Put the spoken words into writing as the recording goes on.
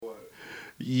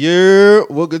Yeah,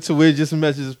 welcome to We're Just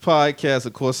Messages podcast.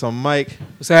 Of course, I'm Mike.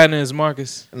 What's happening is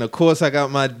Marcus. And of course, I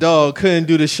got my dog. Couldn't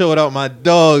do the show without my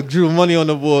dog, Drew Money on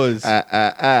the boards.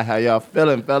 How y'all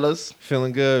feeling, fellas?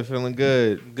 Feeling good, feeling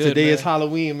good. Good, Today man. is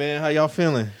Halloween, man. How y'all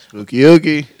feeling? Spooky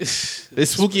ookie. It's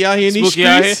spooky out here in these Spooky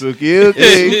out streets. Spooky ookie.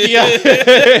 Spooky out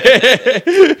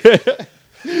here.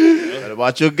 Better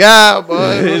watch your guy,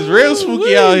 boy. It's real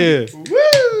spooky out here. Woo!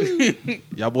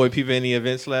 Y'all boy peep any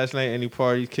events last night? Any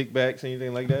parties, kickbacks,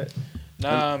 anything like that?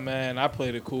 Nah, man, I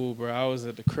played it cool, bro. I was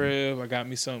at the crib. I got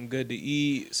me something good to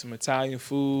eat, some Italian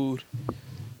food.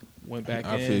 Went back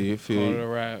I in, feel you, feel called you. it a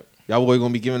wrap. Y'all boy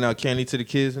gonna be giving out candy to the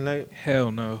kids tonight?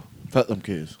 Hell no. Fuck them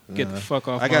kids. Get the fuck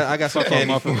off. I got some fuck off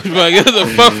candy my for- bro, get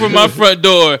the fuck from my front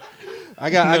door. I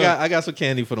got some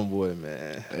candy for them boys,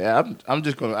 man. Yeah, I'm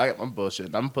just gonna. I'm bullshit.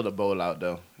 I'm gonna put a bowl out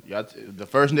though. Y'all, the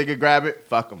first nigga grab it,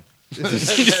 fuck him.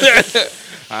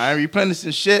 I ain't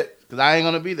replenishing shit because I ain't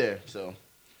gonna be there. So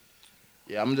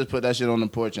yeah, I'm gonna just put that shit on the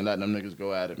porch and let them niggas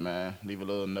go at it, man. Leave a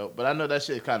little note. But I know that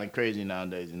shit kind of crazy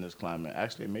nowadays in this climate.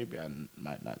 Actually, maybe I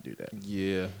might not do that.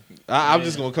 Yeah. I'm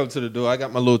just gonna come to the door. I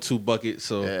got my little 2 buckets,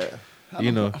 so Yeah,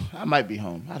 you know. I might be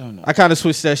home. I don't know. I kind of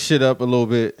switched that shit up a little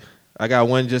bit. I got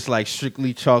one just like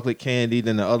strictly chocolate candy,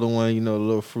 then the other one, you know, a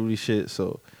little fruity shit.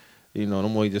 So, you know,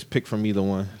 them boy just pick from either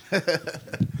one.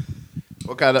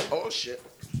 What kind of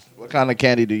What kind of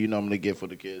candy do you normally get for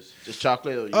the kids? Just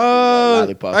chocolate or you do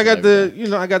lollipops? I got and the, everything? you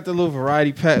know, I got the little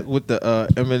variety pack with the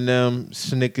M&M,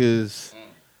 Snickers,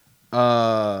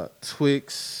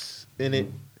 Twix in it,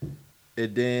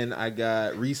 and then I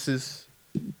got Reese's.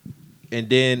 And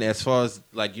then as far as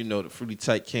like, you know, the fruity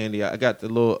type candy, I got the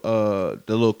little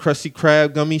Krusty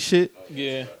Krab gummy shit.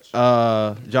 Yeah.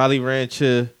 Jolly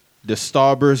Rancher, the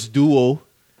Starburst Duo,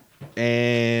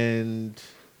 and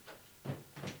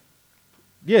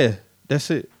yeah,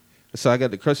 that's it. So I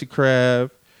got the Krusty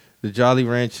Krab, the Jolly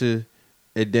Rancher,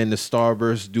 and then the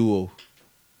Starburst Duo.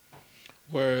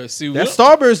 Where see That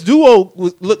what? Starburst Duo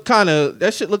look kind of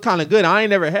good. I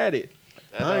ain't never had it.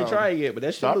 I ain't tried it yet, but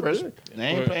that shit look Starburst. good. They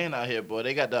ain't playing out here, boy.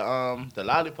 They got the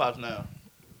lollipops now.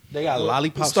 They got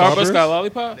lollipop Starbucks got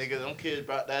lollipop. Nigga, them kids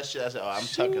brought that shit. I said, I'm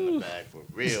tucking the bag for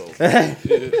real.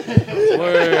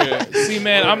 Word. See,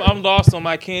 man, I'm lost on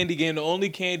my candy game. The only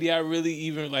candy I really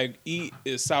even like eat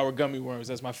is sour gummy worms.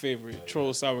 That's my favorite.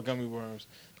 Troll sour gummy worms.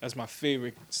 That's my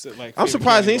favorite. Like, I'm favorite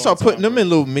surprised they candy ain't of all start putting time, them in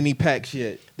little mini packs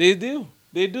yet. They do.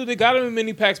 They got them in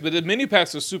mini packs, but the mini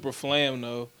packs are super flam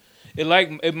though.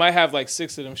 It might have like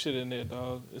 6 of them shit in there,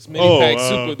 dog. It's mini pack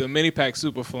super. The mini pack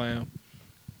super flam.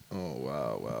 Oh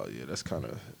wow, yeah, that's kind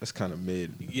of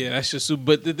mid. Yeah, that's just super.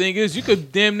 But the thing is, you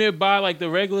could damn near buy like the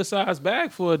regular size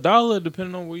bag for $1,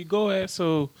 depending on where you go at.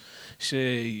 So,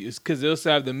 shit, it's because they'll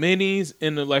have the minis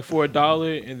in the like for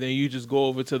 $1, and then you just go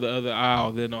over to the other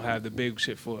aisle. Then they'll have the big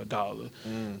shit for $1.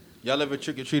 Y'all ever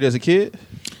trick or treat as a kid?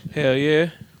 Hell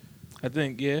yeah, I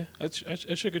think yeah. I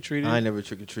trick or treated. I ain't never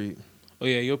trick or treat. Oh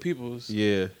yeah, your peoples.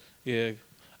 Yeah. Yeah,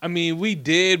 I mean we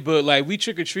did, but like we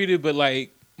trick or treated, but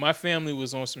like my family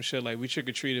was on some shit like we trick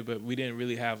or treated, but we didn't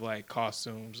really have like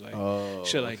costumes, like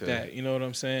shit like that. You know what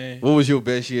I'm saying? What was your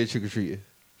best year trick or treating?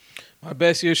 My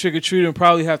best year trick or treating would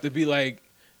probably have to be like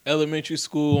elementary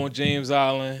school on James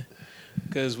Island,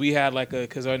 because we had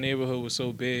because our neighborhood was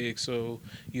so big, so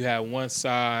you had one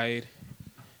side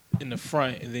in the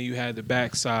front, and then you had the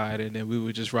back side, and then we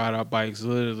would just ride our bikes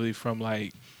literally from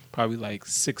like probably like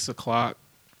 6 o'clock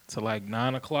to like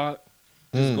 9 o'clock.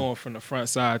 Just going from the front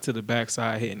side to the back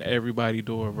side, hitting everybody's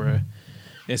door, bro.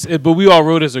 But we all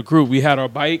rode as a group. We had our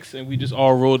bikes, and we just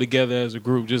all rode together as a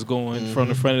group, just going from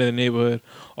the front of the neighborhood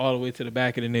all the way to the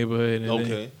back of the neighborhood. And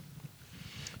then,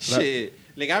 Shit.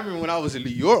 Like, I remember when I was in New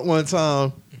York one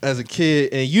time as a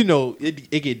kid, and you know, it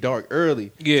get dark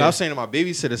early. Yeah. So I was staying at my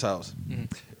babysitter's house.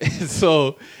 And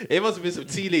so it must have been some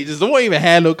teenagers. They won't even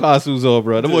have no costumes on,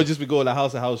 bro. They won't just be going to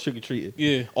house trick or treating.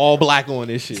 Yeah. All black on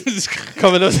this shit.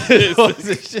 Coming up to the doors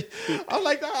and shit. I'm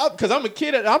like, because I'm a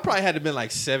kid. I probably had to been like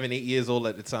 7, 8 years old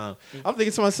at the time. I'm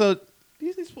thinking to myself,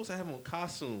 these niggas supposed to have on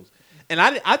costumes. And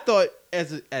I thought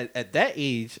at that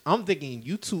age, I'm thinking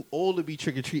you too old to be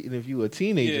trick or treating if you were a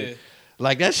teenager. Yeah.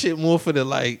 Like that shit more for the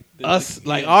us,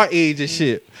 like our age and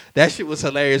shit. That shit was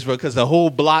hilarious, bro, because the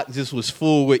whole block just was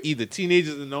full with either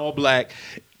teenagers in all black,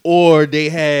 or they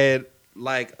had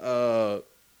like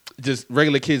just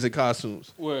regular kids in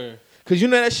costumes. Where? Cause you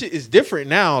know that shit is different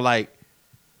now. Like,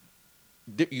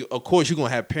 of course you're gonna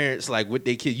have parents like with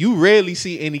their kids. You rarely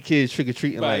see any kids trick or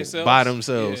treating By like themselves? by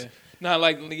themselves. Yeah. Not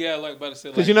like about to say.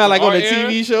 Because you know, like on our the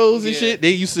era, TV shows and yeah. shit, they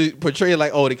used to portray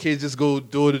like, oh, the kids just go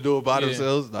door to door by Yeah.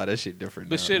 themselves. Nah, that shit different.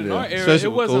 But now. shit, in Yeah. our era, Especially it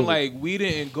with wasn't COVID. like we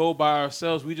didn't go by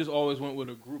ourselves. We just always went with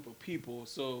a group of people.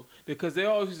 So because they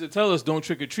always used to tell us don't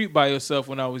trick or treat by yourself.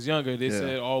 When I was younger, they Yeah.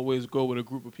 said always go with a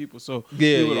group of people. So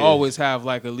Yeah, we would yeah. always have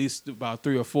like at least about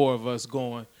 3 or 4 of us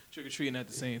going trick or treating at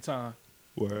the same time.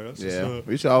 Yeah,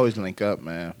 we should always link up,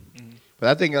 man. Mhm. But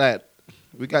I think that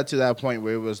we got to that point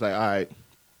where it was like, all right,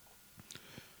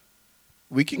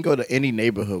 we can go to any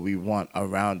neighborhood we want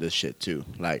around this shit too.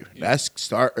 Like, Yeah. let's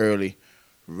start early,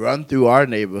 run through our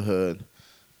neighborhood,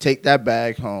 take that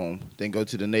bag home, then go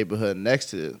to the neighborhood next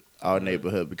to our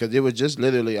neighborhood, because it was just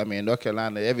literally, I mean, in North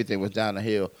Carolina, everything was down the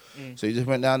hill. Mm. So you just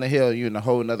went down the hill, you in a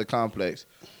whole nother complex.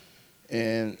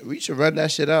 And we should run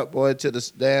that shit up, boy, to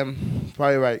this damn,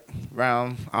 probably right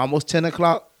around almost 10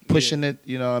 o'clock, pushing it,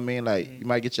 you know what I mean? Like, you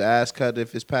might get your ass cut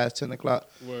if it's past 10 o'clock.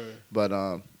 Word. But,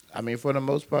 I mean, for the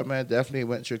most part, man, definitely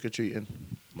went trick-or-treating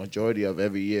majority of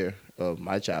every year of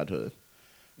my childhood.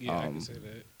 Yeah, I Um, can say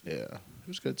that. Yeah, it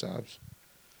was good times.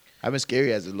 I've been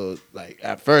scary as a little, like,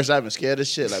 at first I've been scared as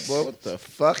shit. Like, boy, what the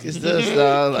fuck is this,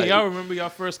 dog? Can Like, y'all remember y'all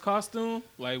first costume?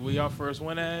 Like where y'all first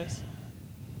went as?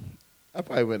 I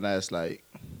probably went as, like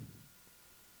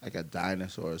a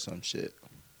dinosaur or some shit.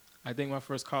 I think my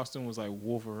first costume was like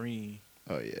Wolverine.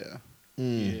 Oh, yeah.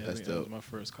 Mm. Yeah, I that's think that was dope. my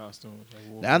first costume. Like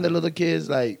Now Wolverine. the little kids,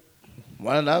 like,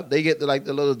 running up, they get the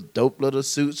little dope little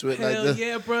suits with, Hell like, the...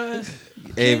 yeah, bruh.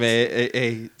 Hey man,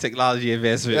 hey, technology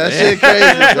advancement. That man. shit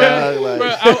crazy, dog. Like,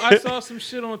 Bruh, I saw some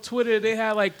shit on Twitter. They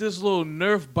had like this little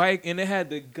Nerf bike, and it had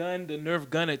the Nerf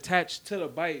gun attached to the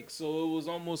bike. So it was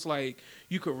almost like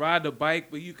you could ride the bike,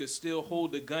 but you could still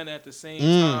hold the gun at the same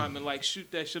time and like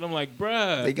shoot that shit. I'm like,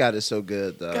 bruh, they got it so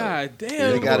good, dog. god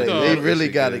damn, They got it. dog. They really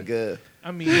Shit got good. it good.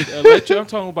 I mean, electric. I'm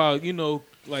talking about, you know,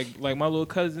 like my little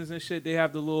cousins and shit. They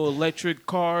have the little electric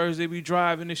cars they be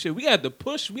driving and shit. We had the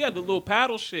push. We had the little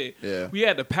paddle shit. Yeah. We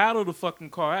had to paddle the fucking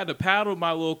car. I had to paddle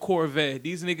my little Corvette.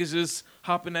 These niggas just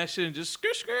hop in that shit and just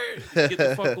skirt, get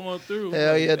the fuck on through.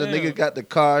 Hell Like, yeah, the damn. nigga got the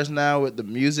cars now with the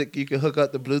music. You can hook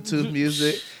up the Bluetooth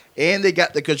music. And they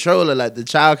got the controller. Like, the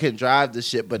child can drive the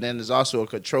shit, but then there's also a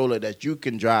controller that you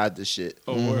can drive the shit.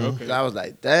 Oh, word, okay. So I was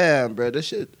like, damn, bro, this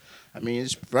shit, I mean,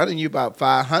 it's running you about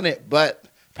 500, but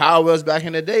Power Wheels back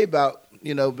in the day about,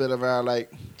 you know, been around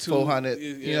like 400,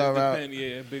 Yeah, you know, around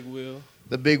yeah, big wheel.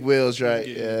 the big wheels, right?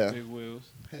 Yeah. Big wheels.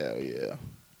 Hell yeah.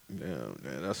 Damn,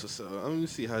 man, that's what's up. I'm gonna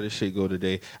see how this shit go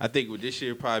today. I think with this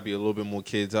year probably be a little bit more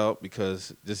kids out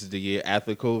because this is the year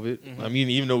after COVID. Mhm. I mean,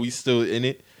 even though we still in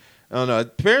it, I don't know.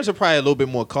 Parents are probably a little bit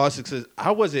more cautious because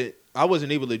I wasn't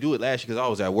able to do it last year because I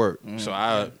was at work, so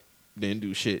I didn't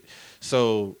do shit.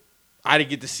 So I didn't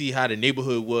get to see how the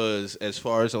neighborhood was as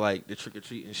far as like the trick or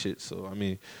treat and shit. So I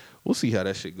mean, we'll see how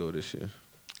that shit go this year.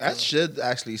 I should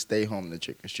actually stay home to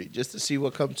trick or treat just to see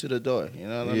what comes to the door. You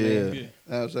know what I Yeah. mean? Yeah. You know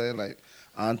what I'm saying? Like,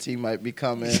 auntie might be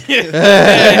coming. I'm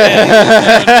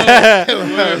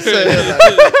saying?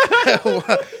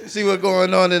 Like, see what's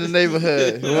going on in the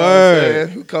neighborhood. You know what I'm Word. saying?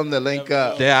 Who come to link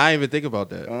up? Yeah, I didn't even think about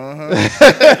that.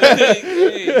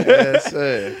 Hey, Yes,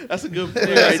 sir. That's a good yeah,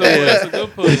 point that's, right there. that's a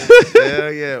good point.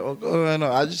 Hell yeah. What's going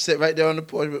on? I just sit right there on the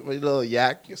porch with my little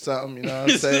yak or something, you know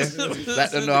what I'm saying?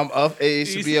 Let them know I'm of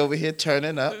age to be over here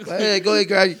turning up. Like, hey, go ahead,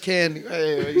 grab your candy.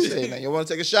 Hey, what you saying? Now, you want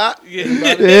to take a shot? Yeah.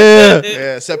 Yeah.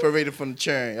 Yeah, separated from the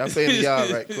churn. Y'all play in the yard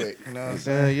right quick. You know what I'm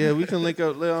saying? Yeah, we can link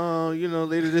up, you know,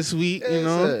 later this week. You Yes,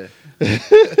 know, sir.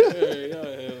 Hey, y'all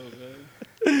hell, man.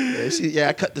 Yeah, see,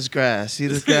 I cut this grass. See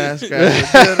this grass?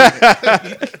 Grass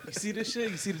looks good. You see this shit?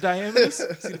 You see the diameters?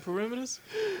 You see the perimeters?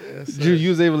 Yes, sir. Drew, you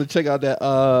was able to check out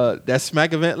that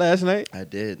Smack event last night. I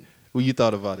did. What you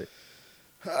thought about it?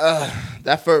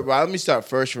 That first, well, let me start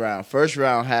first round. First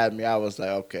round had me. I was like,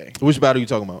 okay. Which battle you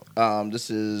talking about? This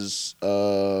is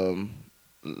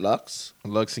Lux.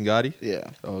 Lux and Gotti? Yeah.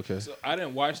 Oh, okay. So I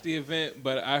didn't watch the event,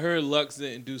 but I heard Lux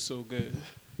didn't do so good.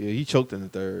 Yeah, he choked in the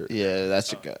third. Yeah,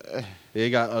 that's a guy. It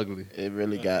got ugly. It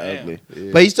really got Damn. ugly.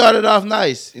 Yeah. But he started off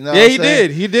nice. You know Yeah, what he I'm saying?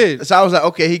 did. He did. So I was like,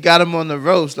 okay, he got him on the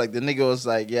roast. Like, the nigga was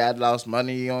like, yeah, I lost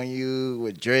money on you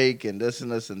with Drake and this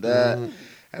and this and that. Mhm.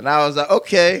 And I was like,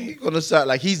 okay, he's going to start,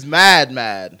 like, he's mad.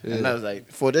 And Yeah. I was like,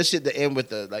 for this shit to end with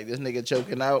the, like, this nigga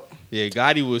choking out. Yeah,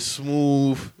 Gotti was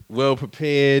smooth, well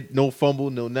prepared, no fumble,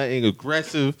 no nothing,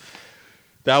 aggressive.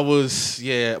 That was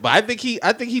but I think he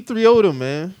 3-0'd him,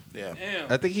 man. Yeah.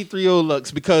 Damn. I think he 3-0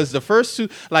 Lux because the first two,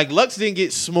 like Lux didn't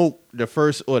get smoked the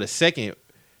first or the second.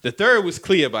 The third was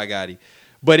clear by Gotti,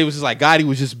 but it was just like Gotti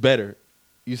was just better.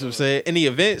 You see what I'm saying? And the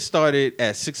event started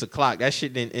at 6 o'clock. That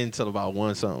shit didn't end until about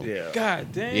 1 something. Yeah.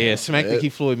 God damn. Yeah, smack the Yeah.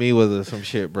 Keith Floyd Mayweather or some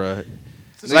shit, bro.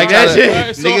 Like that shit.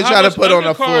 Alright, so Niggas how try to much put on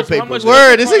a undercards- full how paper much bill.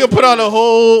 Word, this undercards nigga put on was a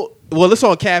whole. Well, it's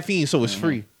on caffeine, so it's Mm-hmm.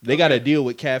 free. They got a deal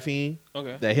with caffeine it?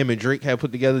 Okay. that him and Drake had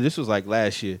put together. This was like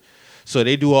last year. So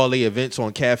they do all their events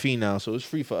on caffeine now. So it's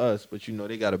free for us, but you know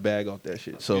they got a bag off that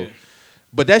shit. So, Yeah.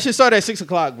 but that shit started at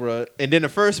 6:00, bro. And then the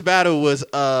first battle was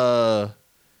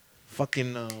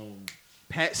fucking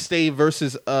Pat Stay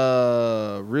versus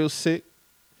Real Sick.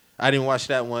 I didn't watch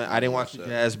that one. I didn't watch the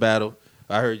Jazz battle.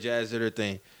 I heard Jazz did her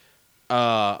thing.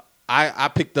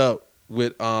 I picked up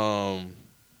with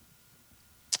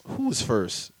who was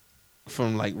first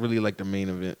from like really like the main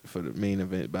event for the main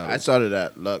event battle. I started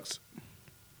at Lux.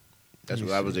 That's Let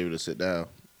me where I see. was able to sit down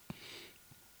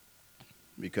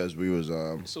because we was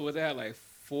So would they have like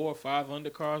 4 or 5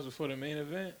 undercards before the main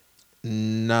event?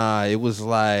 Nah, it was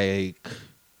like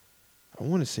I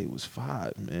want to say it was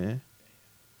 5, man.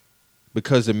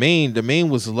 Because the main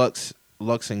was Lux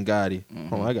and Gotti.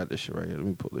 Hold on, I got this shit right here. Let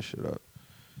me pull this shit up.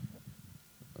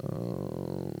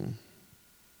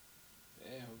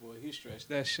 Damn, boy, he stretched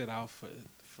that shit out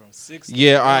from 6. to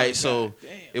Yeah, all 9. right. So God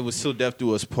damn. it was Till Death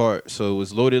Do Us Part. So it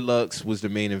was Loaded Lux was the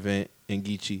main event in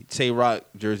Geechee. Tay Rock,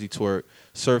 Jersey Twerk,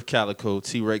 Surf Calico,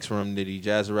 T-Rex Rum Nitty,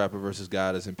 Jazz the Rapper versus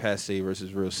Goddess, and Pat Stay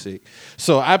versus Real Sick.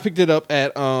 So I picked it up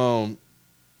at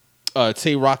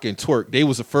Tay Rock and Twerk. They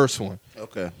was the first one.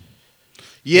 okay.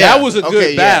 That was a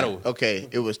good battle. Okay,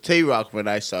 it was Tay Rock when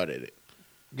I started it.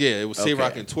 Yeah, it was Tay Okay.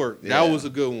 Rock and Twerk. Yeah. That was a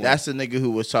good one. That's the nigga who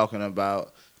was talking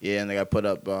about. Yeah, and like I put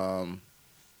up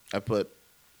I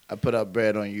put up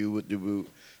bread on you with the root.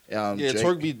 yeah, Drake.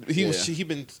 Twerk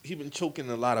Yeah. he been choking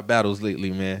a lot of battles lately,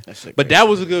 man. That shit But crazy. that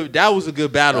was a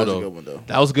good battle That was though. a good one though.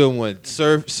 That was a good one.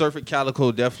 Surf and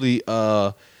Calico definitely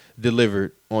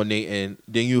delivered on their end.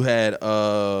 Then you had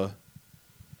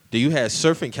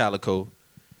Surf and Calico.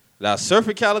 Now Surf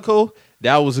and Calico,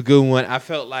 that was a good one. I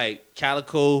felt like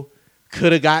Calico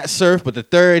could have got Surf, but the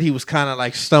third he was kind of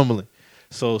like stumbling.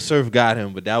 So Surf got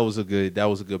him, but that was a good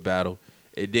battle.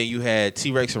 And then you had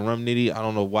T-Rex and Rum Nitty. I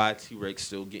don't know why T-Rex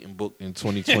still getting booked in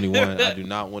 2021. I do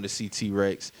not want to see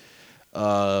T-Rex.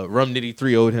 Rum Nitty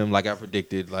 3-0'd him like I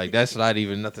predicted. Like that's not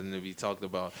even nothing to be talked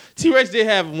about. T-Rex did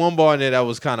have one bar in there that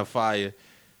was kind of fire.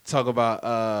 Talk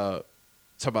about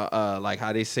like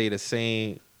how they say the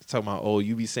same. Talking about, oh,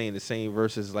 you be saying the same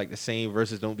verses, like the same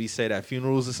verses don't be said at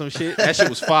funerals or some shit. That shit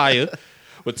was fire.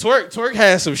 But Twerk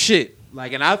had some shit.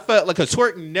 Like, and I felt like a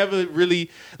Twerk never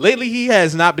really, lately he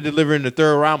has not been delivering the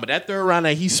third round, but that third round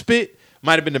that he spit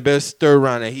might have been the best third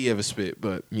round that he ever spit.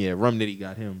 But yeah, Rum Nitty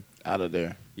got him. Out of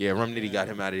there. Yeah, Rum Nitty got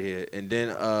him out of here. And then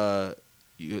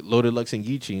Loaded Lux and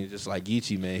Geechee, just like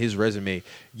Geechee, man, his resume.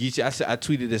 Geechee, I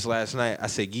tweeted this last night. I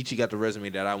said Geechee got the resume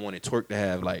that I wanted Twerk to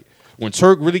have. Like, when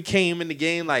Twerk really came in the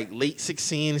game, like late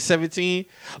 16, 17,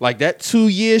 like that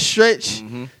 2-year stretch,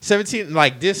 17,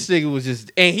 like this nigga was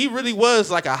just, and he really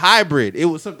was like a hybrid. It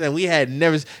was something we had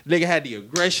never, nigga had the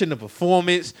aggression, the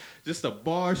performance, just the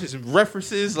bars, just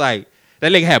references. Like,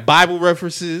 that nigga had Bible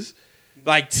references,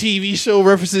 like TV show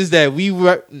references that we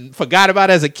forgot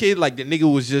about as a kid. Like, the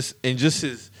nigga was just, and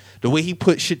just the way he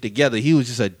put shit together, he was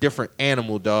just a different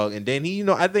animal, dog. And then he, you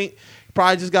know, I think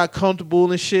probably just got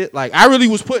comfortable and shit. Like, I really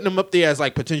was putting him up there as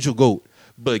like potential GOAT.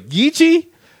 But Geechee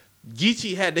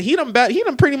had he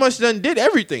done pretty much did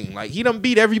everything. Like, he done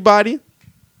beat everybody,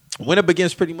 went up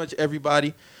against pretty much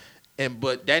everybody.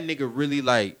 But that nigga really,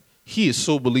 like, he is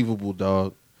so believable,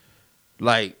 dog.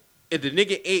 Like, if the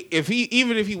nigga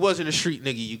even if he wasn't a street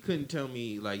nigga, you couldn't tell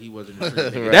me like he wasn't a street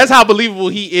nigga. Right. That's how believable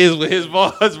he is with his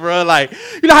bars, bro. Like,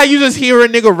 you know how you just hear a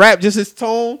nigga rap, just his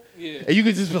tone? Yeah. And you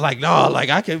can just be like, nah, like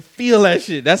I can feel that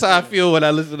shit. That's how I feel when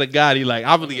I listen to Gotti. Like,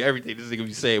 I believe everything this nigga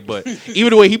be saying. But even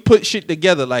the way he put shit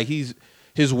together, like his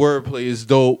wordplay is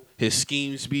dope. His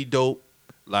schemes be dope.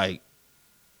 Like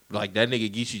that nigga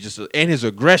Geechee just, and his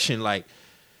aggression, like,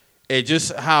 and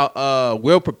just how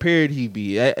well prepared he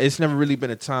be. It's never really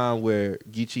been a time where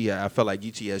I felt like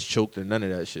Geechee has choked or none of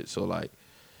that shit. So like,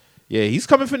 yeah, he's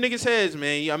coming for niggas' heads,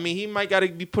 man. I mean, he might gotta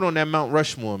be put on that Mount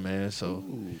Rushmore, man. So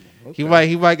he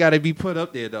might gotta be put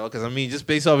up there, though. Because I mean, just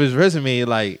based off his resume,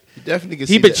 like, You definitely can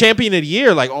he see been that. champion of the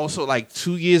year, like also like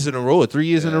 2 years in a row or 3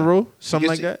 years in a Yeah. row, something You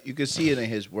like can that. You can see it in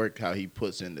his work how he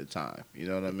puts in the time. You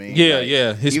know what I mean? Yeah, Like,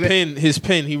 yeah. His even-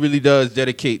 pen, he really does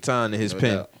dedicate time to his no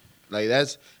pen. doubt. Like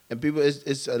that's and people,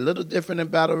 it's a little different in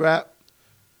battle rap.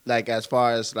 Like as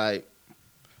far as like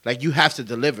you have to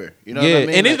deliver. You know yeah, what I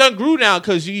mean? and Like, it done grew now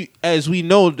because as we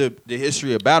know the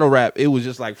history of battle rap, it was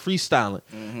just like freestyling.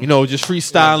 You know, just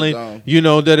freestyling. Yeah, just, you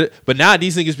know but now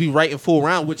these niggas be writing full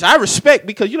round, which I respect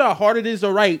because you know how hard it is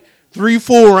to write 3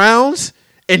 full rounds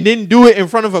and then do it in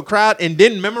front of a crowd and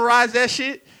then memorize that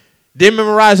shit. then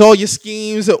memorize all your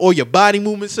schemes or your body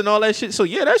movements and all that shit. So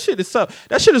yeah, that shit is tough.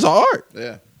 That shit is an art.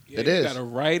 Yeah, Yeah, it you is. gotta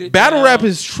write it Battle down. rap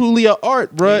is truly an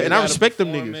art, bro, You and I gotta respect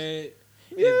them perform niggas. it.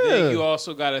 Yeah. And then you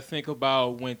also got to think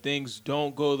about when things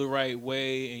don't go the right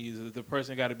way, and the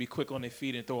person got to be quick on their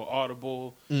feet and throw an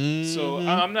audible. So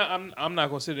I'm not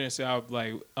gonna sit there and say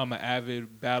I'm an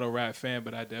avid battle rap fan,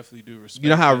 but I definitely do respect. You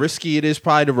know how it. risky it is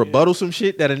probably to rebuttal some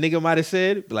shit that a nigga might have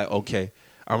said? Be like, okay,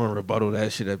 I'm gonna rebuttal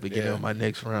that shit at the beginning of my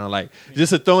next round. Like,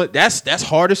 just to throw it. That's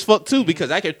hard as fuck too,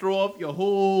 because I can throw off your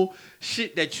whole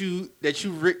shit that you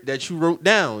wrote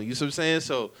down. You see what I'm saying?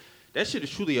 So that shit is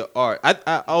truly an art.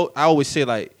 I always say,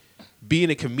 like, being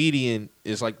a comedian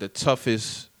is like the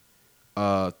toughest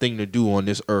thing to do on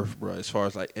this earth, bro, as far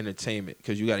as like entertainment,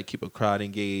 because you got to keep a crowd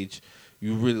engaged.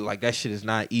 You really, like, that shit is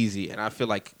not easy. And I feel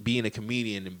like being a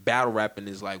comedian and battle rapping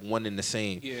is like one and the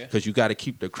same, because you got to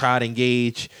keep the crowd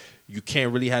engaged. You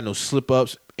can't really have no slip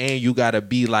ups, and you got to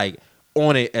be like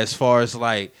on it as far as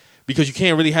like, because you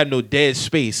can't really have no dead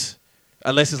space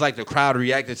unless it's like the crowd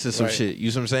reacted to some shit.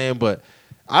 You see what I'm saying? But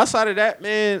outside of that,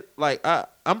 man, like,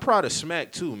 I'm proud of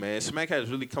Smack too, man. Smack has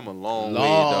really come a long way,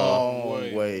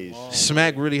 dog. Ways.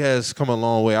 Smack really has come a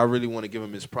long way. I really want to give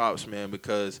him his props, man,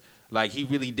 because like he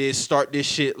really did start this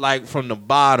shit like from the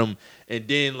bottom, and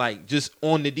then like just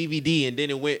on the DVD, and then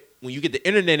it went, when you get the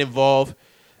internet involved,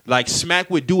 like Smack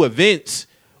would do events,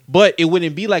 but it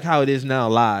wouldn't be like how it is now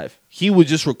live. He would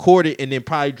just record it and then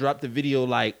probably drop the video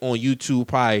like on YouTube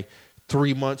probably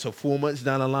 3 months or 4 months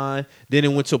down the line. Then it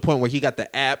went to a point where he got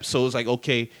the app, so it's like,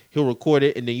 okay, he'll record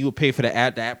it and then you'll pay for the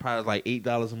app. The app probably like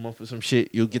 $8 a month or some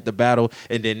shit. You'll get the battle,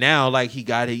 and then now like he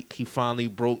finally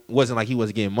broke. Wasn't like he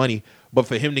wasn't getting money, but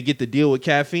for him to get the deal with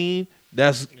Caffeine,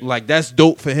 that's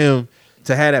dope for him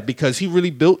to have that, because he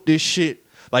really built this shit.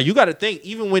 Like, you got to think,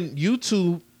 even when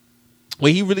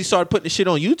he really started putting the shit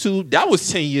on YouTube, that was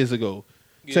 10 years ago,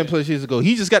 10 plus years ago.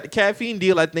 He just got the Caffeine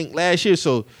deal, I think, last year,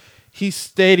 so he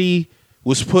steady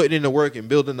was putting in the work and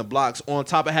building the blocks on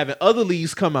top of having other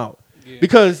leagues come out. Yeah.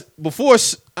 Because before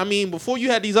you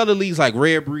had these other leagues like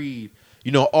Rare Breed,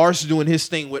 you know, Arse doing his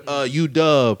thing with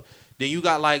UW, then you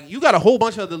got a whole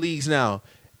bunch of other leagues now.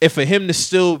 And for him to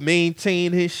still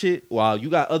maintain his shit while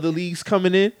you got other leagues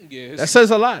coming in, that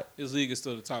says a lot. His league is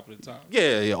still the top of the top.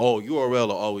 Yeah. Oh, URL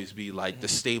will always be like the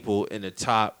staple in the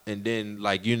top, and then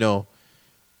like, you know,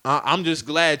 I'm just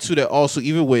glad too that also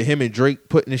even with him and Drake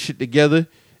putting this shit together,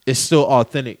 it's still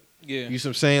authentic. Yeah. You see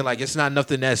what I'm saying? Like, it's not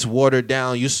nothing that's watered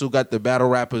down. You still got the battle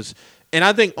rappers. And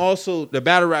I think also the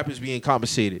battle rappers being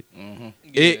compensated. Mm-hmm.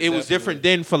 It was different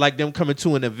then for like them coming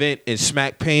to an event and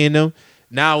Smack paying them.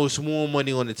 Now it's more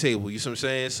money on the table. You see what I'm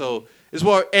saying? So it's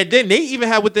more, and then they even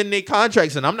have within their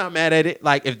contracts, and I'm not mad at it.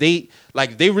 Like, if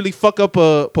they really fuck up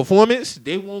a performance,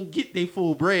 they won't get their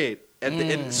full bread at the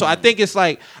end. So I think it's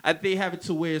like, they have it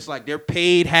to where it's like they're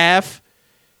paid half,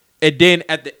 and then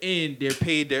at the end they're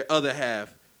paid their other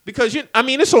half. Because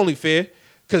it's only fair.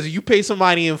 Because you pay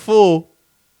somebody in full,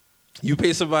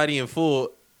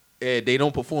 and they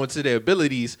don't perform to their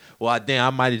abilities. Well,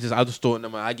 I'll just throw a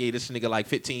number. I gave this nigga like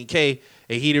 $15K,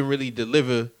 and he didn't really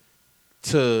deliver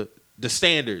to the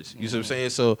standards. You see what I'm saying?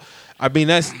 So, I mean,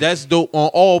 that's dope on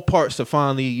all parts to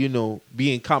finally, you know,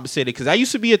 being compensated. Because that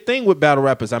used to be a thing with battle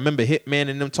rappers. I remember Hitman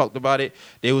and them talked about it.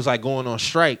 They was like going on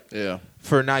strike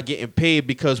for not getting paid,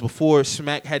 because before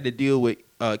Smack had to deal with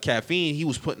Caffeine, he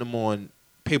was putting them on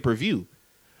pay-per-view.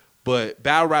 But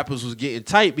battle rappers was getting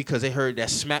tight because they heard that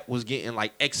Smack was getting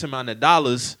like X amount of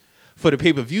dollars for the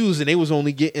pay-per-views, and they was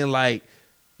only getting like,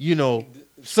 you know,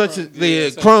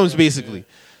 crumbs basically. Yeah.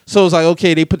 So it's like,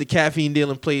 okay, they put the Caffeine deal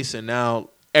in place, and now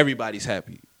everybody's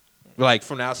happy. Like,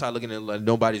 from the outside looking at, like,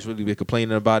 nobody's really been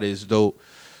complaining about it. It's dope.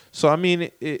 So I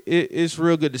mean, it's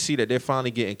real good to see that they're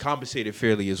finally getting compensated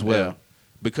fairly as well. Yeah.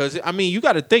 Because I mean, you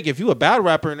got to think, if you a battle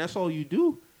rapper and that's all you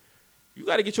do, you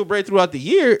got to get your bread throughout the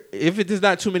year. If there's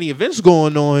not too many events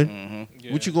going on,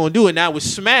 what you gonna do? And now with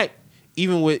Smack,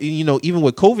 even with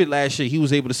COVID last year, he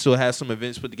was able to still have some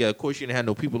events put together. Of course, you didn't have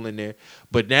no people in there,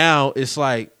 but now it's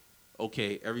like,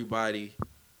 okay, everybody,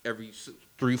 every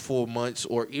 3-4 months,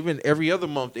 or even every other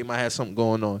month, they might have something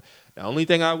going on. The only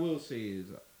thing I will say is,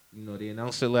 you know, they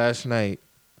announced it last night.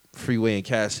 Freeway and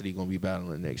Cassidy gonna be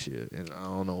battling next year, and I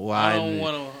don't know why. I don't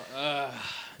want to.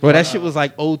 Bro, that shit was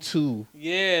like 02.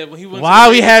 Yeah, when he went. Why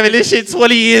are we having this shit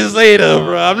 20 years later,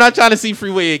 bro? I'm not trying to see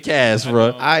Freeway and Cass, bro.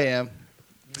 I am.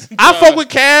 I fuck with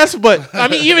Cass, but I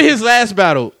mean, even his last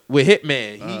battle with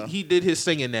Hitman, he did his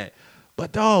thing in that.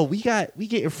 But dog, we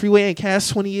getting Freeway and Cass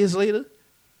 20 years later.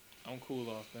 I'm cool cool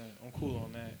off that. I'm cool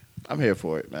on that. I'm here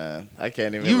for it, man. I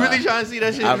can't even. You lie. really trying to see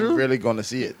that shit, I'm Drew? really gonna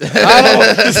see it. I don't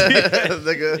want to see it.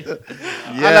 Nigga.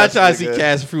 I'm not Yes, trying to see nigga.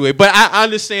 Cass Freeway, but I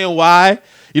understand why.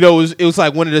 You know, it was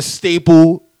like one of the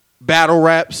staple battle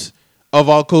raps of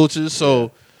our cultures,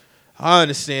 so I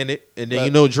understand it. And then But-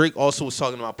 you know, Drake also was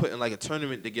talking about putting like a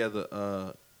tournament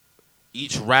together.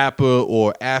 Each rapper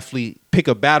or athlete pick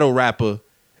a battle rapper,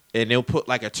 and they'll put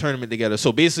like a tournament together.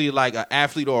 So basically, like an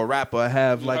athlete or a rapper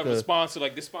have You like have a sponsor,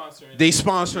 like this sponsor. they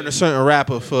sponsoring a certain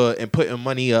rapper for and putting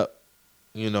money up.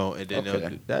 You know, and then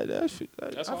Okay. I feel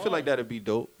hard. like that'd be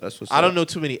dope. That's what's I don't up. know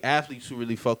too many athletes who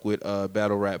really fuck with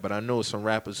battle rap, but I know some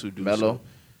rappers who do. Mello. So.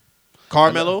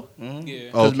 Carmelo? Mhm. Yeah.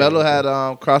 Oh, Because okay, Melo okay. had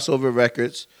crossover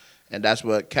records, and that's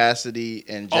what Cassidy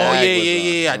and Jag Oh, yeah, was yeah,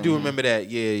 on. yeah. I do Mhm. remember that.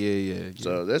 Yeah.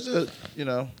 So there's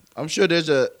I'm sure there's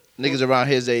niggas around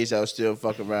his age that will still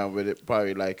fuck around with it.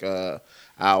 Probably like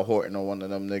Al Horton or one of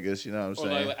them niggas. You know what I'm Or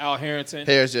saying? like Al Harrington.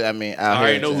 Harrison, I mean, Al I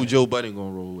already know Harrington. who Joe Budden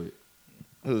gonna roll with.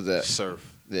 Who's that? Surf.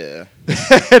 Yeah.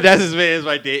 That's his man's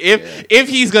right there. Yeah. If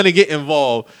he's gonna get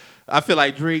involved, I feel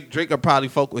like Drake could probably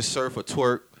fuck with Surf or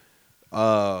Twerk.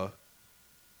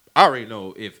 I already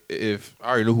know if I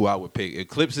already know who I would pick. If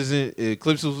Clips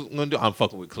was gonna do, I'm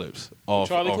fucking with Clips.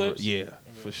 Charlie Clips? Yeah,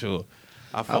 for sure.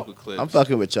 I fuck with Clips. I'm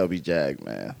fucking with Chubby Jag,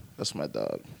 man. That's my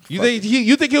dog. You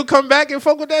think he'll come back and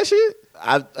fuck with that shit?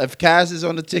 If Cass is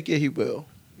on the ticket, he will.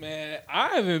 Man, I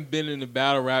haven't been in the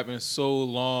battle rap in so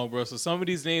long, bro. So some of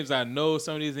these names I know,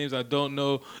 some of these names I don't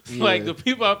know. Yeah. Like the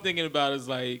people I'm thinking about is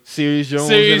like Serious Jones,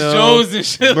 Serious Jones and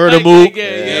shit. Murder like Mook. that.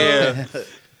 Yeah. Yeah.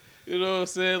 You know what I'm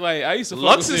saying? Like I used to. fuck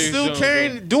Lux with is Serious still Jones,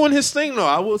 carrying, doing his thing though.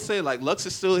 I will say, like Lux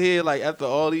is still here, like after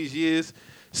all these years,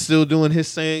 still doing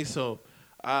his thing. So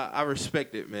I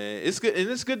respect it, man. It's good, and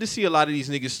it's good to see a lot of these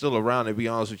niggas still around. To be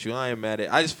honest with you, I ain't mad at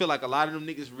it. I just feel like a lot of them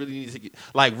niggas really need to get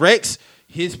like Rex.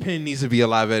 His pen needs to be a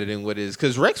lot better than what it is,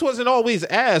 because Rex wasn't always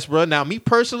ass, bro. Now me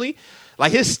personally,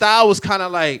 like his style was kind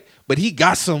of like, but he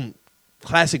got some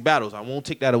classic battles. I won't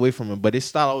take that away from him, but his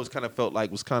style always kind of felt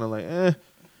like was kind of like,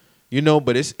 you know.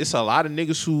 But it's a lot of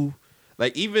niggas who,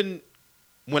 like, even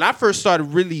when I first started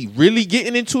really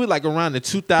getting into it, like around the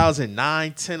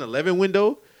 2009, 10, 11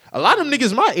 window, a lot of them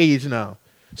niggas my age now.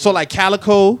 So like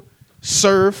Calico,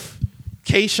 Surf,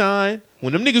 K-Shine,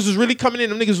 when them niggas was really coming in,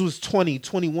 them niggas was 20,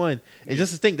 21. And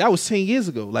just to think, that was 10 years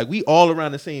ago. Like we all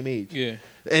around the same age. Yeah.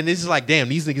 And it's like, damn,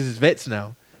 these niggas is vets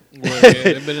now. Word, yeah.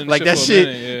 They've been in the Like that for a shit,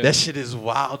 minute, yeah. that shit is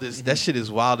wild. That shit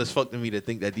is wild as fuck to me to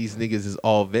think that these niggas is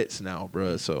all vets now,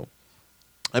 bruh. So,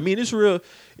 I mean, it's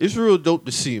real dope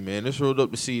to see, man. It's real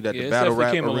dope to see that Yeah, the it's battle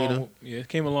rap definitely arena. it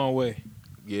came a long way.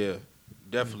 Yeah,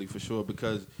 definitely for sure.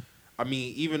 Because, I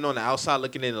mean, even on the outside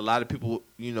looking in, a lot of people,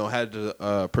 you know, had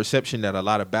the perception that a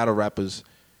lot of battle rappers,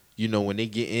 you know, when they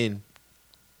get in,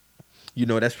 you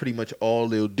know, that's pretty much all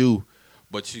they'll do.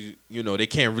 But you know, they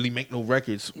can't really make no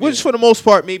records, which Yeah. for the most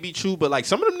part may be true. But like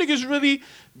some of them niggas really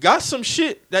got some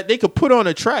shit that they could put on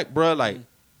a track, bro. Like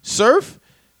Surf,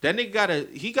 that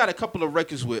nigga got a couple of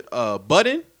records with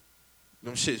Budden.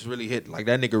 Them shits really hit. Like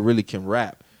that nigga really can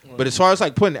rap. Right. But as far as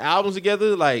like putting albums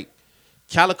together, like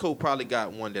Calico probably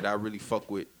got one that I really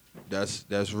fuck with. That's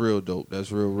real dope.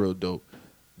 That's real dope.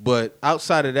 But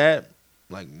outside of that,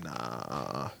 like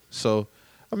nah. So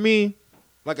I mean,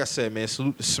 like I said, man,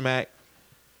 salute the Smack.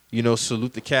 You know,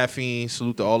 salute the Caffeine,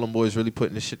 salute to all them boys really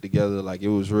putting this shit together. Like it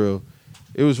was real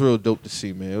dope to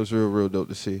see, man. It was real dope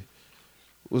to see.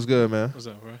 What's good, man? What's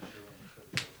up, bro?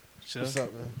 Chill. What's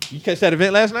up, man? You catch that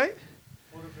event last night?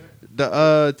 What event?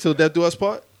 The Till Death Do Us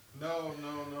Part? No.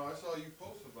 I saw you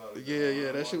post about it.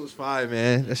 Yeah, that shit was fire,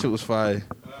 man. That shit was fire.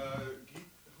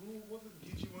 Who was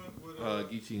it? Geechee went with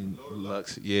Geechee and Loaded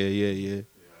Lux. Yeah.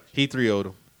 He 3-0'd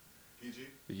him. Geechee?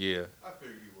 Yeah. I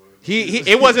figured he would. He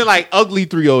it wasn't like ugly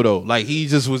 3-0 though. Like he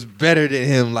just was better than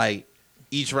him. Like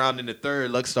each round in the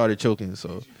third, Lux started choking.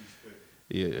 So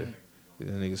yeah, that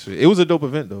nigga's fit. It was a dope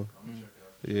event though.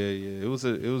 Yeah. It was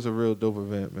a real dope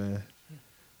event, man,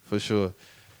 for sure.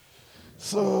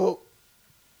 So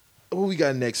what we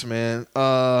got next, man?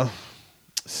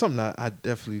 Something I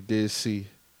definitely did see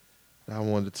that I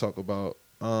wanted to talk about.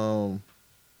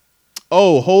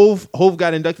 Hove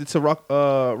got inducted to Rock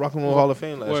and Roll Hall of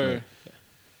Fame last Word. night.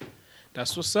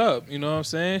 That's what's up. You know what I'm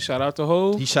saying? Shout out to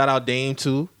Hov. He shout out Dame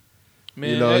too.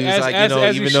 Man, You know, he's as- like, as- you know,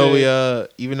 as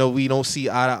even though we don't see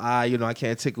eye to eye, you know, I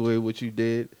can't take away what you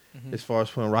did Mm-hmm. as far as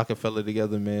putting Rockefeller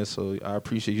together, man. So I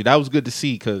appreciate you. That was good to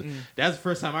see because that's the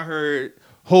first time I heard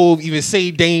Hove even say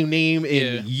Dame name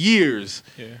in Yeah. years.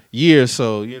 Yeah. Years.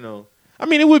 So, you know, I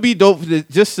mean, it would be dope they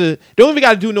don't even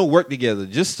got to do no work together,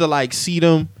 just to like see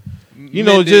them, you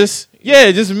know, Mend it. just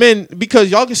Yeah, just men, because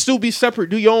y'all can still be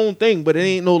separate, do your own thing, but it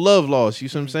ain't no love lost. You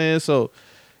see what I'm saying? So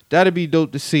that'd be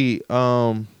dope to see.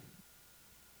 Yeah,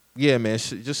 man.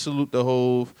 Just salute the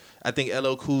whole. I think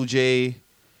LL Cool J.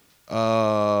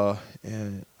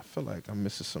 And I feel like I'm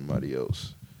missing somebody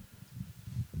else.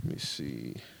 Let me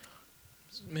see.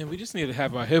 Man, we just need to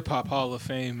have our hip hop Hall of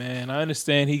Fame, man. I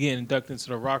understand he getting inducted into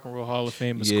the Rock and Roll Hall of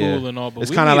Fame. It's cool and all, but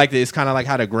it's kind of like it's kind of like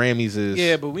how the Grammys is.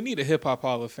 Yeah, but we need a hip hop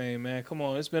Hall of Fame, man. Come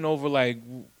on, it's been over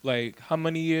like how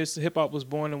many years hip hop was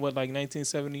born in? What, like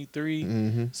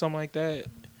 1973, something like that.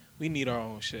 We need our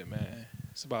own shit, man.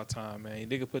 It's about time, man.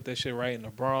 They could put that shit right in the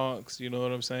Bronx. You know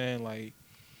what I'm saying? Like,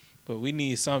 but we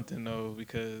need something though,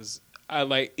 because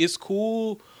it's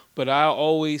cool. But I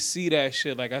always see that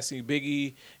shit. Like, I see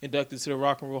Biggie inducted to the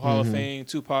Rock and Roll Hall of Fame.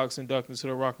 Tupac's inducted to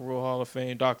the Rock and Roll Hall of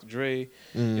Fame. Dr. Dre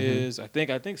is. I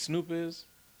think Snoop is.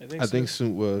 I think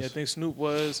Snoop was. Yeah, I think Snoop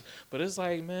was. But it's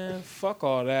like, man, fuck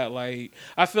all that. Like,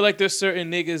 I feel like there's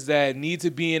certain niggas that need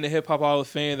to be in the Hip Hop Hall of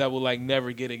Fame that will, like,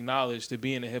 never get acknowledged to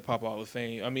be in the Hip Hop Hall of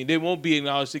Fame. I mean, they won't be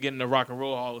acknowledged to get in the Rock and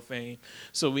Roll Hall of Fame.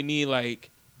 So we need, like,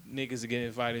 niggas to get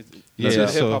invited to the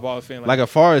Hip Hop Hall of Fame. Like,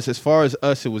 as far as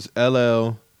us, it was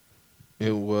LL.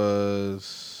 It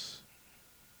was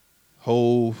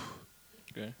Hove.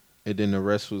 Okay. And then the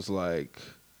rest was like,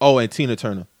 and Tina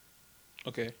Turner.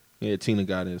 Okay. Yeah, Tina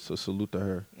got it, so salute to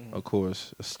her. Of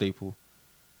course, a staple.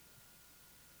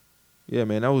 Yeah,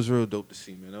 man, that was real dope to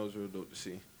see, man. That was real dope to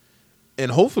see.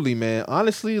 And hopefully, man,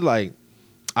 honestly, like,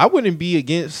 I wouldn't be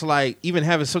against, like, even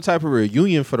having some type of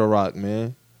reunion for The Rock,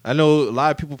 man. I know a lot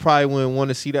of people probably wouldn't want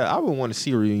to see that. I would want to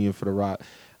see a reunion for The Rock.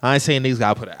 I ain't saying niggas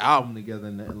gotta put an album together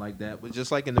and nothing like that, but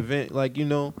just like an event, like, you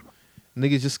know,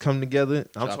 niggas just come together.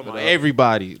 I'm talking about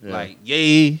everybody. Yeah. Like,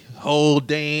 Ye, Hole,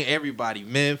 Dane, everybody.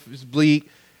 Memphis, Bleak,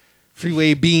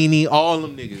 Freeway Beanie, all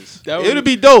them niggas. It would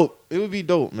be dope. It would be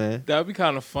dope, man. That would be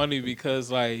kind of funny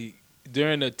because, like,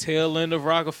 during the tail end of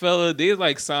Rockefeller, they,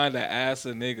 like, signed the ass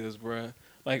of niggas, bruh.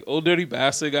 Like, Old Dirty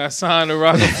Bastard got signed to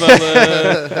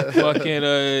Rockefeller. Fucking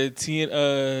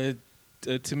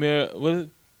Tamir, what is it?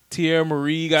 Tierra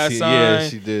Marie got signed. Yeah,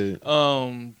 she did.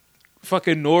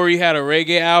 Fucking Nori had a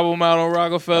reggae album out on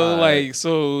Rockefeller. Like,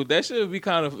 so that should be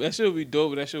dope, but that shit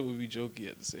would be jokey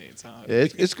at the same time. Yeah,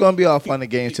 it's gonna be all fun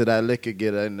and games till that liquor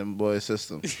get in them boys'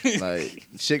 system. Like,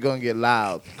 shit gonna get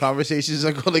loud. Conversations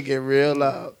are gonna get real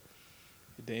loud.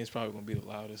 Dane's probably gonna be the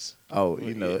loudest. Oh,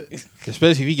 you know it.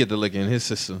 Especially if he get the liquor in his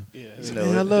system. Yeah, you know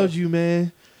man, I love you,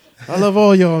 man. I love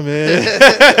all y'all, man.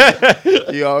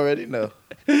 You already know.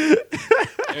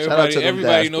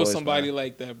 Everybody knows somebody, man,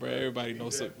 like that, bro. Everybody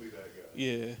knows something.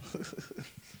 Yeah.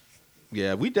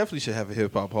 Yeah, we definitely should have a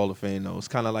hip hop Hall of Fame though. It's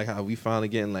kind of like how we finally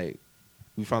got like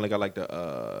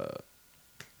the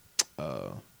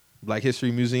Black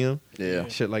History Museum. Yeah.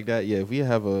 Shit like that. Yeah, if we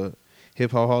have a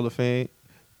hip hop Hall of Fame,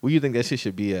 where do you think that shit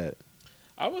should be at?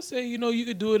 I would say, you know, you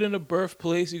could do it in the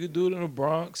birthplace. You could do it in the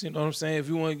Bronx. You know what I'm saying? If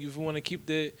you want to keep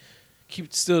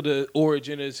still the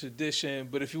origin of the tradition,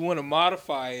 but if you want to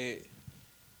modify it,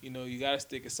 you know, you got to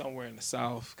stick it somewhere in the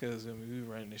South because, I mean, we've been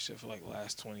running this shit for like the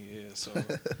last 20 years. So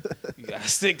you got to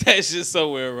stick that shit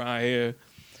somewhere around here.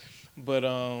 But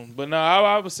no,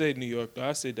 I would say New York, though.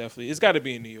 I say definitely. It's got to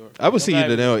be in New York. I would say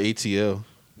either that or ATL.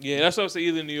 Yeah, that's what I would say,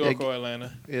 either New York or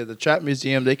Atlanta. Yeah, the Trap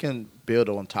Museum, they can build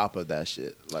on top of that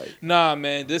shit. Like, nah,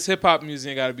 man, this hip hop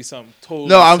museum got to be something totally.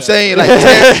 No, I'm saying, like,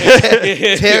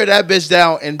 tear that bitch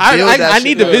down and build that shit. I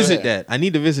need to visit that. I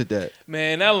need to visit that.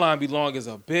 Man, that line be long as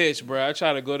a bitch, bro. I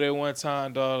tried to go there one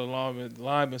time, dog. The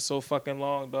line been so fucking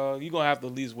long, dog. You gonna have to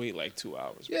at least wait like 2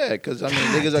 hours. Bro. Yeah, because I mean,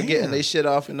 niggas are getting their shit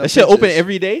off. That shit open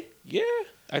every day? Yeah.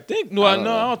 I think I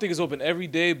don't think it's open every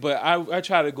day, but I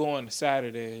try to go on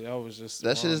Saturday. That was just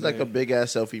that shit is like a big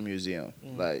ass selfie museum.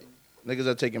 Like, niggas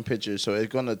are taking pictures, so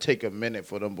it's gonna take a minute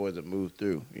for them boys to move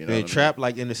through. You know, trap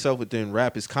like in itself within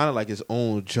rap is kind of like its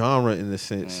own genre in a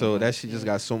sense. So that shit just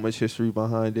got so much history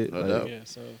behind it.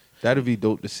 So that'd be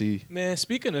dope to see. Man,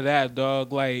 speaking of that,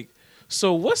 dog, like,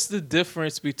 so what's the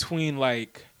difference between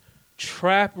like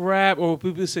trap rap, or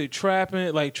people say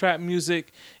trapping, like trap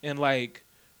music, and like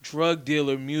drug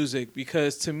dealer music?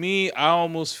 Because to me, I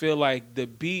almost feel like the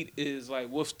beat is like,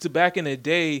 back in the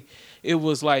day, it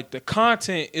was like the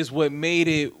content is what made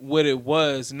it what it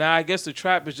was. Now I guess the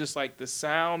trap is just like the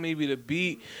sound, maybe the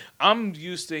beat. I'm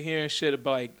used to hearing shit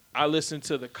about, like, I listen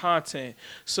to the content.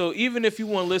 So even if you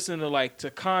want to listen to like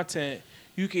to content,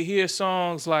 you can hear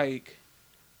songs like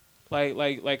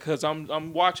because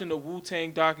I'm watching the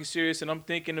Wu-Tang docuseries and I'm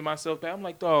thinking to myself, I'm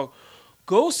like, dog,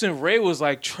 Ghost and Ray was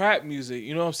like trap music,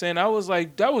 you know what I'm saying? I was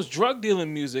like, that was drug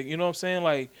dealing music, you know what I'm saying?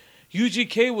 Like,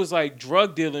 UGK was like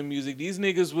drug dealing music. These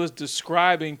niggas was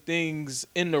describing things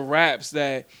in the raps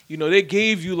that, you know, they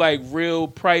gave you like real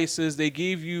prices. They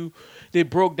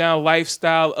broke down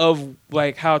lifestyle of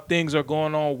like how things are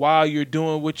going on while you're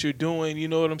doing what you're doing. You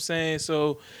know what I'm saying?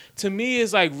 So to me,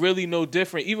 it's like really no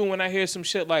different. Even when I hear some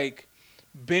shit like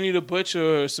Benny the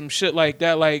Butcher or some shit like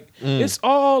that, like it's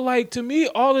all like, to me,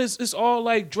 it's all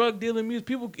like drug dealing music.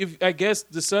 People, if I guess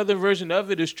the southern version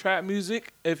of it is trap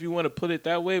music, if you want to put it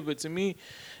that way. But to me,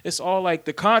 it's all like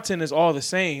the content is all the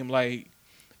same. Like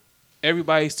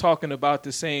everybody's talking about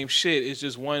the same shit. It's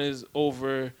just one is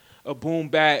over a boom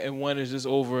bat and one is just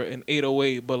over an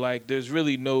 808. But like, there's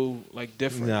really no like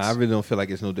difference. Nah, I really don't feel like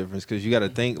it's no difference because you got to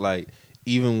think like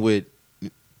even with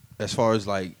as far as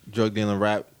like drug dealing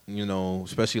rap, you know,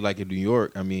 especially like in New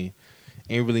York, I mean,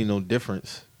 ain't really no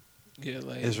difference. Yeah,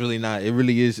 like It's really not. It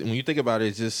really is. When you think about it,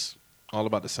 it's just all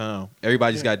about the sound.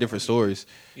 Everybody's got different stories.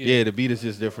 Yeah, the beat is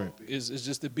just different. it's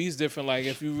just the beat's different. Like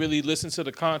if you really listen to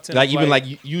the content, Like of, even like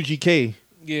UGK,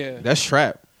 yeah, that's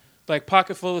trap. like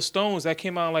Pocket Full of Stones that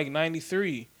came out in like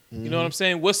 '93. You know what I'm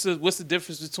saying? What's the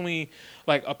difference between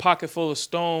like a Pocket Full of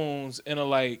Stones and a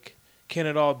like Can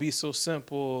It All Be So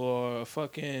Simple or a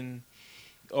fucking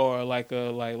or like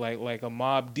a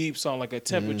Mobb Deep song, like a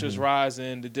Temperatures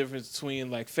Rising? The difference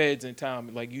between like Feds in Town,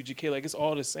 like UGK, like it's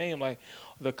all the same. Like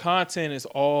the content is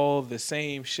all the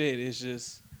same shit. It's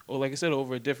just, or like I said,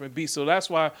 over a different beat. So that's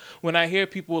why when I hear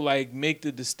people like make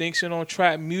the distinction on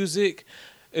trap music,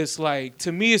 it's like,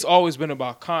 to me, it's always been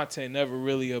about content, never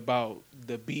really about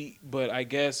the beat. But I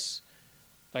guess,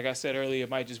 like I said earlier, it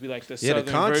might just be like the southern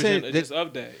version just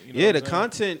of that. You know Yeah, what the I'm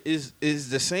saying? content is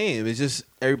the same. It's just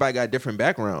everybody got different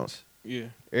backgrounds. Yeah.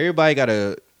 Everybody got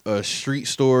a street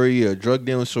story, a drug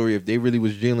dealing story. If they really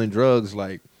was dealing drugs,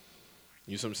 like,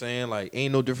 you know what I'm saying? Like,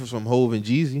 ain't no difference from Hove and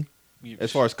Jeezy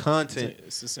as far as content.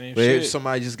 It's the same But if shit.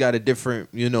 somebody just got a different,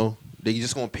 you know, they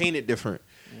just gonna paint it different.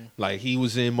 Like he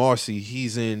was in Marcy,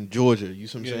 he's in Georgia. You know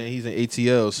what I'm saying? He's in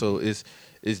ATL, so it's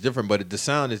different. But the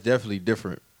sound is definitely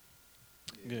different.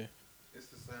 Yeah. It's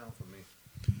the sound for me.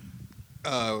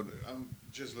 I'm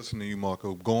just listening to you,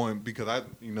 Marco, because I,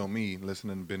 you know me,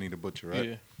 listening to Benny the Butcher, right?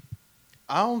 Yeah.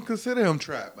 I don't consider him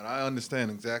trap, and I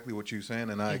understand exactly what you're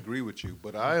saying, and I agree with you.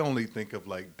 But I only think of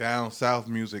like down south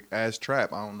music as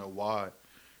trap. I don't know why.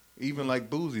 Even like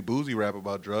Boozy rap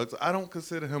about drugs. I don't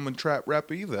consider him a trap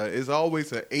rapper either. It's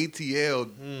always an ATL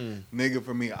nigga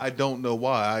for me. I don't know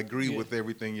why. I agree with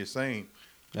everything you're saying.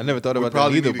 I never thought We about that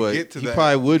probably either, need to but get to he that-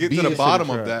 probably would get be to the into bottom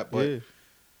trap. of that, but Yeah.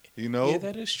 you know, Yeah,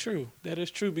 that is true. That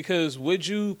is true because I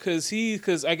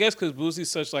guess Boosie's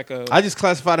such like a I just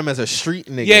classified him as a street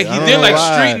nigga. yeah, I don't they're know like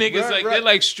why. street niggas, Right, they're right.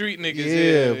 like street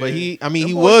niggas. Yeah, but he them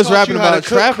was boys taught rapping you how about to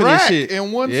cook trapping and crack shit.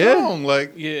 in one Yeah. song.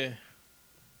 Like, yeah.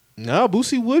 No,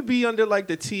 Boosie would be under like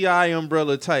the T.I.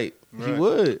 umbrella type. He Right.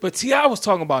 would. But T.I. was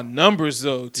talking about numbers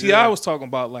though. T.I. was talking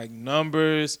about like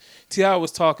numbers. T.I.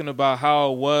 was talking about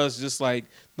how it was just like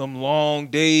them long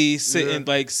days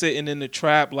sitting in the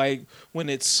trap, like when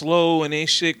it's slow and ain't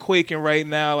shit quaking right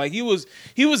now. Like he was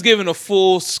giving a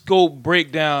full scope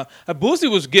breakdown. Boosie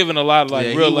was giving a lot of like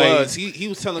Yeah, real he like was. He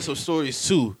was telling some stories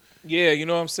too. yeah, you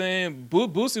know what I'm saying?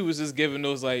 Boosie was just giving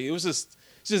those like it was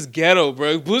just ghetto,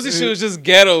 bro. Boosie shit was just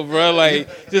ghetto, bro. Like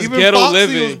just even ghetto Foxy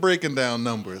living. was breaking down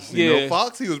numbers. You know,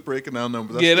 Foxy was breaking down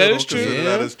numbers. I Yeah, still that don't is true. consider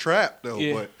that as trap though.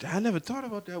 Yeah. But I never thought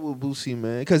about that with Boosie,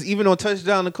 man. Because even on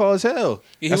Touchdown, the call is hell.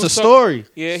 Yeah, he That's a was story.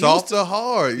 Yeah, he soft was, to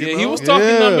hard. You yeah, know? he was talking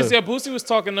Yeah. numbers. Yeah, Boosie was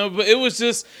talking numbers, but it was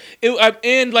just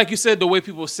and like you said, the way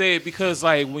people say it, because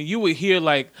like when you would hear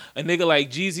like a nigga like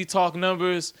Jeezy talk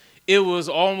numbers, it was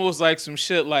almost like some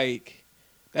shit like.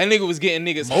 That nigga was getting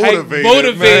niggas Motivated,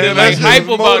 motivated, man. like That hype shit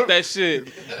was about that shit.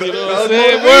 You know what I'm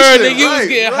saying? motivation, Word, nigga, he was right,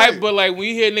 getting right. hype, but like when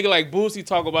you hear a nigga like Boosie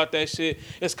talk about that shit,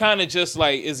 it's kind of just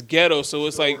like it's ghetto. So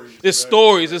it's like it's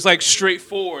stories. It's like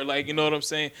straightforward. Like you know what I'm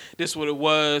saying? This what it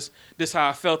was. This how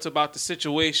I felt about the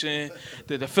situation.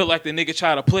 That I felt like the nigga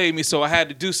tried to play me, so I had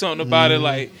to do something about it.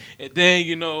 Like and then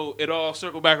you know it all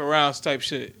circled back around type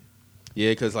shit. Yeah,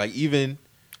 because like even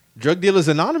Drug Dealers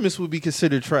Anonymous would be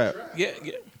considered trap. Yeah,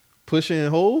 yeah. Pusha and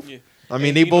Hove. Yeah. I mean,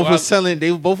 And they you know,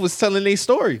 both was telling their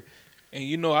story. And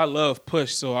you know I love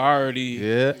Push, so I already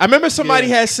Yeah, I remember somebody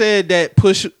Yeah. had said that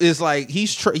Push is like he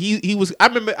was. I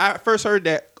remember I first heard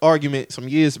that argument some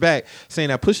years back, saying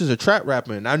that Push is a trap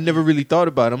rapper, and I never really thought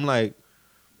about it. I'm like,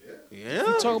 yeah.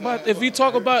 if you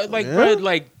talk about like Yeah. bro,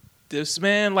 like this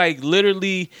man like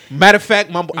literally Matter of fact,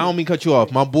 I don't mean to cut you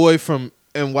off. My boy from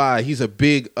NY, he's a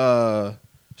big shout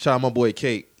out my boy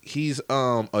Kate. He's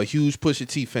a huge Pusha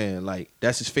T fan. Like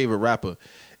that's his favorite rapper,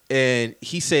 and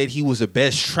he said he was the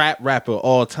best trap rapper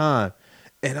all time.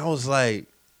 And I was like,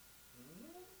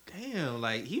 damn, damn,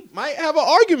 like he might have an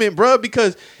argument, bro,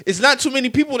 because it's not too many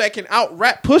people that can out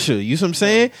rap Pusha. You see what I'm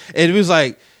saying? And he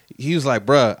was like,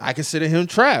 bro, I consider him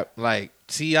trap. Like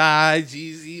T.I.,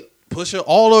 Jeezy, Pusha,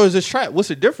 all those is trap. What's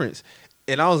the difference?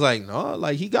 And I was like, no,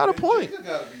 like he got a point.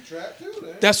 Gotta be trapped too,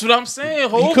 then. That's what I'm saying.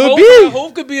 Hov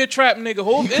could be a trap nigga.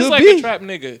 Hov He is could like be. a trap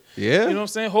nigga. Yeah. You know what I'm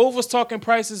saying? Hov was talking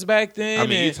prices back then. I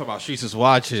mean, you and, talking about Streets is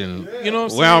watching. you know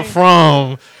what I'm Where I'm saying?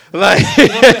 from. Like, You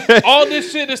know what I'm saying? All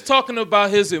this shit is talking about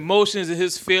his emotions and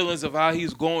his feelings of how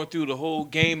he's going through the whole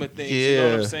game of things. You know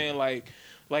what I'm Yeah. saying?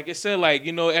 Like I said, like,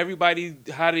 you know, everybody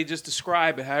how they just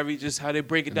describe it, how they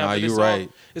break it down. Nah, but you it's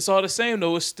right. It's all the same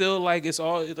though. It's still like it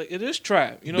is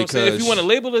trap. You know what I'm saying? If Because you want to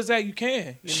label it as that, you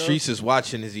can. You know? Streets is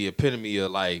watching is the epitome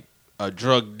of like a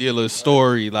drug dealer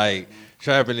story, like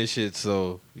trapping and shit.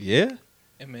 So yeah.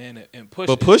 And man, and push.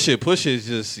 But Pusha is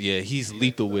just he's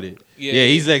lethal with it. Yeah. Yeah,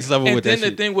 he's next level And with then that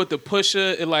the shit. thing with the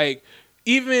Pusha, like,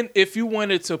 even if you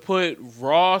wanted to put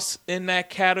Ross in that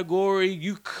category,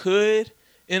 you could.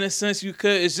 In a sense, you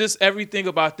could. It's just everything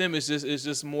about them is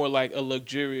just more like a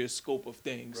luxurious scope of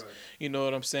things. Right. You know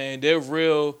what I'm saying? They're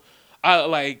real. I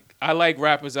like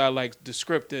rappers that are like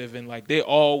descriptive and like they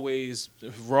always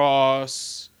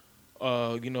Ross,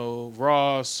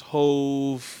 Ross,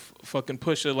 Hove, fucking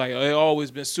Pusha, like they always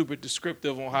been super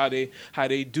descriptive on how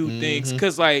they do things.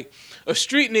 Cause like a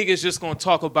street nigga is just gonna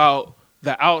talk about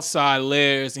the outside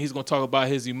layers and he's gonna talk about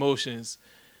his emotions.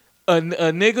 A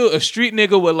street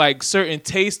nigga with like certain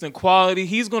taste and quality,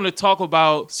 he's gonna talk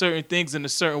about certain things in a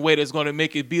certain way that's gonna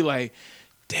make it be like,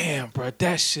 damn, bro,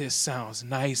 that shit sounds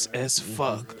nice as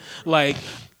fuck. Like,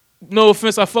 no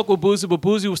offense, I fuck with Boozy, but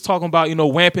Boozy was talking about,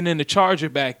 wamping in the Charger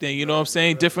back then. You know what I'm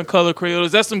saying? Different color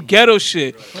Crayolas. That's some ghetto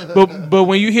shit. But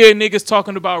when you hear niggas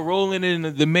talking about rolling in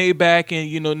the Maybach and,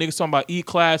 niggas talking about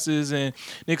E-classes and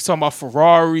niggas talking about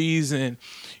Ferraris and,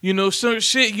 some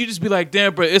shit, you just be like,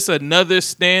 damn, bro, it's another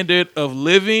standard of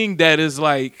living that is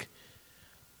like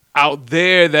out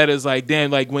there that is like, damn,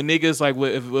 like when niggas, like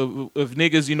if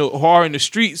niggas, who are in the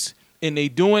streets and they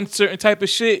doing certain type of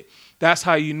shit, that's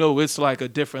how you know it's like a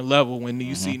different level when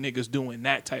you see niggas doing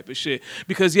that type of shit.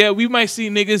 Because, yeah, we might see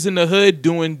niggas in the hood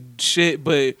doing shit,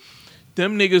 but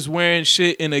them niggas wearing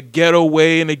shit in a ghetto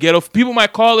way, people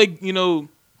might call it,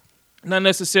 not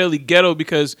necessarily ghetto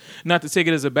because, not to take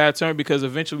it as a bad term, because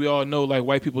eventually we all know like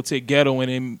white people take ghetto and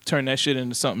then turn that shit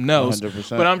into something else.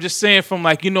 100%. But I'm just saying from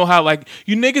like, how like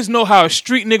you niggas know how a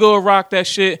street nigga will rock that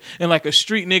shit and like a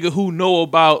street nigga who know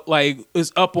about like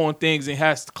is up on things and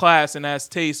has class and has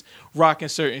taste rocking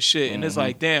certain shit. And it's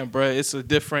like, damn, bro, it's a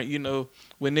different,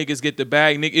 when niggas get the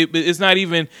bag, it's not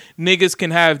even niggas can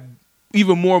have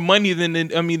even more money than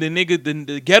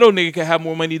the ghetto nigga can have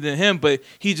more money than him, but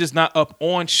he just not up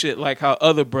on shit like how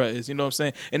other bruh is, you know what I'm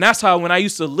saying? And that's how when I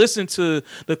used to listen to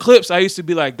the clips, I used to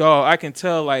be like, dog, I can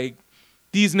tell like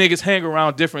these niggas hang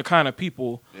around different kind of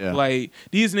people. Yeah. Like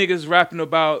these niggas rapping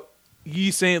about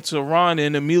Yee Saint Laurent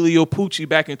and Emilio Pucci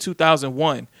back in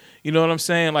 2001. You know what I'm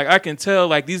saying? Like I can tell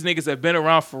like these niggas have been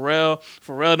around Pharrell.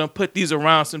 Pharrell done put these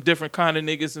around some different kind of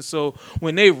niggas. And so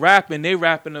when they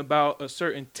rapping about a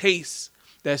certain taste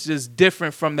that's just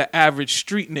different from the average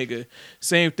street nigga.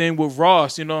 Same thing with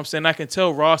Ross, you know what I'm saying? I can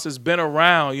tell Ross has been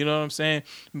around, you know what I'm saying?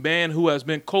 Man who has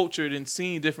been cultured and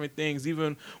seen different things,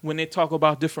 even when they talk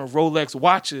about different Rolex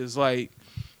watches, like,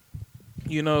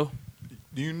 You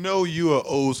a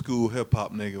old school hip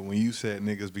hop nigga when you said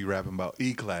niggas be rapping about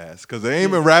E-Class. Because they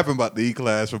ain't been rapping about the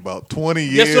E-Class for about 20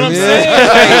 years. That's what I'm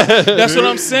saying. Like, that's what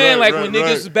I'm saying. Right, Like when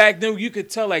right, niggas back then, you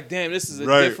could tell like, damn, this is a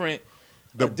Right. different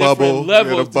The a different bubble,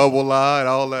 level. the bubble line,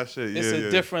 all that shit. It's yeah, a yeah.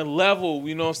 different level,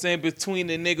 you know what I'm saying, between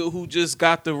the nigga who just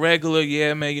got the regular,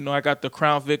 yeah, man, I got the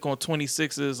Crown Vic on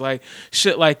 26s, like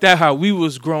shit like that, how we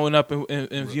was growing up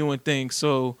and viewing things.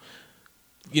 So,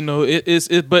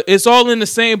 but it's all in the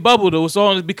same bubble though. It's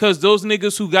all because those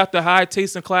niggas who got the high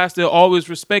taste and class, they'll always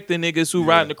respect the niggas who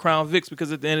riding the Crown Vics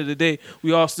because at the end of the day,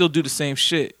 we all still do the same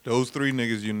shit. Those three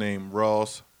niggas you named,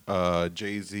 Ross,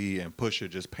 Jay-Z, and Pusha,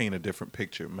 just paint a different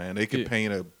picture, man. They could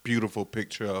paint a beautiful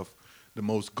picture of the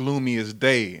most gloomiest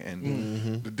day.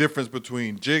 And the difference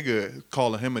between Jigga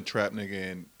calling him a trap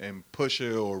nigga and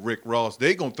Pusha or Rick Ross,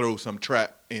 they gonna throw some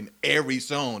trap in every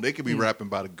song. They could be rapping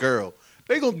about a girl.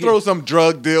 They gonna throw some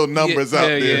drug deal numbers out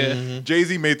there. Yeah.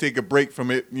 Jay-Z may take a break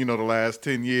from it, the last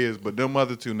 10 years, but them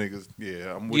other two niggas,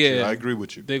 I'm with you. I agree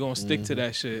with you. They're going to stick to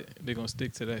that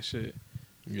shit.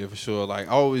 Yeah, for sure. Like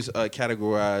I always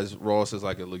categorize Ross as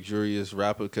like a luxurious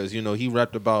rapper because he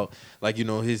rapped about like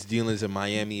his dealings in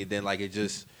Miami, and then like it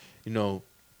just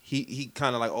he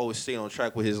kind of like always stayed on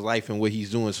track with his life and what he's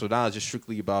doing. So now it's just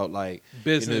strictly about like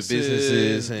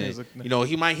businesses and you know,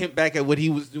 he might hint back at what he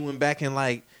was doing back in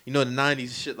like, you know, the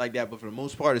 90s shit like that. But for the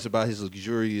most part, it's about his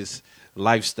luxurious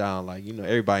lifestyle. Like, you know,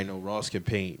 everybody know Ross can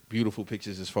paint beautiful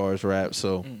pictures as far as rap.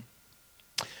 So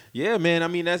yeah, man. I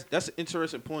mean, that's an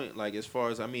interesting point. Like, as far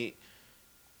as, I mean,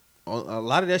 a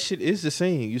lot of that shit is the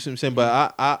same. You see what I'm saying?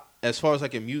 But I as far as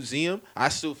like a museum, I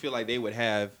still feel like they would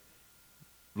have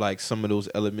like some of those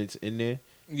elements in there.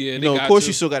 Yeah, you know, of course,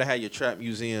 you still gotta have your trap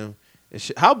museum and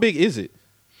shit. How big is it?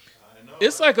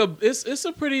 It's like it's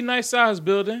a pretty nice size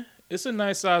building. It's a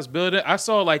nice size building. I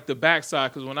saw like the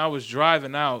backside because when I was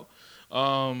driving out,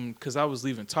 because I was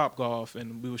leaving Topgolf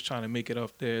and we was trying to make it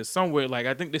up there somewhere. Like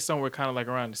I think they're somewhere kind of like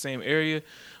around the same area,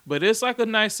 but it's like a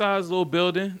nice size little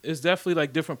building. It's definitely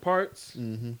like different parts.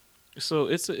 Mm-hmm. So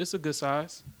it's a good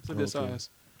size. It's a good size.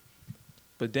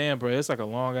 But damn, bro, it's like a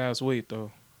long ass wait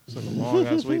though. It's like a long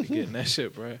ass wait to get in that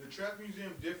shit, bro. The trap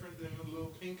museum different than the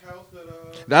little pink house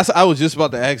that That's I was just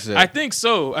about to ask that. I think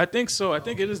so. I think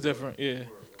it is different. Yeah,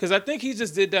 because I think he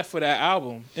just did that for that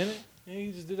album, isn't it? Yeah,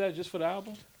 he just did that just for the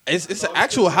album. It's an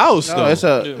actual house though. No, it's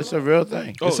a real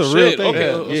thing. It's a Oh, real shit. thing.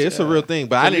 Okay. Yeah, it's a real thing.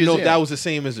 But I The didn't know if museum. that was the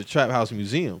same as the Trap House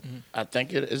Museum. I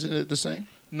think isn't it the same?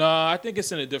 No, I think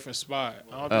it's in a different spot.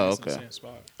 I don't think it's in the same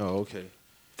spot. Oh, okay.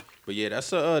 But yeah,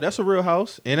 that's a real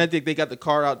house, and I think they got the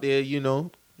car out there. You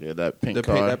know, Yeah, that pink the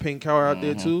car. that pink car out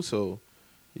there too. So,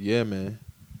 yeah, man,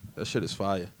 that shit is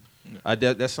fire.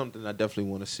 That's something I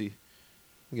definitely want to see.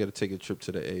 We got to take a trip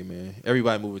to the A, man.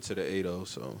 Everybody moving to the A though,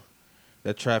 so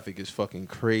that traffic is fucking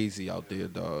crazy out there,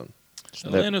 dog.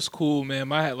 Atlanta's cool, man.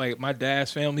 My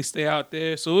dad's family stay out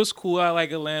there, so it's cool. I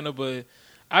like Atlanta, but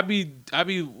I be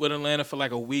with Atlanta for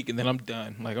like a week and then I'm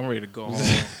done. Like I'm ready to go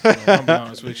home. I'm be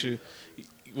honest with you.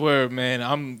 Word,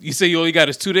 man. You say you only got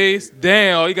us 2 days?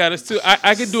 Damn, all you got us 2.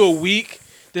 I could do a week.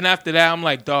 Then after that, I'm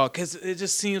like, dog, because it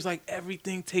just seems like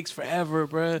everything takes forever,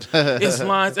 bro. It's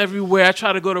lines everywhere. I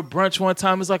try to go to brunch one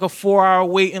time. It's like a 4-hour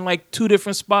wait in like 2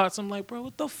 different spots. I'm like, bro,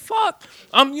 what the fuck?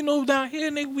 I'm, down here,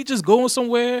 nigga, we just going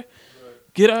somewhere,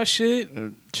 get our shit.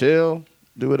 Chill.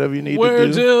 Do whatever you need Word, to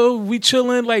do. Jill, we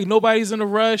chilling. Like, nobody's in a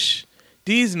rush.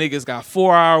 These niggas got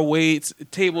 4-hour waits.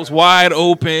 Tables wide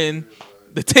open.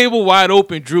 The table wide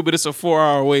open, Drew, but it's a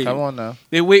 4-hour wait. Come on now.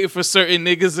 They waiting for certain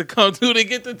niggas to come through to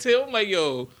get the table. I'm like,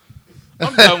 yo,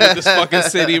 I'm done with this fucking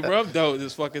city, bro. I'm done with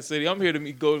this fucking city. I'm here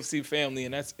to go see family,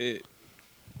 and that's it.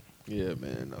 Yeah,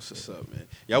 man, that's what's up, man.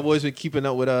 Y'all boys been keeping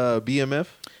up with BMF?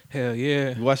 Hell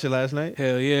yeah. You watched it last night?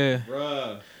 Hell yeah.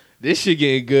 Bruh. This shit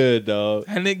getting good, dog.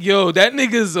 That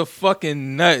nigga's a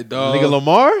fucking nut, dog. Nigga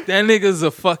Lamar? That nigga's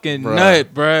a fucking Bruh.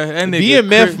 nut, bruh. That nigga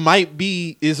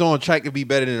BMF is on track to be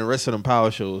better than the rest of them power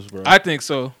shows, bro. I think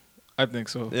so.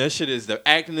 That shit is, the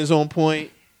acting is on point,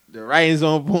 the writing's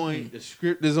on point, the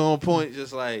script is on point.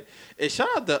 Just like, and shout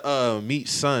out to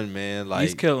Meech's son, man. Like,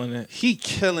 he's killing it. He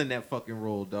killing that fucking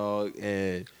role, dog.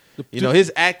 And you know,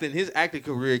 his acting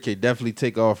career can definitely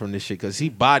take off from this shit because he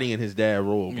bodying his dad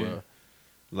role, bro. Yeah.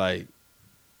 Like,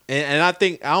 and I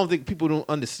don't think people don't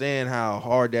understand how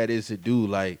hard that is to do.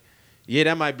 Like, yeah,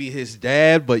 that might be his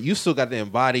dad, but you still got to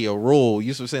embody a role. You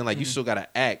know what I'm saying? Like, you still got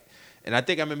to act. And I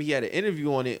think I remember he had an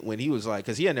interview on it when he was like,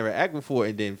 because he had never acted before,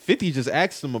 and then 50 just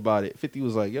asked him about it. 50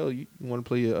 was like, yo, you want to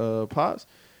play your Pops?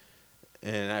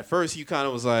 And at first he kind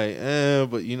of was like,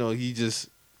 but he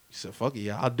said, fuck it,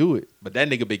 yeah, I'll do it. But that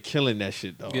nigga been killing that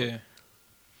shit, though. Yeah.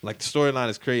 Like, the storyline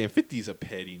is crazy, and 50's a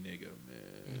petty nigga, man.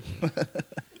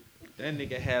 That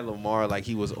nigga had Lamar like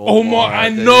he was Omar. I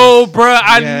know, bruh.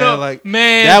 I know. Like,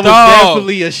 man, that was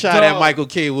definitely a shot at dog, Michael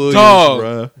K. Williams,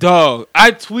 bruh. Dog.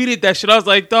 I tweeted that shit. I was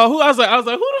like, dog, who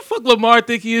the fuck Lamar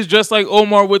think he is dressed like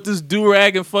Omar with this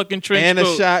do-rag and fucking trench And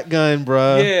coat? a shotgun,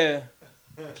 bruh. Yeah.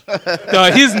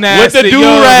 Dog, he's nasty. With the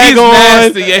do-rag on.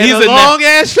 Nasty. Yeah, and he's a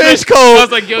long-ass trench coat. I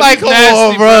was like, yo, like, he's come nasty,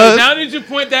 on, bro. bruh. Now that you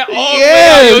point that all the way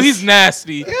Yes. out, yo, he's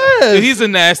nasty. Yes. Yo, he's a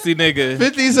nasty nigga.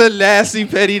 50's a nasty,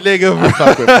 petty nigga, I bruh.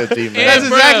 fuck with 50, man. That's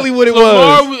bruh, exactly what it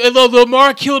was.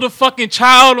 Lamar killed a fucking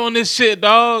child on this shit,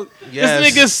 dog. Yes.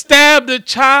 This nigga stabbed a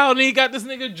child and he got this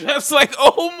nigga dressed like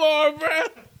Omar, bruh.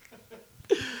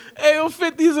 Hey, yo,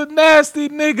 50's a nasty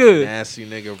nigga. Nasty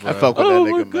nigga, bruh. I fuck with Oh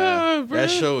that my nigga, man. God, bruh. That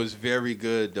show is very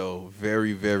good, though.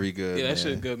 Very, very good. Yeah, that man.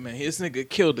 shit good, man. This nigga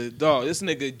killed a dog. This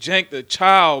nigga janked a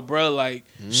child, bro. Like,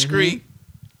 street.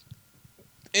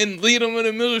 And lead him in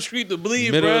the middle of the street to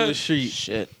bleed, Middle bro. of the street.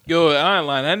 Shit. Yo, I ain't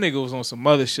lying. That nigga was on some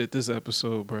other shit this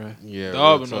episode, bro. Yeah,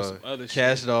 Dog real been on talk. some other shit.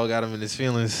 Cash Dog got him in his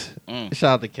feelings. Mm.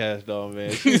 Shout out to Cash Dog,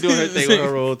 man. She's doing her thing with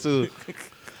her role too.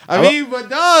 I mean, but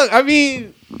dog,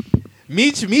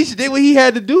 Meech did what he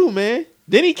had to do, man.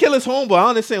 Then he kill his homeboy. I don't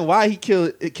understand why he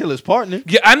kill his partner.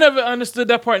 Yeah, I never understood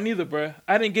that part neither, bro.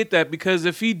 I didn't get that because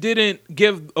if he didn't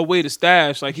give away the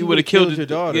stash, like he would have killed your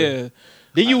daughter. Yeah.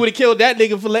 Then you would have killed that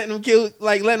nigga for letting him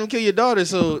kill your daughter.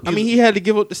 So I mean, he had to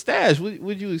give up the stash. What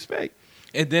would you expect?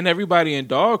 And then everybody in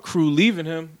Dog Crew leaving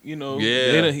him, you know.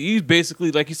 Yeah. He's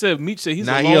basically, like you said, Meech said he's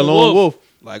Now a he a lone lone wolf. wolf,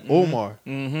 like Omar.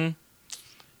 Mm-hmm.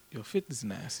 Yo, 50's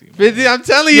nasty, man. 50, I'm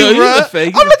telling Yo, you, he's bro. a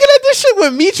fake. I'm looking at this shit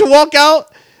when Meech walk out.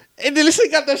 And then this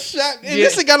nigga got the shot. And Yeah.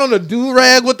 this nigga got on a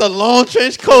do-rag with the long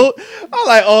trench coat. I'm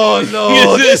like, oh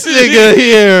no, this nigga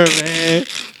here, man.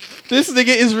 This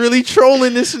nigga is really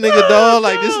trolling this nigga, dog.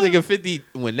 Like, this nigga 50,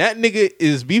 when that nigga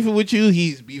is beefing with you,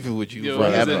 he's beefing with you. Yo,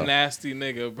 forever. he's a nasty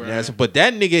nigga, bro. Yes, but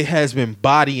that nigga has been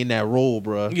bodying that role,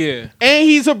 bro. Yeah. And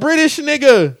he's a British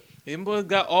nigga. Them boys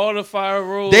got all the fire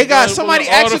rules. They got bro. somebody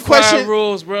All asked the a question. fire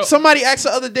rules, bro. Somebody asked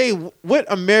the other day,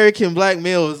 what American black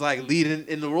male is like leading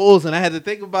in the roles? And I had to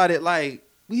think about it like,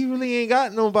 we really ain't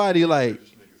got nobody like.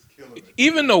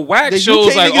 Even the wax The shows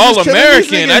UK like niggas all is killing these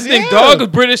American. I niggas, think yeah. Dog is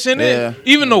British in it. Yeah.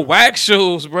 Even the wax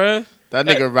shows, bro. That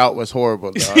nigga route was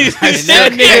horrible, dog. And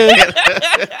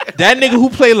that nigga who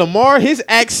played Lamar, his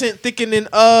accent thicker than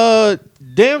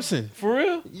Damson. For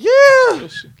real? Yeah.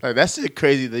 Like that shit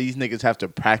crazy that these niggas have to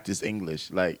practice English,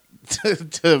 like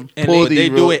to And pull they these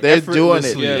do rules. it They're doing it,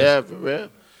 effortlessly. yeah, for real.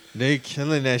 They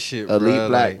killing that shit, Elite bro.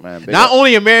 black, Like, man. Big not up.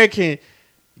 only American,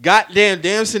 goddamn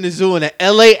Damson is doing an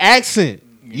LA accent.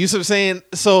 You see what I'm saying?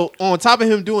 So on top of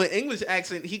him doing English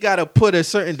accent, he got to put a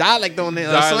certain dialect on there,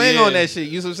 a slang on that shit.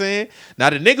 You see what I'm saying? Now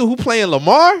the nigga who playing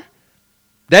Lamar,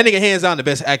 that nigga hands down the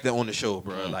best actor on the show,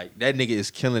 bro. Like that nigga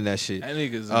is killing that shit. That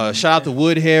nigga's Shout out to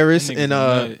Wood Harris That and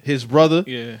nigga's a nut. his brother.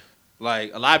 Yeah.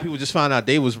 Like a lot of people just found out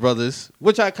they was brothers,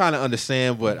 which I kind of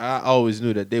understand, but I always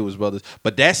knew that they was brothers.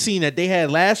 But that scene that they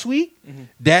had last week,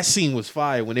 that scene was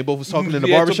fire when they both was talking in the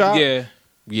barbershop. Yeah.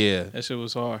 Yeah. That shit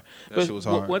was hard. That shit was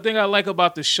hard. One thing I like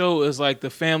about the show is like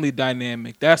the family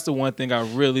dynamic. That's the one thing I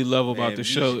really love about Man, the Meech's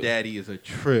show. daddy is a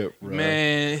trip, bro.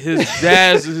 Man, his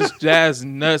dad's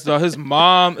nuts, dog. His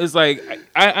mom is like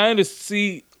I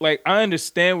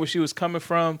understand where she was coming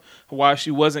from, why she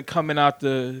wasn't coming out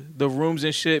the rooms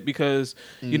and shit, because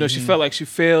you know she felt like she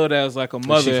failed as like a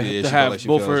mother she to felt have like she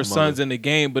both of failed her as a mother. sons in the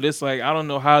game. But it's like I don't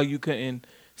know how you couldn't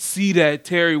see that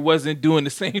Terry wasn't doing the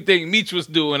same thing Meech was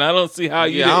doing. I don't see how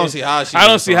you. Yeah, I don't see how she I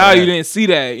don't missed see on how that. you didn't see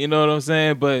that. You know what I'm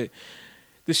saying? But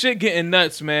the shit getting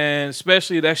nuts, man.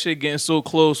 Especially that shit getting so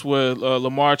close where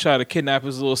Lamar tried to kidnap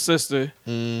his little sister.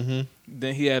 Mm-hmm.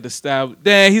 Then he had to stab.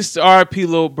 Damn, he's RP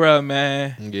little bruh,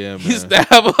 man. Yeah, man. He stab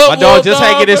him up. My dog just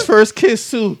had dog, get his bro. first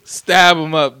kiss too. Stab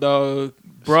him up, dog.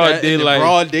 Broad In the daylight.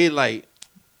 Broad daylight.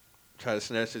 Try to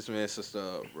snatch this man's sister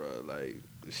up, bro. Like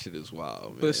this shit is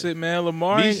wild, man. But shit, man,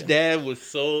 Lamar. Meech's dad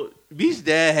was Meech's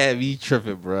dad had me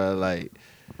tripping, bro.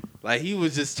 Like he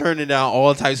was just turning down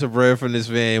all types of bread from this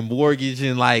man,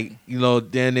 mortgaging like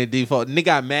then their default. Nigga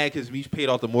got mad because Meech paid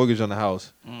off the mortgage on the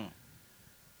house.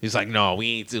 He's like, no,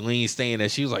 we ain't staying there.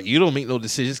 She was like, you don't make no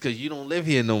decisions because you don't live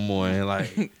here no more. And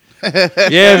like,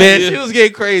 yeah, man, she was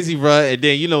getting crazy, bro. And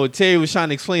then Terry was trying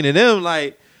to explain to them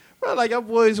like, bro, like your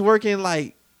boys working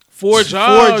like four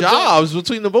jobs. 4 jobs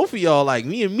between the both of y'all. Like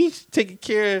me and Meech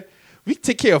we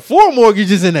take care of 4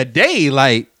 mortgages in a day.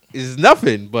 Like it's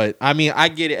nothing. But I mean, I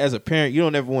get it as a parent. You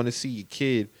don't ever want to see your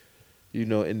kid,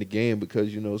 in the game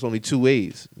because it's only 2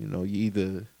 ways. You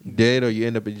either dead or you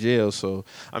end up in jail. So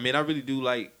I mean, I really do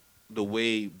like the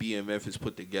way BMF is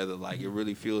put together. Like it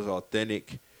really feels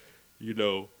authentic.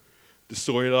 The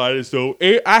storyline is so.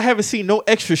 I haven't seen no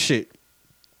extra shit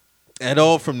at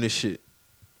all from this shit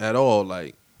at all.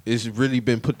 Like it's really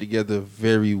been put together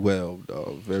very well,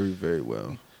 dog. Very, very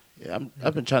well. Yeah,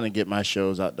 I've been trying to get my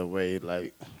shows out the way.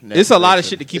 Like It's a lot of Netflix,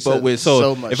 shit to keep it's up with.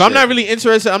 So much if I'm not shit. really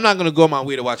interested, I'm not gonna go my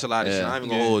way to watch a lot of shit. Yeah. I'm even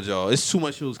gonna hold y'all. It's too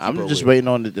much shows. To keep I'm up just with. waiting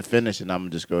on it to finish, and I'm gonna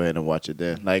just go ahead and watch it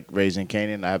then. Like Raising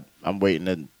Canaan, I'm waiting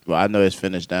to. Well, I know it's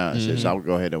finished down, and shit, so I'm gonna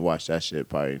go ahead and watch that shit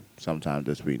probably sometime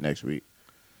this week, next week.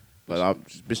 But I'm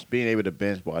just being able to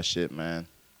binge watch shit, man.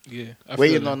 Yeah. I feel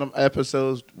Waiting that. on them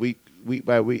episodes week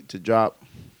by week to drop.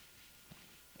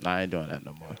 Nah, I ain't doing that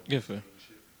no more. Yeah, fair.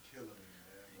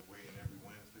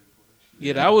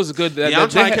 Yeah, that was good. Yeah, I'm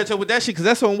trying to catch up with that shit because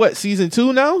that's on what season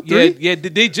 2 now. 3? Yeah,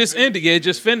 they just ended. Yeah, it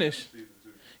just finished.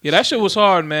 Yeah, that shit was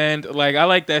hard, man. Like I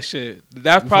like that shit.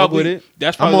 That's You fuck probably with it?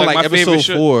 that's I'm probably on, like like, my favorite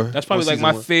episode show. 4 That's probably on like season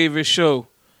my 1. favorite show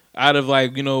out of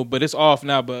like but it's off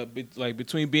now. But like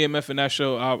between BMF and that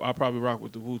show, I'll probably rock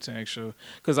with the Wu-Tang show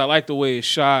because I like the way it's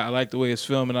shot. I like the way it's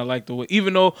filmed, and I like the way.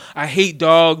 Even though I hate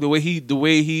Dog, the way he do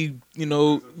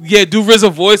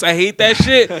RZA voice. I hate that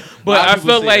shit. But lot of I people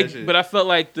felt say like, that shit. but I felt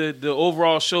like the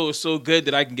overall show is so good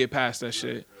that I can get past that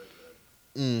shit.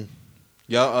 Yeah,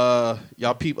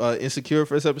 Y'all peep Insecure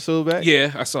first episode back?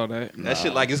 Yeah, I saw that. That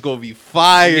shit like it's gonna be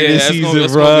fire Yeah, this that's season, gonna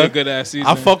bro. be a good ass season.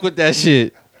 I fuck with that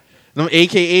shit. Them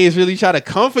AKAs really try to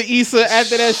comfort Issa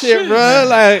after that shit, bro.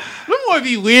 Like, them boy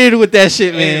be weird with that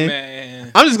shit, Hey, man.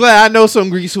 man. I'm just glad I know some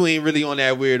Greeks who ain't really on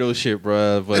that weirdo shit,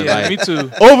 bro. But Yeah, like, me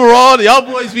too. overall, y'all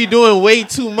boys be doing way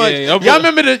too much. Yeah, y'all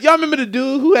remember the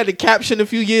dude who had the caption a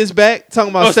few years back talking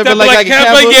about Oh, stepping step like a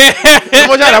Kappa, Kappa? yeah.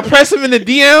 Someone tried to press him in the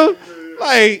DM,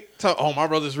 like, oh, my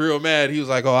brother's real mad. He was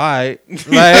like, oh, all right. Like,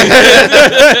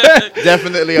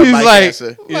 Definitely a he's mic like,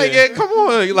 answer. yeah, come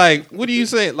on. Like, what are you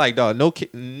saying? Like, dog, none of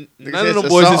it's them a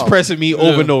boys is song. pressing me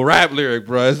over no rap lyric,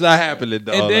 bro. It's not happening,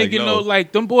 dog. And then like, you no. know,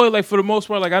 like them boys, like for the most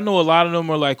part, like I know a lot of them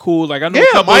are like cool. Like I know a Yeah,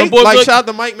 couple of them Mike. boys. Like, look- shout out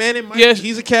to Mike Manning. Mike, Yeah,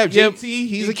 he's a cap. yeah, JT,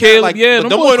 he's a cap. Caleb, Like, yeah, but them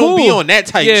them boys boy don't be cool. on that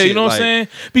type yeah, shit. you know what like, I'm saying?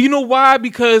 But you know why?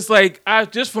 Because like I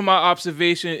just from my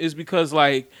observation is because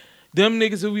like them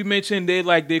niggas that we mentioned,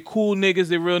 they're cool niggas,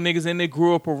 they're real niggas, and they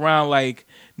grew up around like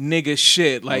nigga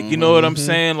shit. Like, you know what I'm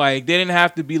saying? Like they didn't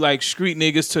have to be like street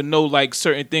niggas to know like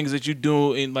certain things that you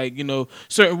do in like, you know,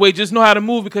 certain way. Just know how to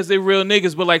move because they're real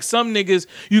niggas. But like some niggas,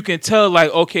 you can tell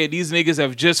like, okay, these niggas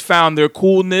have just found their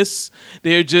coolness.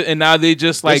 They're just and now they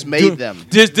just like made them.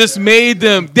 Just made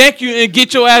them. Thank you and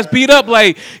get your ass beat up.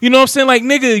 Like, you know what I'm saying? Like,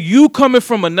 nigga, you coming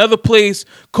from another place,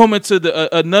 coming to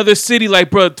the another city. Like,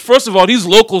 bro, first of all, these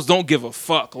locals don't give a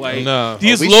fuck. Like, No.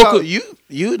 these We local. saw-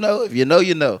 you know, if you know,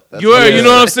 you know. That's You what it know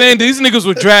what I'm is. saying? These niggas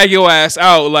will drag your ass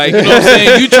out. Like, you know what I'm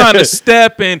saying? You trying to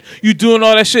step and you doing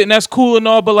all that shit, and that's cool and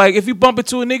all, but like, if you bump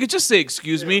into a nigga, just say,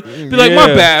 excuse me. Be like, my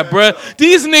Yeah. bad, bruh.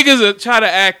 These niggas are try to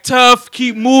act tough,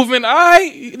 keep moving. All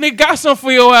right, they got something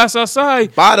for your ass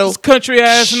outside. Bottle. This country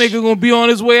ass nigga gonna be on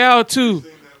his way out, too.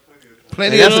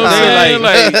 Plenty And of that's what I'm saying, time.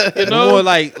 Like, you the know? more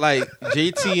like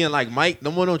JT and like Mike, no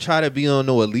one don't try to be on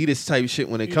no elitist type shit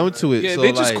when it comes to it. Yeah, so,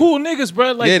 they just like, cool niggas,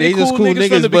 bro. Like, yeah, they just cool from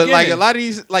niggas, the but like a beginning. lot of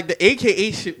these, like the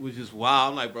AKA shit was just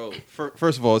wild. I'm like, bro,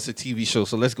 first of all, it's a TV show,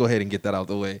 so let's go ahead and get that out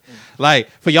the way. Like,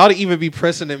 for y'all to even be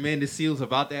pressing Amanda Seals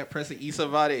about that, pressing Issa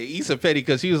about it, and Issa petty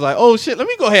because she was like, oh shit, let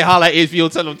me go ahead and holler at HBO,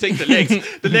 tell them take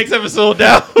the next episode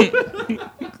down.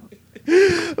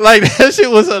 Like, that shit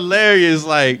was hilarious.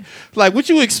 Like what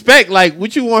you expect? Like,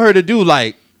 what you want her to do?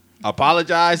 Like,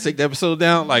 apologize, take the episode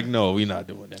down? Like, no, we not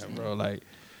doing that, bro. Like,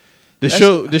 the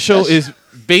show is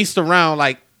based around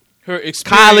like her experience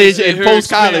college and her post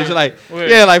college. experience. Like, Word.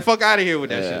 yeah, like fuck out of here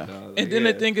with that Yeah. shit. Dog. Like, And then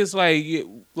yeah. the thing is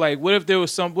like what if there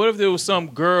was some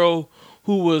girl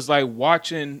who was like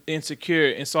watching Insecure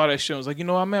and saw that show and was like, you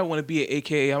know, I might want to be an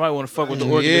AKA, I might want to fuck with the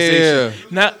organization.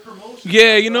 Not,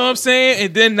 yeah, you know what I'm saying?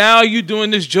 And then now you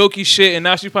doing this jokey shit and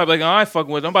now she's probably like, oh, I ain't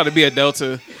fucking with it. I'm about to be a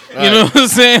Delta. You know what I'm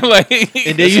saying? Like, And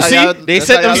then That's you how see, y'all- they that's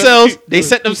set how y'all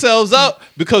themselves up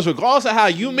because regardless of how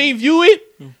you may view it,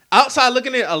 outside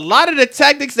looking at a lot of the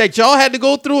tactics that y'all had to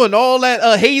go through and all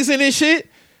that hazing and shit,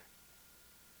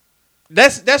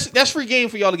 that's free game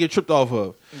for y'all to get tripped off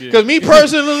of. Because me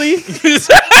personally,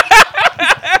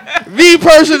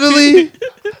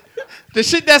 the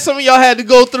shit that some of y'all had to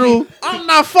go through, I'm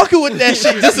not fucking with that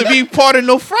shit just to be part of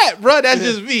no frat, bro. That's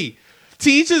just me. To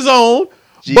each his own.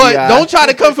 But GDI. don't try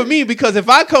to come for me because if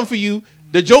I come for you,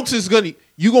 the jokes is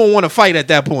you gonna want to fight at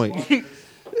that point.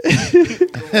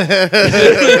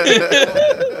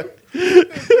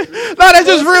 No, that's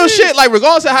just real shit. Like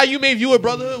regardless of how you may view it,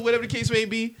 brotherhood, whatever the case may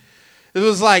be, it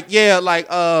was like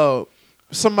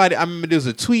somebody. I remember there was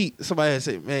a tweet. Somebody had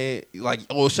said, "Man, like,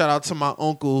 oh, shout out to my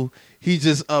uncle. He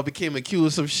just became accused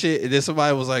of some shit." And then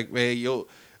somebody was like, "Man, your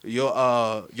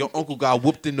uncle got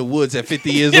whooped in the woods at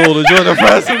 50 years old and joined the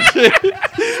press and shit."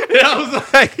 And I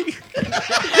was like.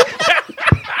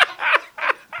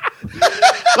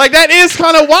 Like that is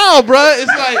kind of wild, bro. It's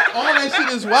like all that shit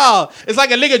is wild. It's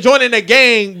like a nigga joining a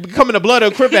gang, becoming a blood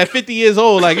of Crip at 50 years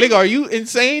old. Like, nigga, are you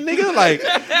insane, nigga?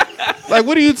 Like,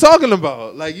 what are you talking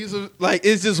about? Like,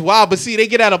 it's just wild. But see, they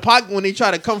get out of pocket when they try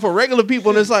to come for regular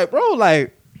people, and it's like, bro,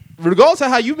 like, regardless of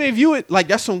how you may view it, like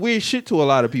that's some weird shit to a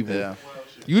lot of people. Yeah.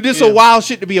 You did some wild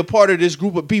shit to be a part of this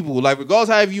group of people. Like, regardless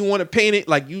of how you want to paint it,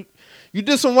 like you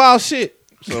did some wild shit.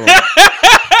 So.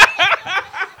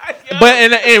 But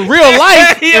in real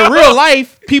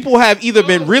life, people have either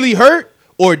been really hurt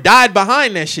or died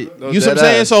behind that shit. You see what I'm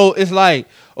saying? So it's like,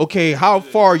 okay, how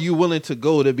far are you willing to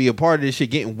go to be a part of this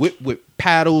shit? Getting whipped with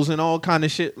paddles and all kind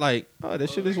of shit. Like, oh, that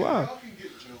shit is wild.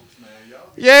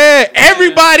 Yeah,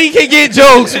 everybody can get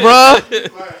jokes, bro.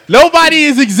 Nobody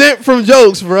is exempt from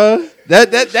jokes, bro.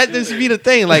 That just be the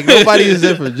thing. Like nobody is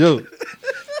exempt from jokes.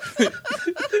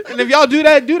 And if y'all do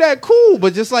that, cool.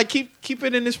 But just like keep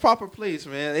it in this proper place,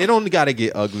 man. It don't gotta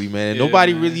get ugly, man. Yeah,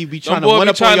 Nobody man. really be trying to Them boy run be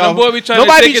up on trying- y'all. them boy be trying to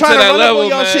Nobody take be it trying to to that run level, up on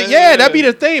y'all man. shit. Yeah, that be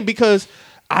the thing because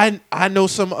I know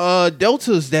some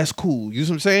deltas that's cool. You know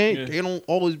what I'm saying? Yeah. They don't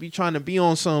always be trying to be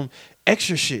on some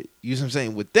extra shit. You know what I'm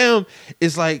saying? With them,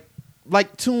 it's like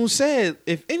Toon said,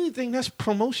 if anything, that's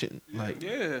promotion. Like,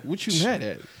 Yeah. what you mad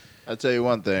at? I'll tell you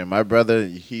one thing. My brother,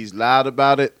 he's loud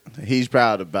about it. He's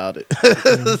proud about it.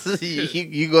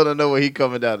 You gonna know when he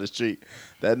coming down the street.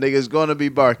 That nigga's gonna be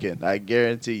barking. I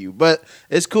guarantee you. But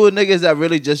it's cool niggas that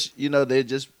really just, they're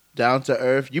just down to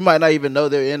earth. You might not even know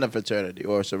they're in a fraternity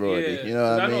or a sorority. Yeah, You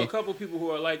know what I know a mean? couple people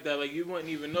who are like that. Like you wouldn't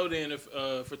even know they're in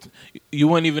you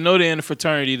wouldn't even know they're in a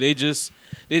fraternity. They just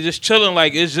chilling.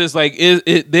 Like it's just like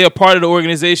they're a part of the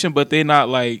organization, but they're not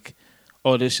like,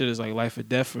 oh, this shit is like life or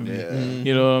death for me. Yeah.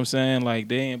 You know what I'm saying? Like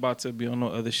they ain't about to be on no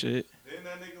other shit. Didn't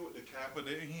that nigga with the kappa,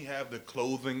 didn't he have the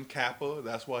clothing kappa?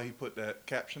 That's why he put that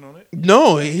caption on it?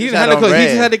 No, he He's didn't have had the on he red.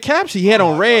 just had the caption. He had Oh, I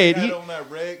on thought red. He He, had on that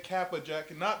red kappa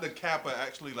jacket. Not the kappa,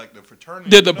 actually, like the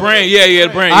fraternity. The brand, yeah,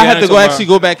 the brand. I Yeah, had to that's go what actually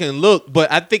go back and look,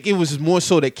 but I think it was more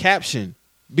so the caption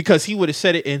because he would have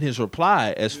said it in his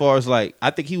reply. As far as like, I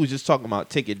think he was just talking about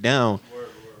take it down,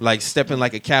 like stepping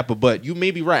like a kappa. But you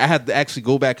may be right. I had to actually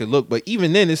go back and look. But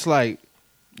even then, it's like,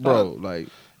 bro, like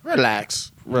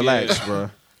Relax. relax, bro.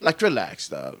 Like, relax,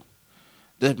 dog.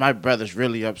 My brother's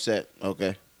really upset.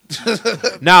 Okay.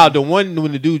 Now the one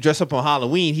when the dude dressed up on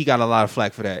Halloween, he got a lot of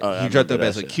flack for that. Oh, I He dressed remember up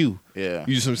as that a shit. Q. Yeah.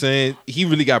 You know what I'm saying? He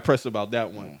really got pressed about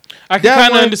that one. I can That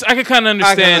kind one- of I can kind of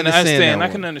understand. understand that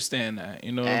I can one. understand that.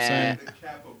 You know what I'm saying? The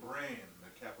kappa brand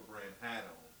hat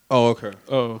on. Oh, okay.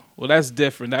 Oh, well, that's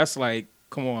different. That's like,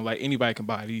 come on, like anybody can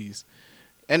buy these.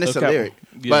 And it's a Okay. lyric.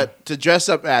 Yeah. But to dress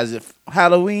up as if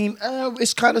Halloween,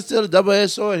 it's kind of still a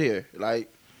double-edged sword here. Like,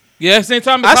 Yeah, at the same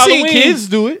time, it's I Halloween. seen kids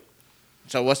do it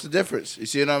so what's the difference? You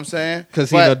see what I'm saying? because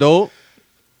he's an But, adult.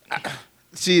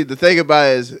 see, the thing about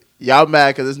it is, y'all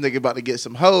mad because this nigga about to get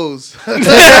some hoes. That's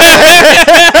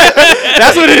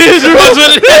what it is.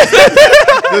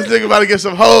 This nigga about to get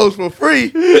some hoes for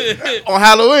free on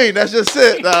Halloween. That's just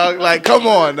it, dog. Like, come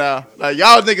on now. Like,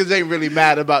 y'all niggas ain't really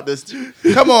mad about this.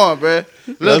 Come on, bruh.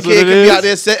 Little That's what kid it can be is. out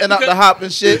there setting up the hop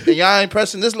and shit, and y'all ain't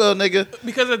pressing this little nigga.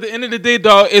 Because at the end of the day,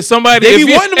 dog, if somebody They if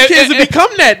be you- wanting them kids to become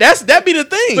that. That be the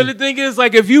thing. But the thing is,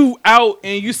 like, if you out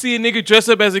and you see a nigga dressed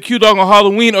up as a Q dog on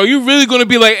Halloween, are you really gonna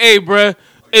be like, "Hey, bruh,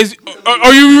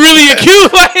 are you really a Q?"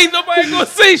 Like, ain't nobody gonna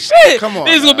say shit. Come on,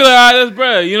 they just gonna be like, "All right, that's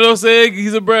bruh." You know what I'm saying?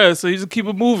 He's a bruh, so you just keep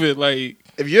it moving. Like,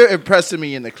 If you're impressing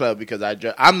me in the club because I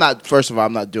dress, I'm not. First of all,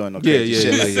 I'm not doing no crazy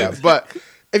shit like that. But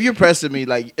if you're pressing me,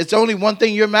 like, it's only one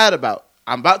thing you're mad about.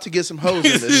 I'm about to get some hoes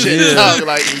in this shit. Dog.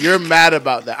 Like, you're mad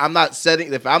about that. I'm not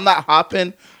setting. If I'm not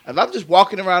hopping, if I'm just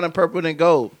walking around in purple and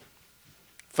gold,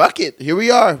 fuck it. Here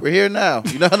we are. We're here now.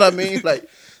 You know what I mean? Like,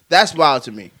 that's wild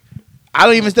to me. I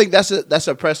don't even think that's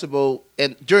oppressible.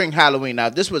 And during Halloween, now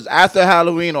if this was after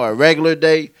Halloween or a regular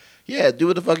day, yeah, do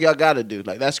what the fuck y'all gotta do.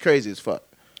 Like, that's crazy as fuck.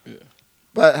 Yeah.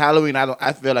 But Halloween,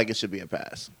 I feel like it should be a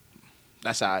pass.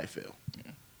 That's how I feel.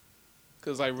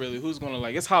 cause like, really, who's gonna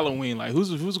like? It's Halloween. Like, who's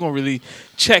gonna really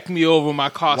check me over my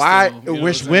costume? Why, You know what I'm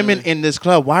which saying? women Like, in this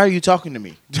club? Why are you talking to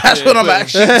me? That's Yeah, what I'm but-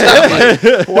 actually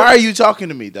telling. Like, why are you talking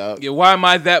to me, dog? Yeah, why am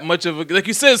I that much of a like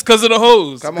you said? It's because of the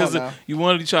hoes. Come on 'Cause now. You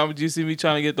wanted to try. You see me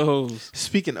trying to get the hoes.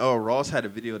 Speaking of, Ross had a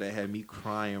video that had me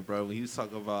crying, bro. When he was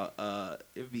talking about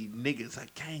it be niggas, a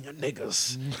gang of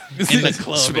niggas in the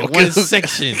club in one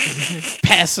section,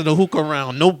 passing the hook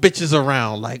around, no bitches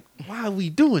around. Like, why are we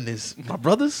doing this, my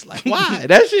brothers? Like, why?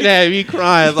 That shit had me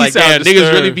crying. Like, sound damn, niggas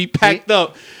disturbed. really be packed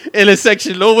up in a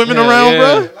section, no women Yeah, around, yeah.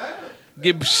 bro.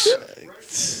 Get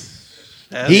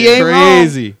That's He ain't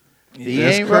crazy. He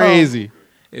That's ain't crazy.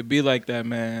 it be like that,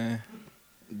 man. wrong.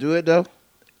 Do it though.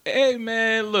 Hey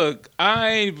man, look,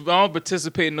 I don't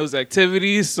participate in those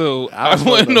activities, so I I don't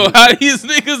want to know know how these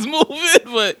niggas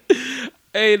moving. But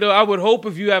hey, though, I would hope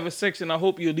if you have a section, I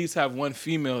hope you at least have one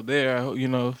female there. I hope, you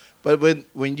know. But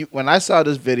when I saw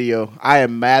this video, I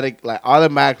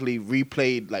automatically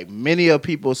replayed like many of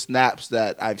people's snaps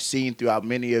that I've seen throughout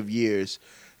many of years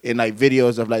in like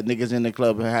videos of like niggas in the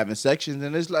club and having sections,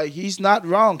 and it's like he's not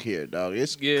wrong here, dog.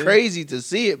 It's Yeah. crazy to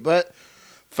see it, but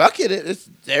fuck it, it's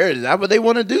there. Is that what they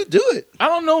want to do? Do it. I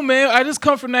don't know, man. I just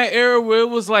come from that era where it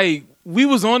was like we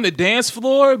was on the dance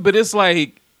floor, but it's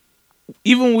like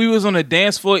even when we was on the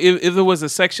dance floor, if there was a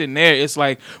section there, it's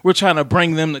like we're trying to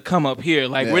bring them to come up here.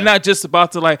 Like Yeah. we're not just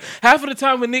about to like half of the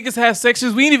time when niggas had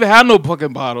sections, we didn't even have no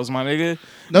fucking bottles, my nigga.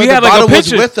 No, we the had like bottle a was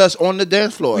picture. with us on the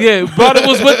dance floor. Yeah, bottle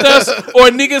was with us, or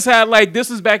niggas had like this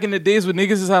was back in the days when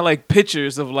niggas just had like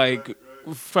pictures of like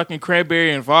fucking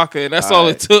cranberry and vodka, and that's all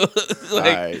it took.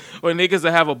 Like, Alright. or niggas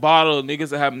that have a bottle,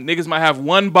 niggas might have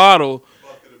one bottle.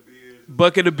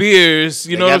 bucket of beers.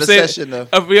 You They know what got I'm a saying? session, though.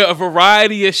 A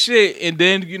variety of shit, and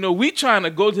then we trying to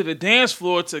go to the dance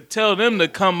floor to tell them to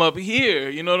come up here.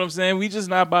 You know what I'm saying? We just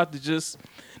not about to just.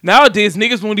 Nowadays,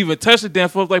 niggas won't even touch the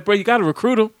dance floor. Like, bro, you got to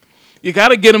recruit them. You got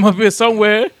to get them up here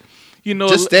somewhere. You know,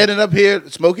 Just standing up here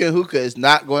smoking hookah is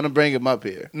not going to bring him up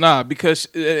here. nah, because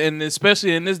and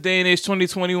especially in this day and age,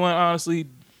 2021, honestly,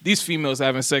 these females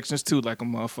having sections too, like a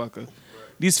motherfucker.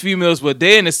 These females, but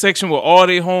they in the section with all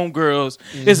their homegirls.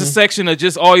 It's a section of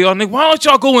just all y'all niggas. Why don't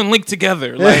y'all go and link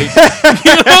together? Like, you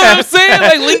know what I'm saying?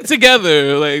 Like, link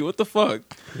together. Like, what the fuck?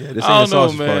 Yeah, this I ain't a don't know,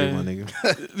 sausage party, man. my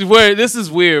nigga. Where this is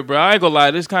weird, bro. I ain't gonna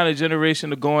lie. This kind of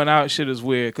generation of going out shit is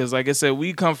weird. Cause like I said,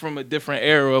 we come from a different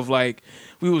era of like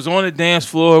we was on the dance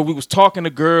floor, we was talking to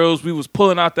girls, we was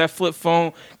pulling out that flip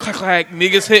phone, clack clack,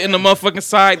 niggas hitting the motherfucking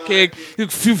sidekick,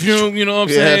 you know what I'm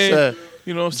saying? Yes, sir.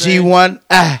 You know what I'm saying?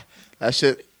 G1, that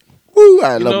shit. Woo,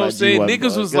 I You love know what my I'm saying? G1,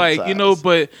 Niggas bro. was Good like, times.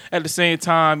 but at the same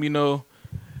time,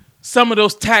 some of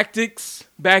those tactics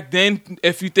back then,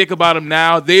 if you think about them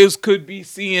now, those could be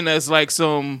seen as like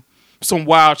some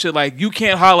wild shit. Like, you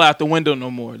can't holler out the window no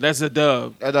more. That's a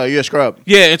dub. I know, you're a scrub.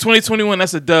 Yeah, in 2021,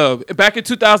 that's a dub. Back in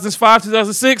 2005,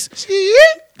 2006,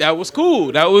 that was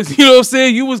cool. That was, you know what I'm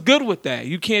saying? You was good with that.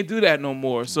 You can't do that no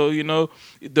more. So,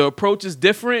 the approach is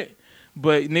different,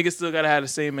 but niggas still got to have the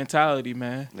same mentality,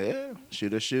 man. Yeah,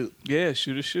 shoot or shoot. Yeah,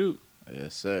 shoot or shoot.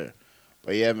 Yes, sir.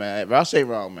 But yeah, man, Ross ain't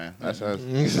wrong, man. That's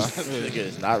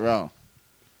it's not wrong.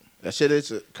 That shit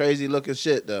is a crazy looking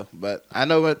shit though. But I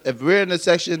know if we're in the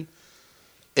section,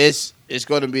 it's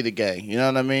going to be the gang. You know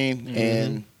what I mean?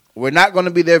 And we're not going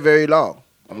to be there very long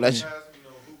unless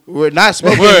we're not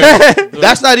smoking.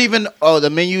 That's not even. Oh, the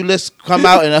menu list come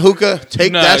out in a hookah.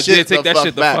 Take Nah, that shit. yeah, take the that fuck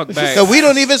shit the back. fuck back. Cause we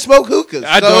don't even smoke hookahs.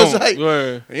 I so don't. It's like,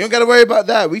 Word. you don't got to worry about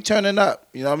that. We turning up.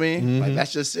 You know what I mean? Like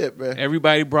that's just it, bro.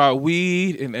 Everybody brought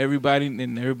weed, and everybody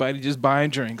just buying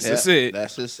drinks. That's it.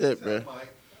 That's just it, bro. Mike,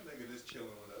 that nigga just chilling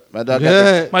with us. My dog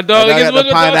Yeah. My dog, got is the what the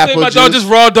dog say? pineapple My dog juice.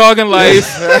 just raw dogging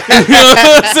life. You know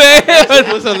what I'm saying?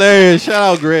 It was hilarious. Shout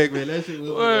out Greg, man. That shit was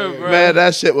Word, hilarious. bro. Man,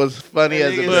 that shit was funny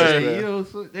as a Nigga bitch, say, man.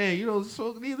 you don't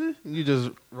smoke neither. You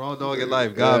just raw dog in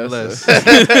life. God Yeah, bless.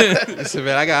 Listen,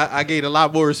 man, I gained a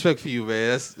lot more respect for you,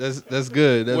 man. That's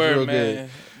good. That's Word, real man. good.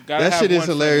 Gotta That have shit is one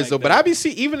friend hilarious like though. But that. I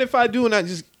be even if I do and I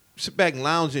just sit back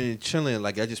lounging and chilling,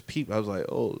 like I just peep. I was like,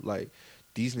 oh, like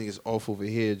these niggas off over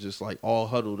here, just like all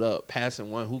huddled up, passing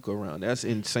one hookah around. That's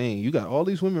insane. You got all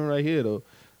these women right here though,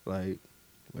 like.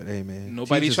 But hey, man,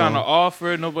 Nobody teach his trying to own.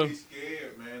 offer. Nobody. He's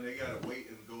scared, man. They gotta wait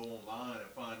and go online and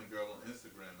find the girl on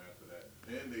Instagram after that.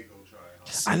 Then they go try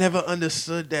it. I never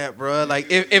understood that, bro. Like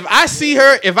if I see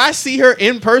her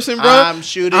in person, bro, I'm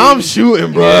shooting.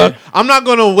 bro. Yeah. I'm not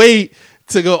gonna wait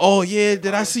to go. Oh yeah,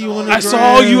 did I see you on the I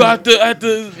saw gram? you at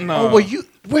the. No. Oh, well,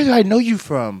 where did I know you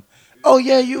from? Oh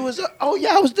yeah, you was. Oh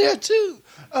yeah, I was there too.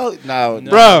 Oh no,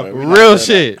 bro. we're not Real doing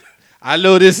shit. I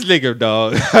know this nigga,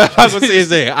 dog. I'm gonna say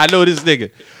his name. I know this nigga.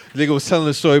 Nigga was telling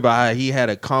a story about how he had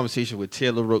a conversation with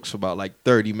Taylor Rooks for about like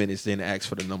 30 minutes, then asked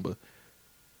for the number.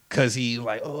 Cause he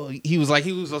like, he was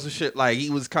also shit, like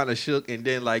he was kind of shook, and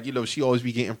then like, she always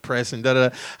be getting pressed and da da.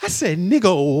 I said,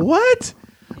 nigga, what?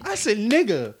 I said,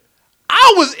 nigga,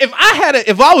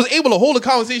 if I was able to hold a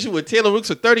conversation with Taylor Rooks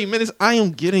for 30 minutes,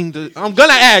 I'm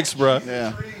gonna ask, bro.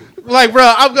 Yeah. Like,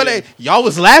 bro, y'all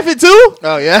was laughing too?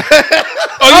 Oh yeah.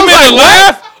 Oh, you made her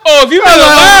laugh? Oh, if you made her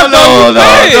laugh,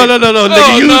 No,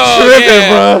 nigga, you tripping,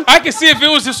 bro. I can see if it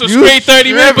was just a You straight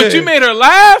 30 minutes, but tripping. you made her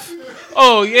laugh?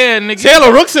 Oh, yeah, nigga.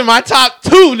 Taylor Rooks in my top 2,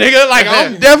 nigga. Like,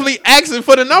 I'm definitely asking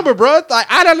for the number, bro. Like,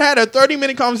 I done had a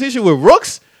 30-minute conversation with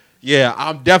Rooks. Yeah,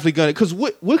 I'm definitely gonna. Cause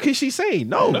what can she say?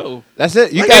 No. That's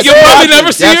it. You Like, got. You'll probably options.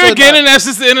 never see That's her what- again, and that's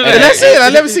just the end of And that. that's it. I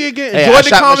never see you again. Hey, Enjoy I the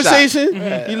shot my shot. conversation.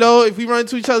 If we run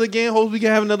into each other again, hopefully we can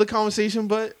have another conversation.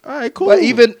 But all right, cool. But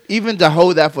even to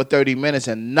hold that for 30 minutes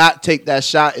and not take that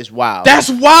shot is wild. that's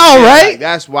wild, right? Like,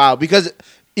 that's wild because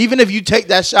even if you take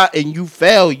that shot and you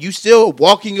fail, you still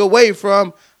walking away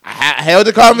from. I held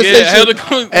the conversation. Yeah, held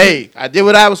the Hey, I did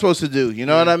what I was supposed to do. You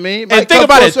know what I mean? And Might think come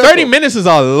about full it. circle. 30 minutes is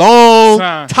a long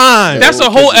time. That's a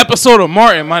whole episode of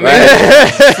Martin, my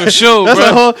nigga. For sure, That's bro.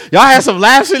 a whole. Y'all had some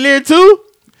laughs in there too.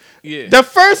 Yeah. The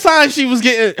first time she was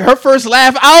getting her first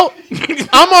laugh out,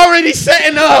 I'm already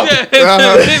setting up.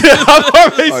 I'm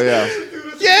already, Oh yeah.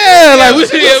 yeah, like we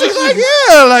should, Yeah, we like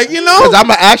yeah, like Because I'm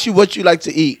gonna ask you what you like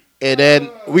to eat, and then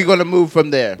we're gonna move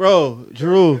from there. bro,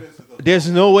 Drew. There's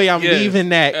no way I'm Yes, leaving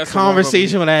that that's the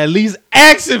conversation without at least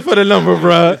asking for the number,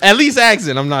 bro. At least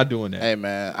asking. I'm not doing that. Hey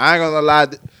man, I ain't gonna lie.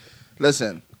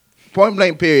 Listen, point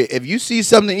blank period. If you see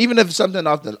something, even if it's something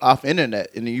off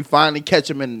internet, and you finally catch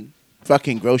them in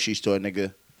fucking grocery store,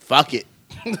 nigga, fuck it.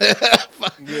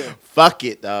 Fuck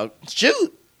it, dog.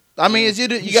 Shoot. I mean, it's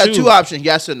either, you got Shoot. two options,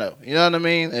 yes or no. You know what I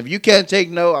mean? If you can't take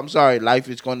no, I'm sorry. Life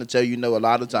is going to tell you no a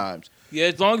lot of times. Yeah,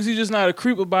 as long as you're just not a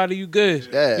creep about it, you good.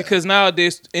 Yeah. Because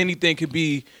nowadays anything could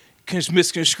be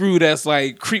misconstrued as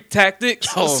like creep tactics.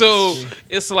 Oh, so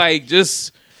it's like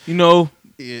just Yeah.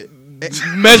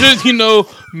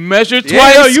 measure twice.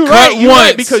 Yeah, you're cut right. You're once.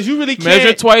 right, because you really can't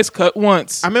measure twice, cut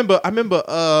once. I remember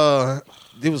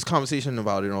there was conversation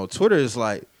about it on Twitter. It's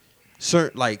like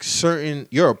certain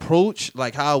your approach,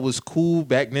 like how it was cool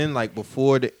back then, like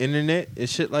before the internet and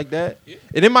shit like that. Yeah.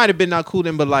 And it might have been not cool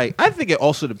then, but like I think it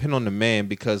also depends on the man,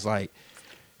 because like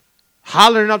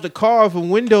hollering out the car of a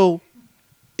window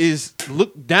is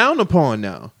looked down upon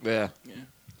now. Yeah.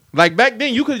 Like back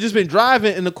then, you could have just been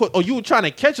driving in the court, or you were trying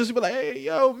to catch us. You be like, "Hey,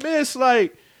 yo, miss!"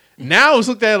 Like now it's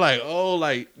looked at like, "Oh,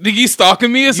 like Nigga, you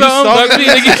stalking me or something? stalking me,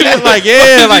 Like, nigga. Like,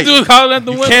 yeah, like, you hollering at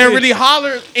the you window. can't really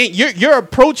holler." And your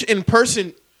approach in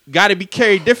person got to be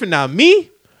carried different. Now,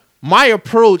 my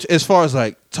approach as far as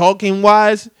like talking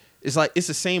wise is like it's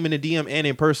the same in the DM and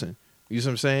in person. You see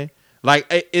what I'm saying? Like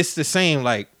it's the same.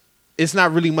 Like it's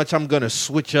not really much I'm gonna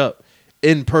switch up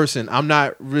in person. I'm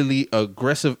not really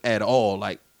aggressive at all.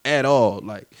 Like. At all,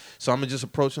 like, so I'm just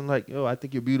approaching like, yo, I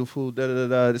think you're beautiful, da da da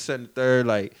da, this and the third,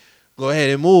 like, go ahead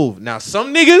and move. Now,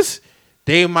 some niggas,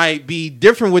 they might be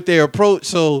different with their approach,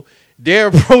 so their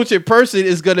approach in person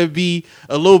is gonna be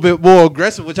a little bit more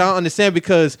aggressive, which I don't understand,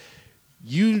 because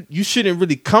you shouldn't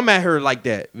really come at her like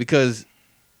that, because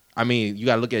I mean, you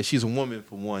gotta look at she's a woman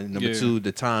for one. Number two,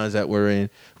 the times that we're in,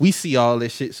 we see all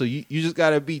this shit, so you just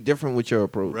gotta be different with your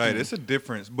approach. Right, it's a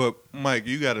difference. But Mike,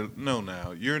 you gotta know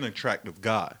now, you're an attractive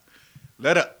guy.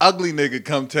 Let an ugly nigga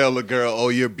come tell a girl, "Oh,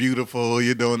 you're beautiful,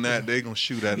 you're doing that." They gonna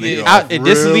shoot that nigga off And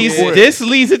this real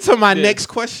leads quick. into my next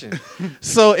question.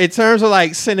 So in terms of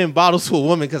like sending bottles to a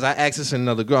woman, because I asked this to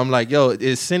another girl, I'm like, yo,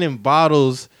 is sending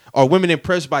bottles, or women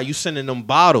impressed by you sending them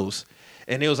bottles?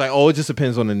 And it was like, oh, it just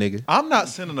depends on the nigga. I'm not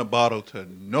sending a bottle to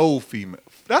no female.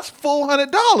 That's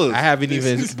 $400. I haven't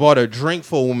even bought a drink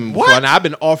for a woman before. What? And I've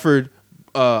been offered.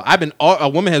 A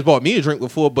woman has bought me a drink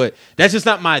before, but that's just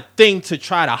not my thing to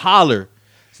try to holler.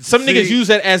 Some niggas use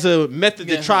that as a method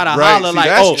to try to holler, See, like,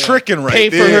 that's tricking right pay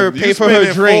for there. her, pay for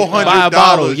her drink, buy a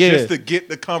bottle, just to get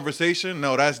the conversation.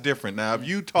 No, that's different. Now, if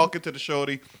you talking to the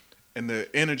shorty and the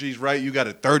energy's right, you got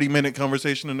a 30-minute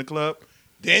conversation in the club,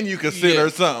 then you can send her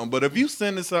something. But if you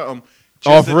sending something just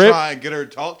Off to rip? try and get her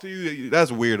to talk to you, that's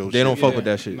weirdo shit. They don't fuck with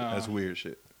that shit. Nah. That's weird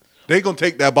shit. They gonna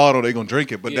take that bottle, they gonna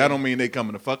drink it, but Yeah. that don't mean they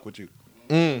coming to fuck with you.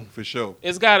 For sure.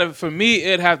 It's gotta, for me,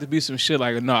 it'd have to be some shit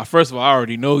like, nah, first of all, I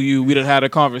already know you. We done had a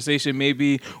conversation.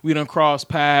 Maybe we done crossed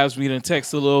paths. We done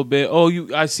text a little bit. Oh,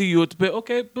 I see you at the pit.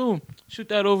 Okay, boom. Shoot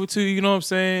that over to you. You know what I'm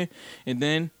saying? And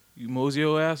then you mosey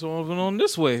your ass on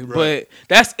this way. Right. But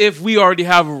that's if we already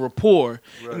have a rapport.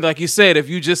 Right. And like you said, if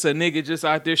you just a nigga just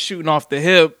out there shooting off the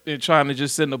hip and trying to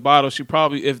just send a bottle, she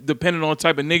probably, if depending on the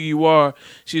type of nigga you are,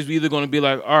 she's either going to be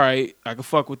like, all right, I can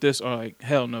fuck with this, or like,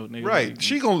 hell no, nigga. Right.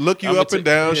 She gonna look you I'ma up and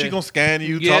down. yeah. She gonna scan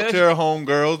you, Yeah. talk to her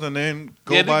homegirls, and then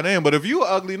go Yeah, by them. But if you an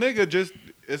ugly nigga, just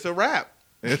it's a wrap.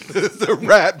 It's a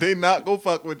wrap. They not gonna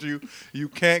fuck with you. You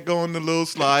can't go in the little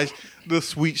slides, the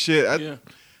sweet shit.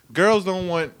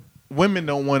 Yeah. Women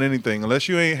don't want anything unless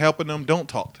you ain't helping them. Don't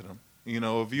talk to them. You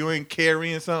know, if you ain't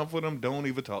carrying something for them, don't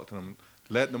even talk to them.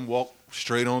 Let them walk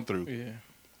straight on through. Yeah.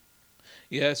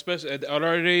 Yeah, especially at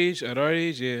our age,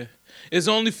 yeah. There's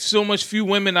only so much few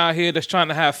women out here that's trying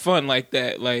to have fun like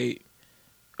that, like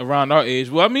around our age.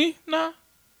 Well, I mean, nah.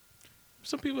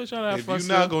 Some people are trying to have If fun. you're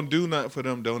not gonna do nothing for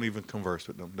them, don't even converse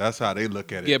with them. That's how they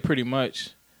look at it. Yeah, pretty much.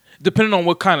 Depending on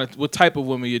what type of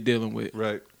woman you're dealing with.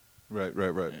 Right.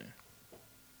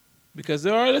 Because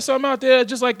there's some out there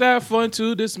just like that, fun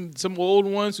too. There's some old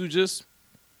ones who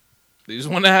they just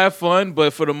want to have fun.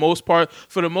 But for the most part,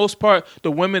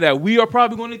 the women that we are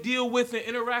probably going to deal with and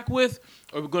interact with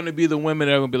are going to be the women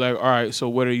that are going to be like, all right, so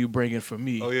what are you bringing for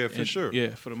me? Oh yeah, for sure.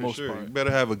 Yeah, for the most You part.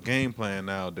 better have a game plan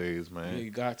nowadays, man. Yeah,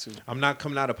 you got to. I'm not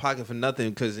coming out of pocket for nothing,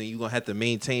 because then you're going to have to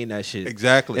maintain that shit.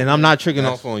 Exactly. And I'm not tricking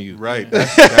off on you. Right.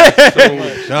 That's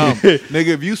so dumb. Nigga,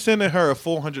 if you sending her a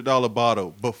 $400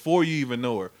 bottle before you even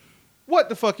know her, what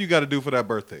the fuck you got to do for that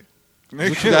birthday?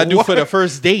 What you got to do for the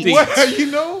first date? What? You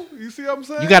know? You see what I'm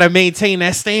saying? You got to maintain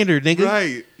that standard, nigga.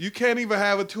 Right. You can't even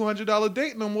have a $200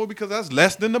 date no more because that's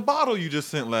less than the bottle you just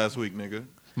sent last week, nigga.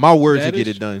 My words That will get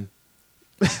is it done.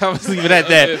 I was leaving it at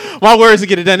that. My words will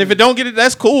get it done. If it don't get it,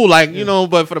 that's cool. Like, you know,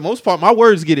 but for the most part, my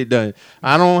words get it done.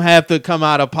 I don't have to come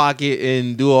out of pocket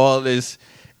and do all this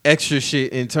extra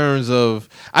shit in terms of,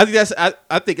 I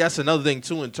think that's another thing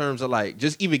too, in terms of like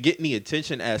just even getting the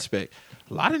attention aspect.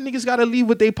 a lot of niggas gotta leave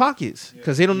with their pockets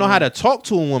because they don't know how to talk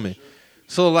to a woman.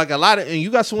 So like a lot of, and you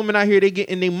got some women out here, they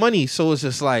getting their money. So it's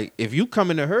just like, if you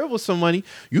come into her with some money,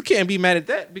 you can't be mad at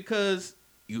that because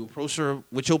you approach her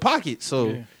with your pocket.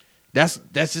 So that's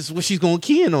just what she's gonna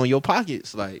key in on, your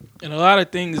pockets. Like, and a lot of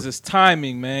things is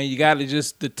timing, man. You gotta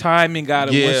the timing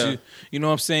gotta, once you know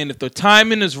what I'm saying? If the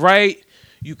timing is right,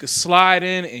 you can slide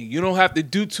in and you don't have to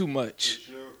do too much.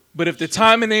 But if the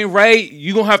timing ain't right,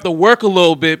 you gonna have to work a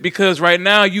little bit because right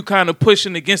now you kind of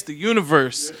pushing against the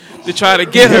universe to try to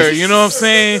get her. You know what I'm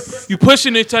saying? You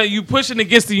pushing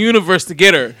against the universe to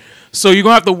get her. So you're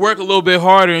gonna have to work a little bit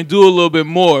harder and do a little bit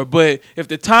more. But if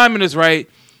the timing is right,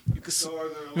 you can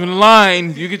in the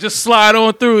line, you can just slide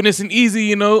on through, and it's an easy,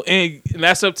 you know, and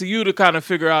that's up to you to kind of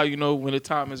figure out, you know, when the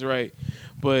time is right.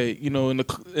 But you know, in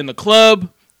the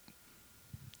club,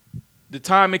 the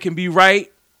timing can be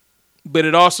right. But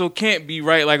it also can't be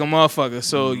right like a motherfucker.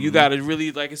 So you gotta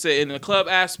really, like I said, in the club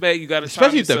aspect, you gotta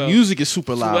especially if the music is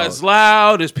super loud. It's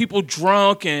loud. There's people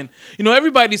drunk, and you know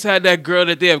everybody's had that girl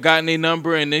that they have gotten their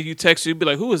number, and then you text her, you be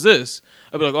like, "Who is this?"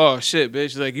 I'd be like, "Oh shit,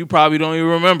 bitch!" Like you probably don't even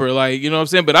remember, like you know what I'm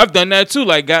saying. But I've done that too,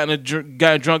 like gotten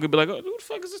drunk and be like, "Oh, who the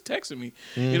fuck is this texting me?"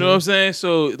 You know what I'm saying?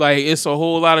 So like it's a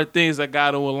whole lot of things that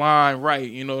gotta align right.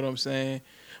 You know what I'm saying?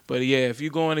 But yeah, if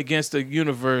you're going against the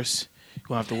universe, you're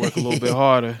gonna have to work a little bit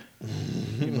harder.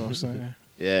 You know what I'm saying?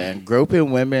 Yeah, and groping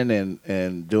women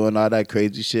and doing all that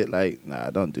crazy shit, like,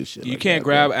 nah, don't do shit. You like can't that,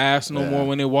 grab bro. ass no more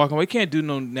when they're walking away. You can't do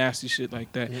no nasty shit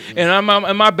like that. And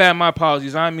my bad, my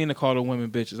apologies. I didn't mean to call the women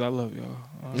bitches. I love y'all.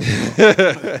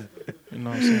 You know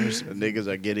what I'm saying? The niggas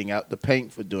are getting out the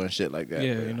paint for doing shit like that.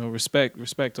 Yeah, bro. you know,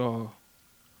 respect all.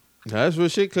 That's real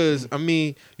shit. Cause I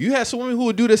mean, you had some women who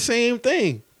would do the same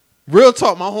thing. Real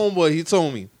talk. My homeboy, he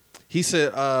told me. He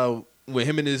said, with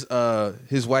him and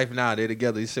his wife now, they're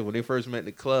together. He said when they first met in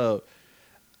the club,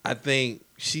 I think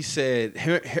she said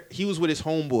he was with his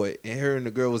homeboy and her and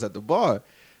the girl was at the bar.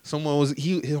 His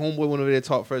homeboy went over there to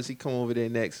talk first. He come over there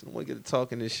next and want to get to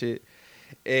talking and shit.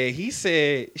 And he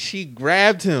said she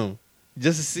grabbed him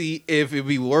just to see if it'd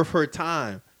be worth her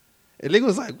time. And nigga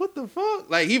was like, what the fuck?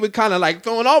 Like he was kind of like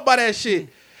thrown off by that shit.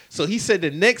 So he said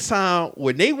the next time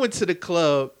when they went to the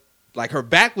club, like her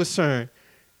back was turned,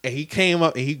 and he came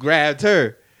up and he grabbed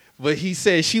her. But he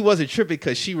said she wasn't tripping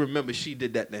because she remembered she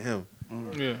did that to him.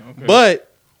 Yeah, okay.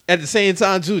 But at the same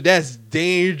time, too, that's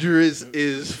dangerous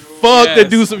as fuck to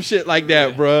do some shit like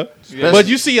that, bruh. Yes. But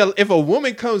you see, if a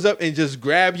woman comes up and just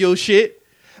grab your shit,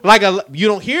 like you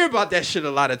don't hear about that shit a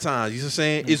lot of times. You know what I'm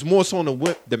saying? It's more so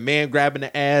on the man grabbing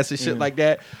the ass and shit like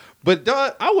that. But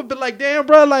dog, I would be like, damn,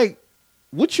 bro, like,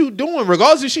 what you doing?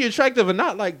 Regardless if she attractive or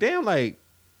not, like, damn, like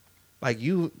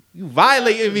you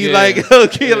violating me, like,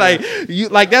 okay, like you,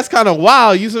 like that's kind of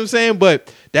wild. You know what I'm saying?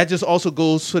 But that just also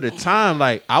goes to the time.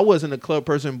 Like, I wasn't a club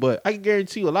person, but I can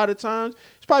guarantee you, a lot of times,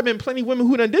 there's probably been plenty of women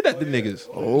who done did that to niggas.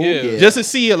 Oh, Yeah. yeah. Just to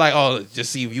see it, like, oh,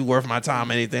 just see if you worth my time,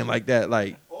 anything like that.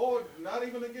 Like, Or not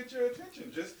even to get your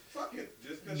attention. Just fuck it.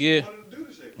 Just because Yeah. she wanted to do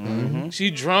the shit. Mm-hmm. She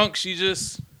drunk. She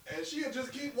just. And she'll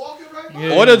just keep walking right by.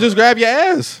 Yeah. or they'll just grab your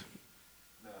ass.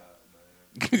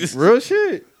 Real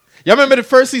shit. Y'all remember the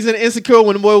first season of Insecure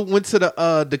when the boy went to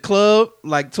the club,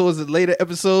 like towards the later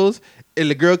episodes, and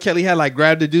the girl Kelly had like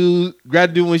grabbed the dude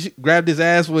when she grabbed his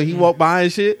ass when he walked by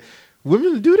and shit.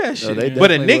 Women do that shit, they but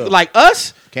a definitely nigga will. like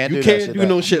us, Can't you do that can't shit do like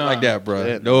no that. shit Nah. like that, bro.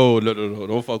 Yeah. No,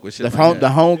 don't fuck with shit. The like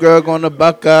that. homegirl gonna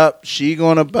buck up. She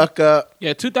gonna buck up.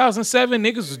 Yeah, 2007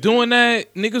 niggas was doing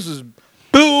that. Niggas was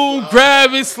boom,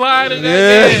 grabbing, sliding.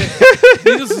 Yeah.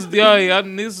 Niggas was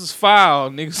niggas was foul.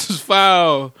 Niggas was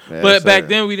foul. Yeah, but back sir.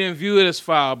 then we didn't view it as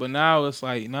foul. But now it's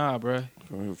like, nah, bro.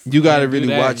 You gotta Can't do really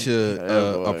that. watch your Yeah,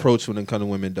 boy. approach when it comes to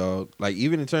women, dog. Like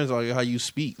even in terms of like, how you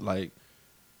speak, like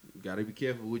you gotta be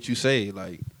careful what you say.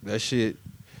 Like that shit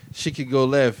could go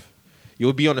left.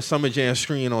 You'll be on the Summer Jam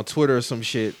screen on Twitter or some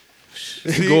shit,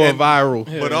 See, going and- viral.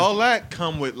 But all that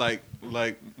come with like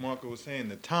Marco was saying,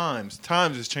 the times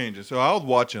is changing. So I was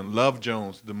watching Love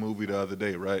Jones, the movie, the other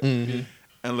day, right? Mhm.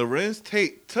 And Lorenz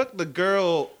Tate took the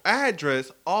girl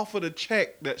address off of the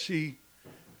check that she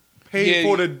paid Yeah.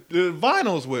 for the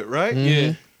vinyls with, right?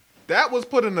 Yeah. That was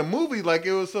put in the movie like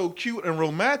it was so cute and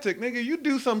romantic. Nigga, you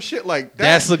do some shit like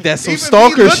that. That's some Even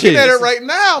stalker me looking shit. at it right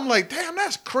now, I'm like, damn,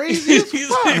 that's crazy as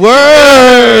fuck.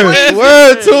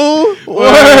 Word, too.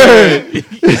 Word.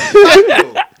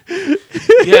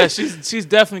 Yeah, she's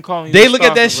definitely calling you. They a look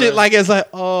at that stalker, shit bro. like it's like,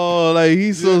 oh, like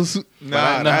he's so.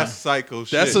 Nah, Nah. that's psycho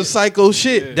shit. That's some psycho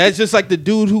shit. Yeah. That's just like the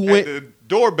dude who And went. the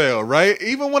doorbell, right?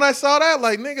 Even when I saw that,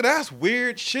 like, nigga, that's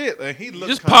weird shit. And he looked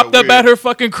Just kinda popped up weird. at her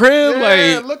fucking crib,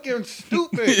 Yeah, like looking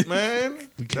stupid, man.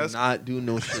 You That's cannot do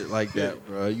no shit like that,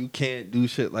 bro. You can't do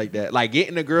shit like that. Like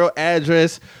getting a girl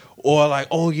address or like,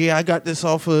 oh yeah, I got this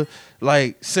off of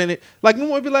like send it. Like no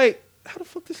one be like, how the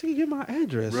fuck does he get my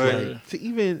address? Right. Like, to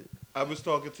even I was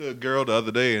talking to a girl the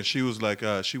other day, and she was like,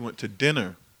 she went to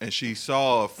dinner, and she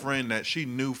saw a friend that she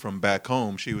knew from back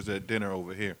home. She was at dinner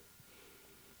over here.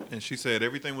 And she said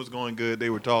everything was going good. They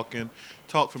were talked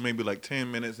for maybe like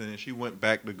 10 minutes, and then she went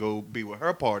back to go be with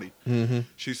her party. Mm-hmm.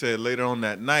 She said later on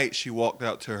that night, she walked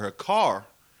out to her car,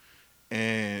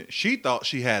 and she thought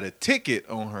she had a ticket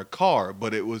on her car,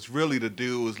 but it was really the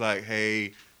dude was like,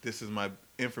 hey, this is my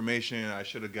information. I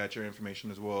should have got your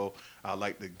information as well. I'd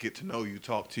like to get to know you,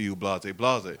 talk to you, blase,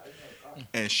 blase.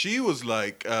 And she was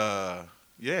like,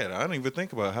 yeah, I didn't even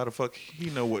think about how the fuck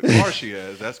he know what car she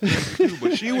has. That's crazy too.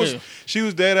 But she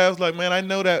was dead. I was like, man, I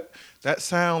know that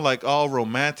sound like all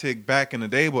romantic back in the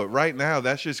day, but right now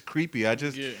that's just creepy.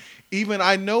 Even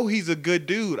I know he's a good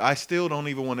dude. I still don't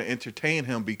even want to entertain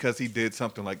him because he did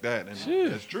something like that. And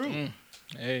that's true.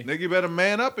 Hey. Nigga, you better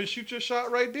man up and shoot your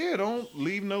shot right there. Don't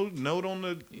leave no note on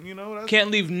the, That's, Can't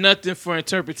leave nothing for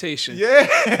interpretation. yeah.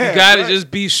 You gotta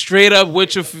just be straight up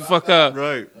with your fuck up.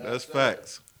 Right. That's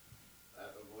facts.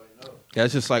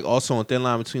 that's just like also on Thin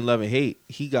Line Between Love and Hate.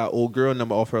 He got old girl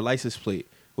number off her license plate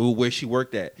where she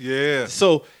worked at. Yeah.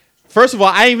 So first of all,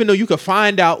 I didn't even know you could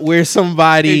find out where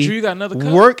somebody Hey, Drew, you got another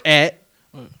cup? work at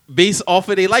based off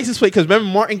of their license plate. Because remember,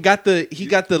 Martin got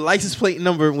the license plate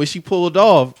number when she pulled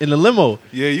off in the limo.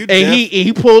 Yeah, you And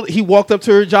he walked up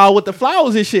to her job with the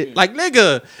flowers and shit. Like,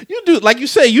 nigga, you do like you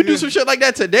say, you do some shit like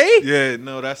that today? Yeah,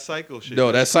 no, that's psycho shit.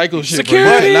 No, that's psycho shit.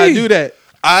 Security. Bro. You cannot do that.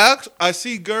 I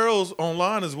see girls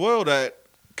online as well that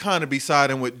kind of be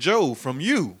siding with Joe from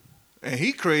You, and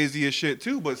he crazy as shit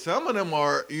too. But some of them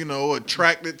are,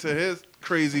 attracted to his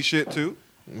crazy shit too.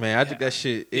 Man, I think that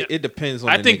shit. It depends on.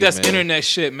 I the think nigga, that's man. internet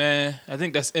shit, man. I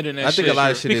think that's internet shit. I think a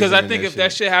lot of shit is because I internet think if shit.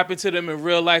 that shit happened to them in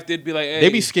real life, they'd be like, hey, They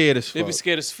be scared as fuck. They'd be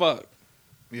scared as fuck.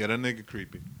 Yeah, that nigga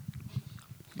creepy.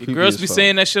 Creepy Girls as be fuck.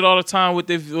 saying that shit all the time.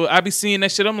 I be seeing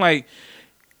that shit. I'm like,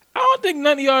 I don't think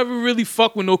none of y'all ever really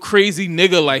fuck with no crazy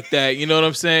nigga like that. You know what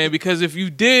I'm saying? Because if you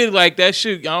did like that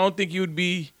shit, I don't think you'd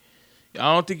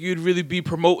really be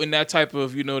promoting that type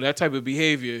of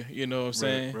behavior. You know what I'm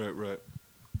saying? Right.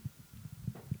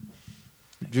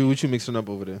 Drew, what you mixing up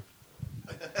over there?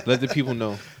 Let the people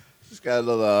know. Just got a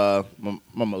little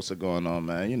mimosa going on,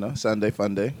 man. Sunday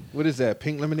fun day. What is that?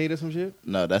 Pink lemonade or some shit?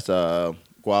 No, that's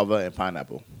guava and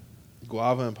pineapple.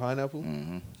 Guava and pineapple?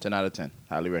 10 out of 10.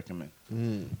 Highly recommend.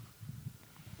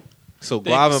 So Thank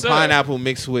guava you, and sir. pineapple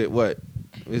mixed with what?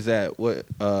 Is that what?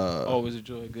 Always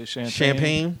enjoy a good champagne.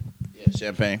 Champagne? Yeah,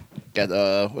 champagne.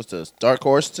 Got what's this? Dark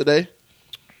Horse today.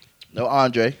 No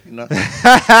Andre. Nothing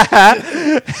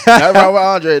wrong with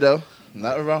Andre though.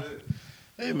 Nothing wrong.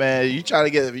 Hey man, you trying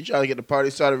to get the party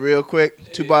started real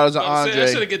quick? 2 bottles of I'm saying, I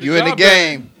shoulda Andre. get the You in the job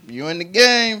game. You in the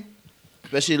game.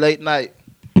 Especially late night.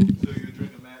 So you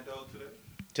drinking Mad Dog today?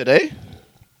 Today?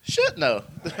 Shit no.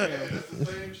 It's the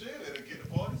same shit. It'll get the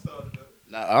party started.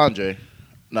 Not Andre.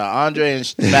 No, Andre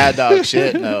and Mad Dog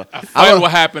shit. No. I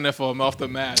what happened if I'm off the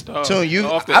Mad Dog. Tune, you-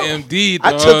 off the I- MD,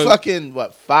 I dog. took fucking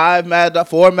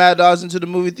 4 Mad Dogs into the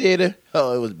movie theater.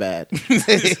 Oh, it was bad.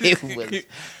 It was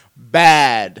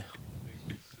bad.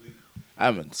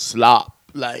 I'm in slop.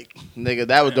 Like, nigga,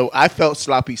 that was I felt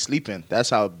sloppy sleeping. That's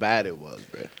how bad it was,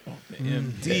 bro.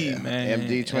 MD, man.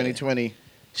 MD 2020.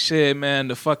 Shit, man.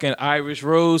 The fucking Irish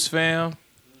Rose, fam.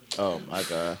 Oh my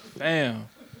god. Fam.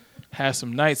 Had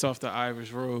some nights off the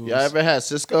Irish Rose. Y'all ever had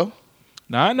Cisco?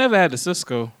 Nah, I never had the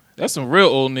Cisco. That's some real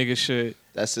old nigga shit.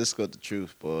 That's Cisco the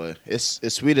truth, boy. It's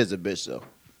sweet as a bitch though.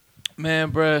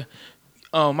 Man, bruh.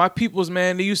 My peoples,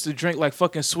 man, they used to drink like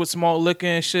fucking Swiss malt liquor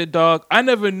and shit, dog. I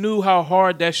never knew how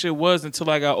hard that shit was until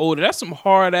I got older. That's some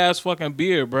hard ass fucking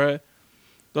beer, bruh.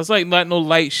 That's like not no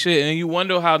light shit. And you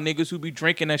wonder how niggas who be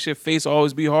drinking that shit face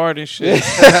always be hard and shit.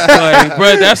 Like,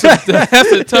 bruh, that's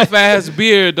a tough ass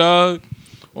beer, dog.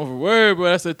 Over word,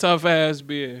 bro, that's a tough ass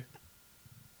beer.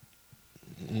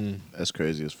 That's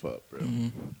crazy as fuck, bro.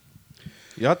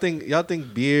 Y'all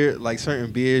think beer, like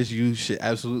certain beers, you should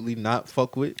absolutely not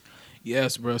fuck with?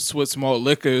 Yes, bro. Swiss malt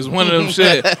liquor is one of them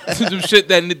shit. Them shit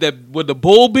that would the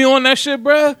bull be on that shit,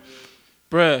 bruh?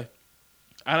 Bruh.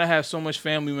 I done have so much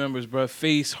family members, bruh,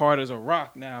 face hard as a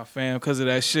rock now, fam, because of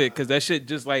that shit. Because that shit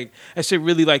just like, that shit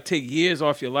really like take years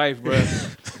off your life, bruh.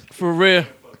 For real.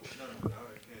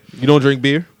 You don't drink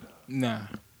beer? Nah.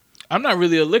 I'm not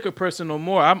really a liquor person no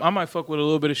more. I might fuck with a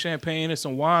little bit of champagne and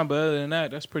some wine, but other than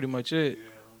that, that's pretty much it.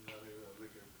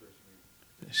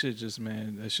 Shit just,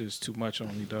 man, that shit's too much on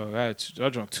me, dog. I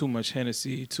drank too much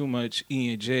Hennessy, too much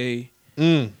E&J.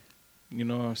 Mm. You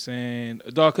know what I'm saying?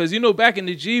 Dog, because, back in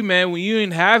the G, man, when you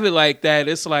didn't have it like that,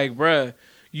 it's like, bruh,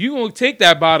 you going to take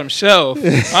that bottom shelf. I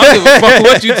don't give a fuck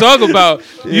what you talk about.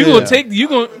 You going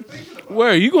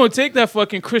to take that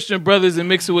fucking Christian Brothers and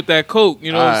mix it with that Coke.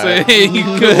 You know what I'm saying? You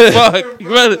give a fuck. You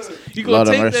going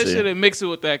to take that shit and mix it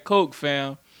with that Coke,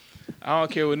 fam. I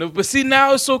don't care what no. But see,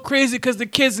 now it's so crazy because the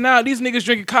kids now, these niggas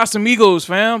drinking Casamigos,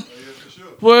 fam.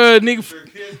 Well, nigga.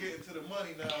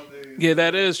 Yeah,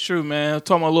 that is true, man. I'm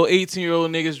talking about little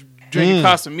 18-year-old niggas drinking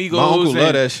Casamigos. My uncle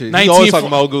love that shit. He always talking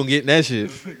about going getting that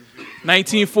shit.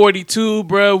 1942,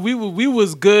 bro. We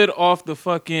was good off the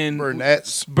fucking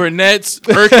Burnett's,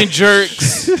 Erkin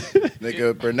Jerks.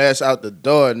 nigga. Burnett's out the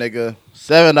door, nigga.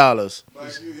 $7.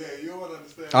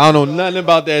 I don't know nothing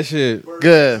about that shit.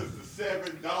 Good.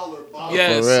 $7 bottle.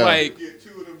 Yes, For real. like Get 2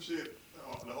 of them shit,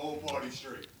 the whole party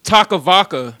straight.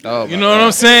 Takavaka. Oh, you my know what God.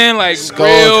 I'm saying? Like Skull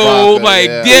real, vodka, like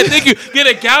yeah. I think you get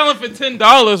a gallon for $10,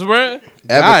 bro.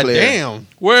 God Everclear. damn.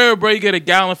 Where, bro, you get a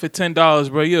gallon for $10,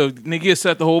 bro? Yo, nigga, you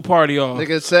set the whole party off.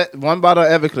 Nigga, set 1 bottle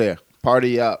of Everclear.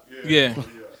 Party up. Yeah.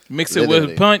 Mix it Literally.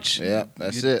 with punch. Yeah,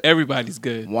 that's it. Everybody's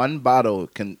good. 1 bottle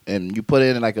and you put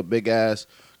it in like a big ass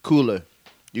cooler.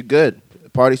 You good.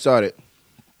 Party started.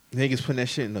 Niggas putting that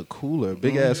shit in a cooler,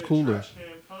 big ass cooler.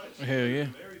 Hell yeah.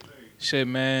 Shit,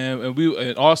 man.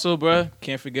 And also, bro,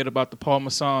 can't forget about the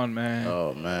Parmesan, man.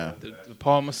 Oh man. The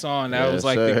Parmesan, that Yes, was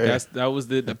like sir.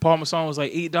 the Parmesan was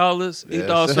like $8, $8 Yes, for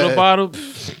the sir. bottle.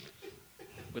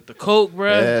 With the Coke,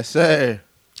 bro. Yes, sir.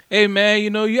 Hey, man,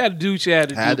 you had to do what you had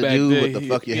to Had do to back do then. what the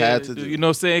fuck you had to do. You know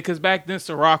what I'm saying? Because back then,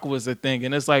 Ciroc was a thing.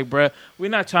 And it's like, bruh, we're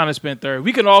not trying to spend 30.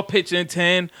 We can all pitch in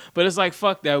 10, but it's like,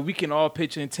 fuck that. We can all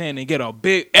pitch in 10 and get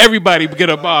everybody get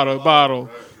a bottle.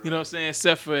 You know what I'm saying?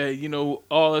 Except for,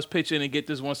 all us pitching and get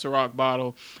this one Ciroc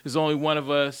bottle. There's only one of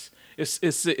us. It's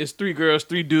 3 girls,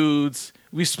 3 dudes.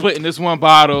 We splitting this one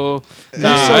bottle.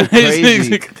 That's so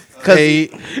crazy. Hey,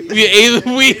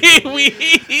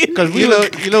 Because you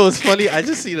know what's funny? I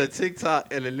just seen a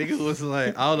TikTok and the nigga was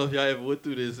like, I don't know if y'all ever went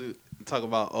through this. Talk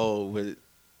about when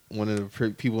one of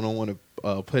the people don't want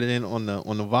to put it in on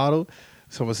the bottle.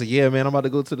 Someone said, "Yeah, man, I'm about to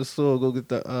go to the store, go get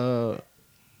the."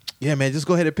 Yeah, man, just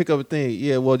go ahead and pick up a thing.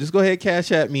 Yeah, well, just go ahead and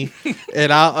cash at me,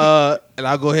 and I'll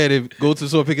go ahead and go to the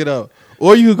store and pick it up.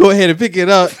 Or you go ahead and pick it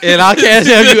up, and I'll cash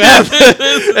at you after.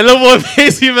 And the boy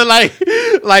basically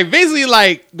been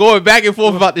like going back and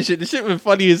forth about this shit. The shit been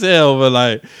funny as hell, but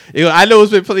I know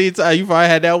it's been plenty of time. You probably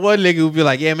had that one nigga who be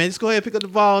like, "Yeah, man, just go ahead and pick up the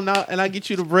ball and I'll get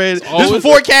you the bread." This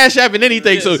before cash happened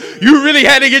anything, Yes. so you really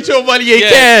had to get your money in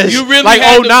Yes, cash. you really like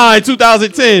had to- 09,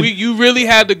 2010. You really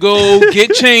had to go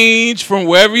get change from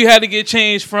wherever you had to get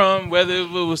change from, whether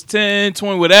it was 10,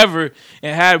 20, whatever,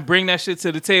 and had to bring that shit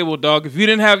to the table, dog. If you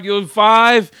didn't have your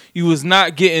 5, you was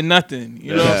not getting nothing.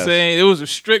 You know what I'm Yes. saying? It was a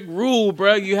strict rule,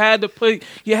 bro. You had to pay.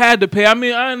 I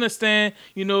mean, I understand,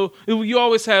 you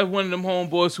always have one of them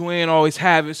homeboys who ain't always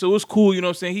have it, so it's cool, you know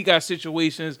what I'm saying? He got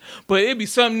situations, but it be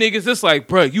some niggas that's like,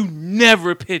 bro, you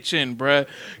never pitch in, bro.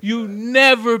 You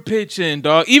never pitch in,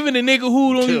 dog. Even a nigga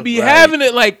who don't even be Right. having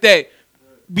it like that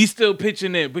be still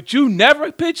pitching in, but you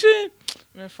never pitch in?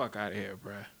 Man, fuck out of here,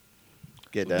 bro.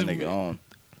 Get that nigga on.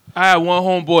 I had one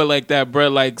homeboy like that, bro,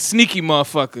 like sneaky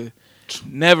motherfucker.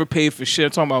 Never paid for shit.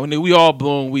 I'm talking about nigga, we all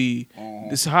blowing weed.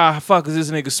 This how fuck is this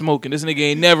nigga smoking? This nigga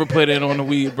ain't never put in on the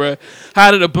weed, bro.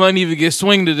 How did the blunt even get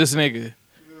swing to this nigga?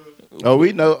 Oh,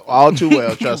 we know all too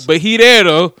well. Trust me. But he there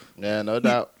though. Yeah, no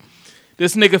doubt.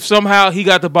 This nigga somehow he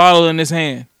got the bottle in his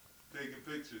hand. Taking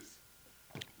pictures.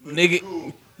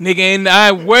 Nigga ain't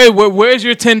where's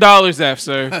your $10 at,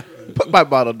 sir? Put my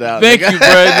bottle down. Thank nigga. you,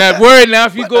 bro. Now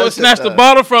if you Put go that and snatch shit the down.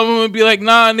 bottle from him and be like,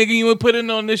 nah, nigga, you ain't put it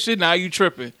on this shit. Now you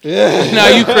tripping. Yeah. Now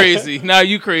you crazy.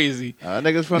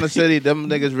 Niggas from the city, them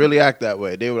niggas really act that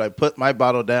way. They were like, put my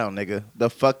bottle down, nigga. The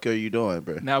fuck are you doing,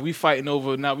 bro? Now we fighting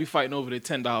over the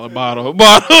 $10 bottle.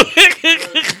 Just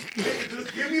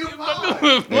give me the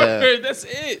bottle. Yeah. That's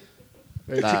it.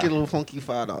 Nah. Take a little funky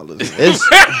 $5. It's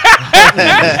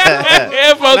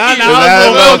Yeah, funky.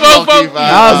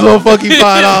 I was so fucking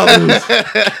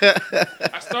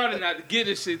 $5. I started not to get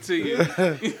this shit to you.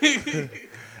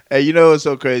 Hey, you know what's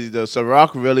so crazy though?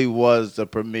 Ciroc really was the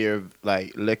premier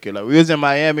like liquor. Like we was in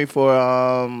Miami for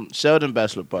Sheldon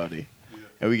bachelor party,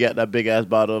 and we got that big ass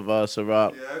bottle of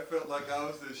Ciroc. Yeah, I felt like I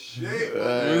was the shit.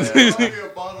 I me a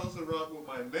bottle of Ciroc with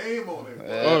my name on it. Boy.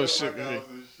 Oh, I felt shit. like I was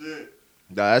the shit.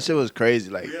 Nah, that shit was crazy.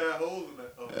 Like We had holes in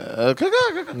that.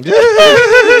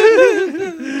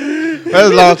 that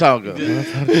was a long time ago.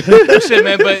 Shit,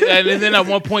 man. But and then at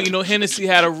one point, Hennessy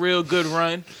had a real good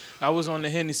run. I was on the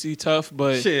Hennessy tough,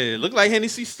 but Shit, look like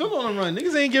Hennessy still on the run.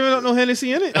 Niggas ain't giving up no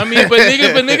Hennessy in it. I mean, but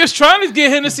niggas trying to get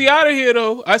Hennessy out of here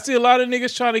though. I see a lot of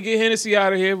niggas trying to get Hennessy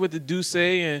out of here with the Douce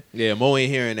and Yeah, Mo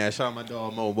ain't hearing that. Shout out my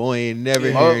dog Mo. Mo ain't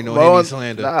never Mo- hearing no Mo- Henny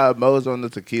slander. Nah, Mo's on the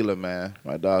tequila, man.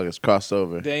 My dog is crossed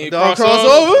over. they ain't Dog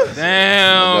crossover. crossover?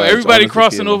 Damn, My dog's everybody on the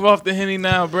crossing tequila. over off the Henny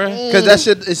now, bruh. Because that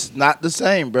shit is not the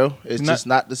same, bro. It's Not- just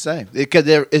not the same. Because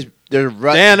they're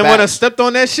right. Damn, the one that stepped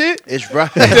on that shit? It's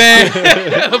right.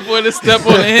 Damn, boy, to step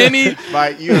on the Henny.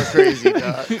 Mike, you are crazy,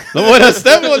 dog. The one that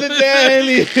stepped on the damn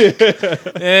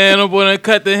Henny. Damn, the boy that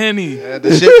cut the Henny.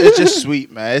 The shit is just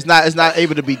sweet, man. It's not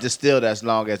able to be distilled as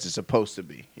long as it's supposed to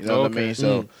be. You know what I Okay. mean?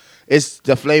 So it's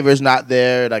the flavor's not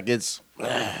there. Like it's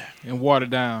And watered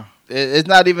down. it's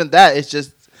not even that. It's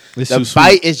just It's the too sweet.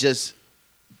 bite is just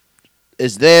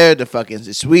it's there. The fucking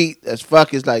it's sweet as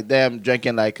fuck. It's like damn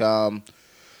drinking like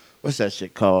what's that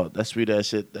shit called? That sweet ass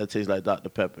shit that tastes like Dr.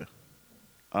 Pepper.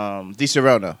 Di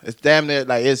Serono. It's damn near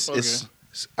like it's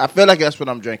I feel like that's what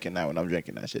I'm drinking now when I'm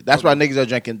drinking that shit. That's why niggas are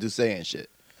drinking Douce and shit.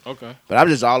 Okay. But I'm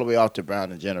just all the way off to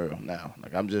brown in general now.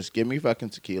 Like I'm just give me fucking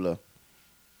tequila,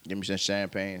 give me some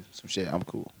champagne, some shit. I'm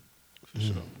cool. For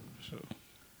sure.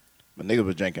 But niggas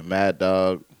was drinking Mad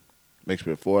Dog mixed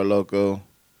with Four Loko.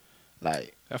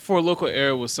 Like That Four Local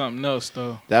era was something else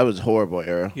though. that was a horrible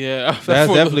era. Yeah. That's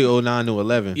Four definitely 09 to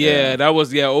 11. Yeah, that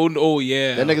was yeah.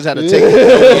 That niggas had to take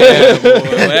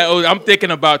Yeah, boy. I'm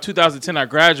thinking about 2010. I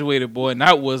graduated, boy, and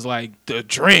that was like the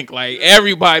drink. Like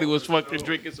everybody was fucking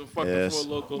drinking some fucking Yes.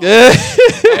 Four Local. Yeah.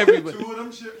 Everybody. Two of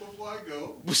them shit before I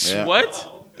go. Yeah.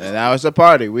 What? And now it's a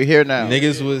party. We here now.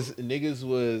 Niggas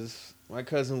was my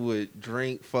cousin would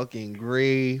drink fucking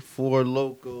Gray, Four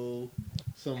Loco,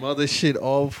 some other shit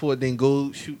all before, then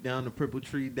go shoot down the Purple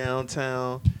Tree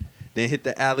downtown, then hit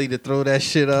the alley to throw that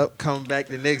shit up, come back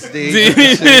the next day. get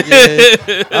that shit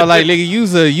again. I was like,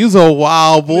 nigga, you's a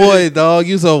wild boy, dog.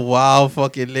 You's a wild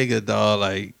fucking nigga, dog.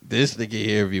 Like, this nigga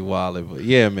here be wildin'. But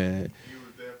yeah, man. You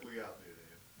was definitely out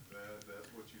there. That's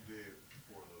what you did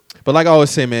before those. But like I always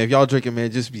say, man, if y'all drinking, man,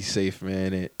 just be safe,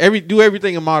 man. And do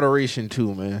everything in moderation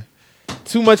too, man.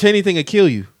 Too much anything will kill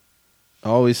you. I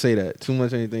always say that. Too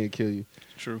much anything will kill you.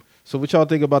 True. So what y'all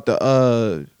think about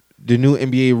the new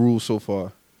NBA rules so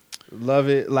far? Love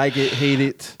it, like it, hate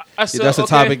it. That's a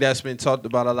topic that's been talked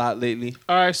about a lot lately.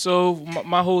 All right, so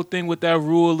my whole thing with that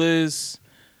rule is,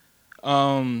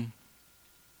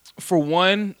 for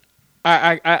one,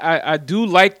 I do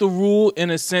like the rule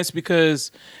in a sense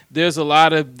because there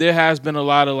has been a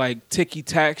lot of like ticky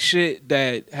tack shit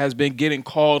that has been getting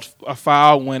called a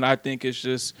foul when I think it's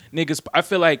just niggas. I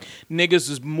feel like niggas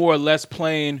is more or less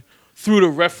playing through the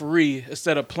referee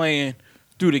instead of playing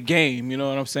through the game. You know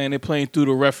what I'm saying? They're playing through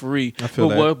the referee. I feel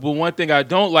that. But one thing I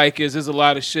don't like is there's a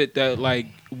lot of shit that like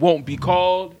won't be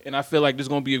called, and I feel like there's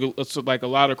gonna be a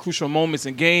lot of crucial moments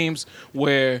in games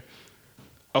where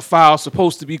a foul's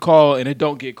supposed to be called and it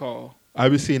don't get called.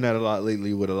 I've been seeing that a lot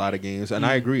lately with a lot of games, and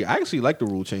I agree. I actually like the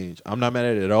rule change. I'm not mad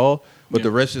at it at all, but Yeah.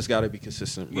 the rest just got to be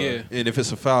consistent, bro. Yeah. And if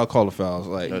it's a foul, call a foul.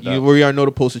 Like No doubt. we already know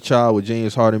the poster child with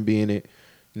James Harden being it.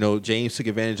 You know, James took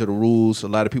advantage of the rules. A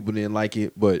lot of people didn't like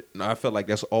it, but I felt like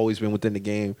that's always been within the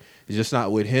game. It's just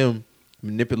not with him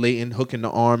manipulating, hooking the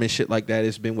arm and shit like that.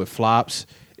 It's been with flops.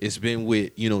 It's been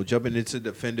with, jumping into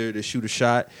the defender to shoot a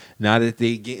shot. Now that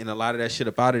they getting a lot of that shit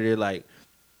up out of there, like,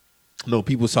 no,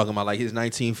 people was talking about like his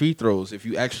 19 free throws. If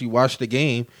you actually watch the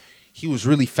game, he was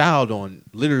really fouled on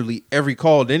literally every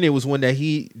call. Then there was one that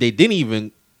they didn't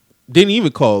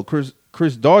even call. Chris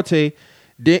Duarte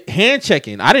did hand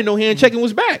checking. I didn't know hand checking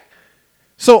was back.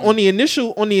 So on the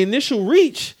initial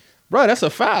reach, bro, that's a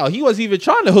foul. He wasn't even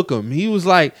trying to hook him. He was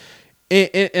like,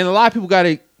 and a lot of people got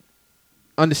to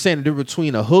understand the difference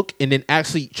between a hook and then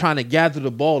actually trying to gather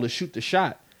the ball to shoot the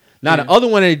shot. Now, the other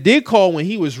one that they did call when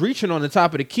he was reaching on the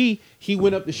top of the key, he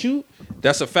went up to shoot.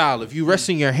 That's a foul. If you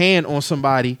resting your hand on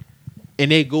somebody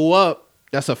and they go up,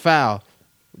 that's a foul.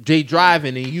 Jay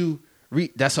driving and you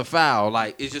that's a foul.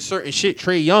 Like, it's just certain shit.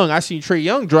 Trae Young, I seen Trae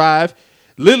Young drive,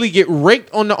 literally get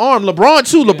raked on the arm. LeBron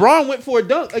too. LeBron went for a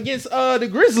dunk against the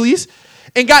Grizzlies,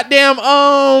 and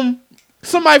goddamn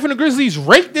somebody from the Grizzlies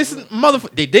raked this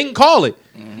motherfucker. They didn't call it.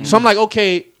 So I'm like,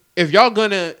 okay, if y'all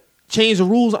gonna change the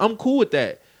rules, I'm cool with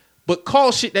that. But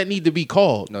call shit that need to be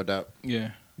called. No doubt.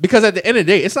 Yeah. Because at the end of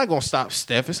the day, it's not going to stop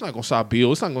Steph. It's not going to stop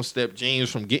Bill. It's not going to stop James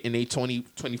from getting a 20,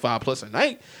 25 plus a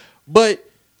night. But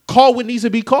call what needs to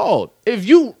be called. If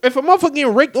a motherfucker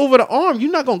getting raked over the arm,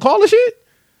 you're not going to call the shit?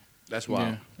 That's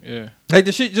wild. Yeah. Like,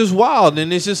 the shit just wild.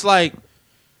 And it's just like,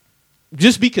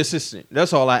 just be consistent.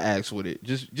 That's all I ask with it.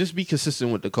 Just be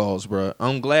consistent with the calls, bro.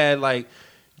 I'm glad, like,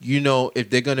 if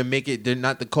they're gonna make it, they're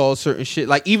not to call certain shit.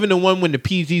 Like even the one when the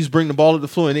PGs bring the ball to the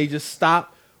floor and they just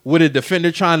stop with a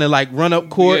defender trying to like run up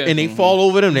court and they fall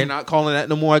over them. They're not calling that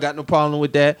no more. I got no problem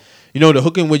with that. The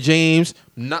hooking with James,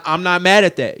 I'm not mad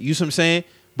at that. You see what I'm saying?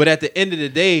 But at the end of the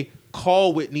day,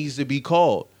 call what needs to be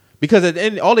called. Because at the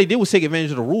end, all they did was take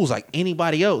advantage of the rules like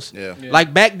anybody else. Yeah.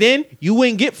 Like back then, you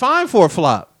wouldn't get fined for a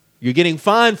flop. You're getting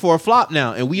fined for a flop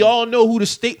now. And we all know who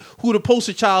the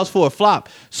poster child is for a flop.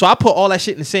 So I put all that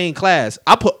shit in the same class.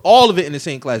 I put all of it in the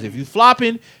same class. If you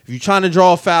flopping, if you trying to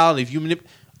draw a foul, if you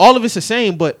all of it's the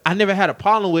same, but I never had a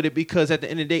problem with it because at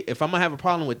the end of the day, if I'm going to have a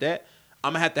problem with that,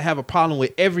 I'm going to have a problem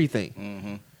with everything.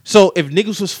 Mm-hmm. So if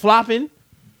niggas was flopping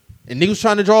and niggas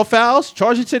trying to draw fouls,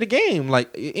 charge it to the game. Like,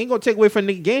 it ain't going to take away from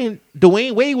the game.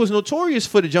 Dwayne Wade was notorious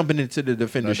for the jumping into the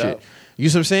defender shit. You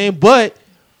see what I'm saying? But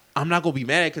I'm not going to be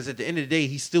mad because at the end of the day,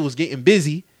 he still was getting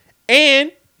busy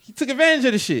and he took advantage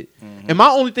of the shit. Mm-hmm. And my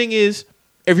only thing is,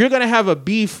 if you're going to have a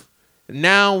beef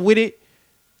now with it,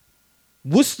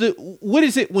 what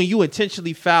is it when you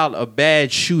intentionally foul a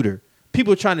bad shooter?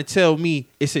 People are trying to tell me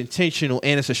it's intentional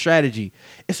and it's a strategy.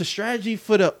 It's a strategy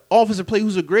for the offensive player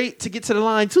who's a great to get to the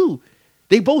line too.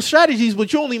 They both strategies,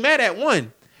 but you're only mad at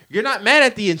one. You're not mad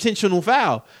at the intentional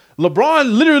foul.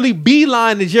 LeBron literally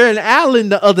beelined to Jared Allen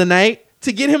the other night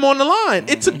to get him on the line.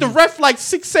 It took the ref like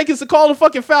 6 seconds to call the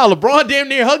fucking foul. LeBron damn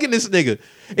near hugging this nigga.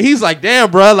 And he's like,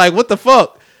 damn, bro, like what the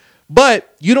fuck?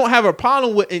 But you don't have a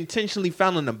problem with intentionally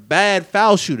fouling a bad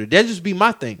foul shooter. That just be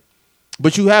my thing.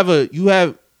 But you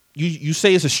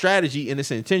say it's a strategy and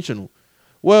it's intentional.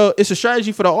 Well, it's a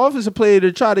strategy for the offensive player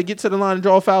to try to get to the line and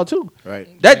draw a foul too. Right.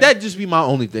 That just be my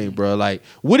only thing, bro. Like,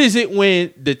 what is it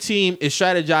when the team is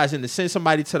strategizing to send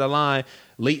somebody to the line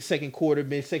late second quarter,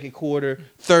 mid second quarter,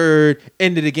 third,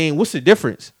 end of the game? What's the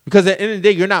difference? Because at the end of the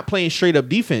day, you're not playing straight up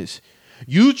defense.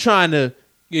 You trying to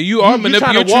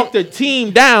trying to walk the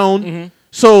team down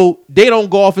so they don't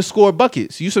go off and score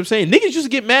buckets. You see what I'm saying? Niggas just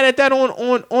get mad at that on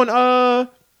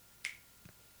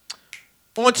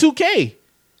 2K.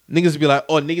 Niggas be like,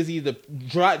 niggas either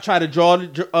try to draw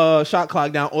the shot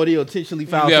clock down or they intentionally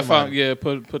foul somebody.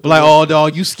 Put like,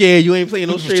 dog, you scared. You ain't playing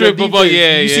no straight up defense.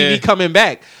 You see me coming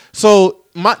back. So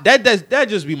that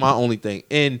just be my only thing.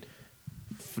 And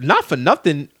not for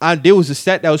nothing, there was a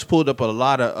stat that was pulled up. A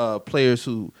lot of players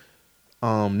who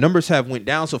numbers have went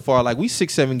down so far. Like, we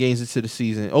 6-7 games into the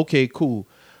season. Okay, cool.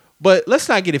 But let's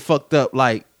not get it fucked up.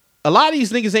 Like, a lot of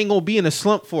these niggas ain't gonna be in a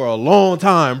slump for a long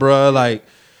time, bro.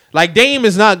 Like Dame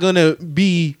is not gonna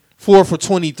be 4 for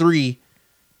 23,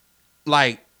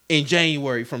 like in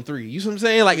January from 3. You see what I'm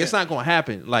saying? Like, it's not gonna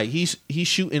happen. Like, he's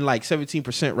shooting like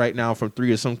 17% right now from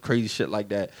 3 or some crazy shit like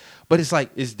that. But it's like,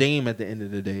 it's Dame at the end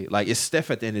of the day. Like, it's Steph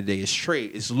at the end of the day. It's Trey.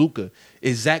 It's Luka.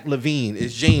 It's Zach LaVine.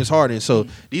 It's James Harden. So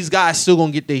these guys still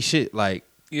gonna get their shit. Like,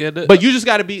 but you just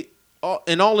gotta be all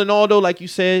in all though, like you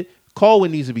said, call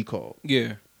what needs to be called.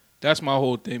 Yeah. That's my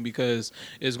whole thing, because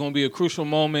it's going to be a crucial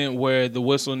moment where the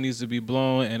whistle needs to be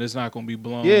blown and it's not going to be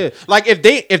blown. Yeah, like if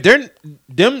they're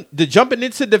the jumping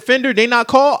into defender, they not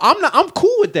called. I'm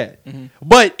cool with that. Mm-hmm.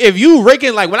 But if you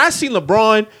raking, like when I see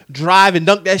LeBron drive and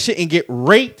dunk that shit and get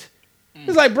raked,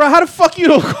 it's like, bro, how the fuck you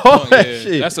don't call that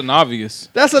shit? That's an obvious.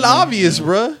 That's an obvious,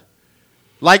 bro.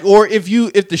 Like, or if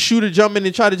the shooter jump in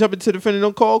and try to jump into the defender,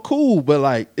 don't call, cool. But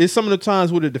like, it's some of the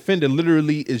times where the defender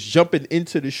literally is jumping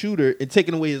into the shooter and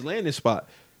taking away his landing spot.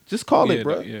 Just call it,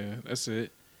 bro. Yeah, that's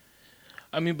it.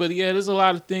 I mean, but yeah, there's a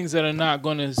lot of things that are not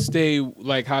going to stay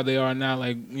like how they are now.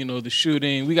 Like, the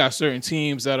shooting. We got certain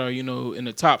teams that are, in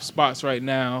the top spots right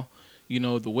now.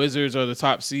 The Wizards are the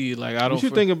top seed. Like, What you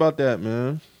think about that,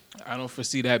 man? I don't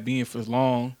foresee that being for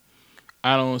long.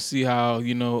 I don't see how,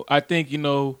 I think,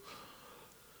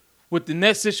 with the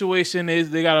Nets situation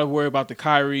is they got to worry about the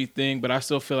Kyrie thing, but I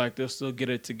still feel like they'll still get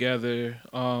it together.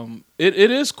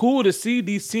 It is cool to see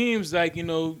these teams like,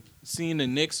 seeing the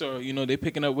Knicks or, they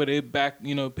picking up where they back,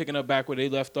 picking up back where they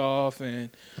left off. And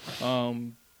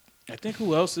I think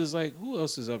who else is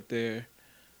up there?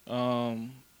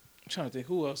 I'm trying to think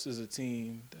who else is a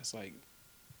team that's like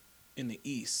in the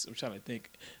East. I'm trying to think.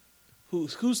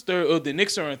 Who's third? Oh, the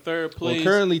Knicks are in third place. Well,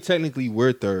 currently, technically,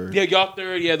 we're third. Yeah, y'all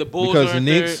third. Yeah, the Bulls because are in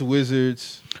Knicks, third.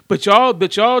 Wizards. But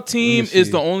y'all team is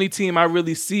the only team I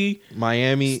really see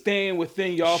Miami staying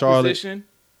within y'all Charlotte. position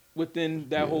within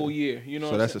that whole year.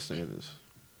 So that's the standards.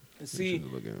 See,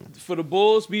 for the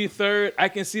Bulls being third, I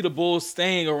can see the Bulls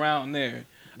staying around there.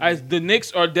 The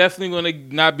Knicks are definitely going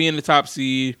to not be in the top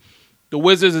seed. The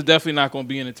Wizards are definitely not going to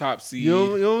be in the top seed.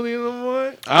 You don't think no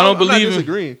more? I don't believe I'm not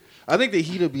disagreeing. I think the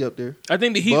Heat will be up there. I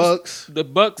think the Heat, Bucks, the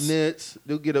Bucks, Nets,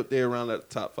 they'll get up there around that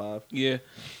top 5. yeah.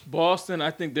 Boston,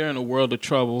 I think they're in a world of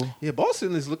trouble. Yeah,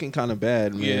 Boston is looking kind of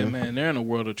bad, man. Yeah, man, they're in a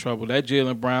world of trouble. That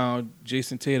Jaylen Brown,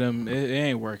 Jason Tatum, it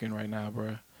ain't working right now,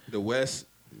 bro. The West,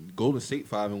 Golden State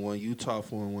 5-1, Utah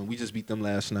 4-1. We just beat them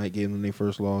last night, gave them their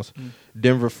first loss.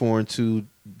 Denver 4-2,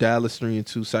 Dallas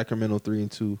 3-2, Sacramento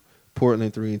 3-2,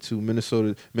 Portland 3-2,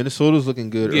 Minnesota's looking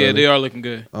good. Yeah, early. they are looking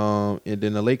good. And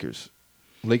then the Lakers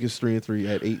 3-3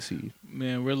 at 8 seed.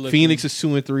 Man, we're looking. Phoenix is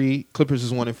 2-3, Clippers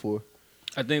is 1-4.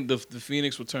 I think the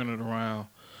Phoenix will turn it around.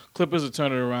 Clippers will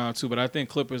turn it around too, but I think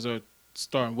Clippers are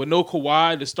starting with no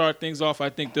Kawhi to start things off. I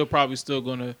think they're probably still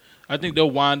gonna. I think they'll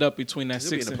wind up between that They'll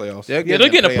 6 be in and the playoffs. yeah, they're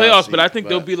getting the playoffs, but I think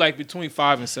they'll but be like between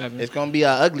 5 and 7. It's gonna be an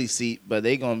ugly seat, but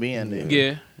they gonna be in there.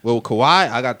 Yeah, Well, Kawhi,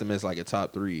 I got them as like a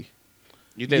top 3.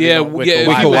 You think yeah, they're gonna- with yeah.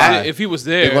 Kawhi, If he was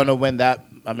they're there, gonna win that?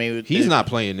 I mean, He's not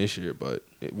playing this year, but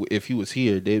if he was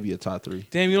here, they'd be a top 3.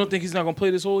 damn, you don't think he's not gonna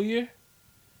play this whole year?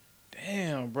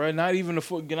 Damn, bro, not even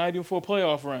for a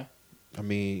playoff run. I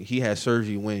mean, he had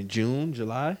surgery when June,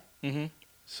 July, Mm-hmm.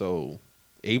 so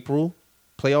April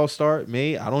playoff start,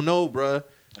 May. I don't know, bruh.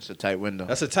 That's a tight window.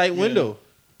 That's a tight window,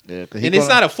 Yeah, and it's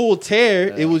not a full tear.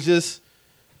 It was just,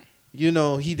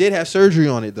 he did have surgery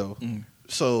on it though,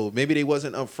 so maybe they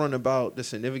wasn't upfront about the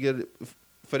significant.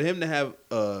 For him to have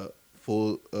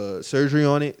full surgery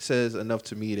on it says enough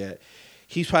to me that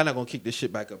he's probably not gonna kick this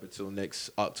shit back up until next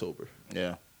October.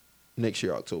 Yeah. Next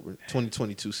year, October,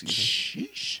 2022 season.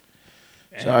 Sheesh.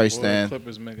 Damn, Sorry, boy, Stan.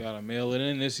 Clippers gotta mail it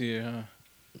in this year, huh?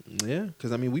 Yeah,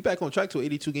 because I mean, we back on track to an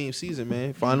 82 game season,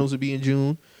 man. Finals will be in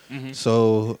June, Mhm.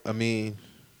 so I mean,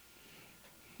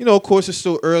 of course, it's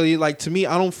still early. Like to me,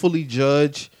 I don't fully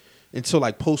judge until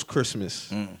like post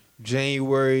Christmas,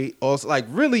 January, also like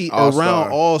really All-Star.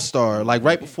 around All Star, like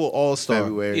right before All Star.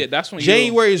 February. Yeah, that's when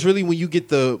January is really when you get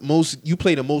the most. You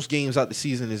play the most games out the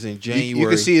season is in January. You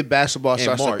can see basketball and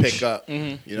starts March. to pick up.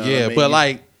 Mhm. You know yeah, what I mean? but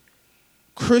like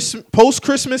post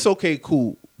Christmas, okay,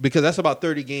 cool, because that's about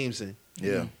 30 games in.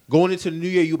 Yeah. Going into the new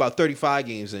year, you about 35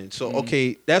 games in. So,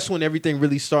 okay, that's when everything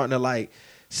really starting to, like,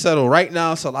 settle. Right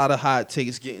now, it's a lot of hot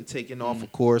takes getting taken off,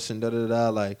 of course, and da-da-da.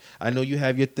 Like, I know you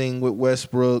have your thing with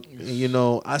Westbrook.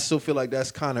 And, I still feel like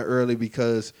that's kind of early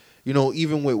because,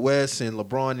 even with West and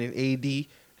LeBron and AD,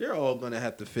 they're all going to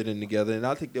have to fit in together. And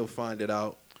I think they'll find it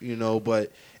out,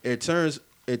 But in terms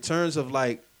of,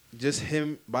 like, just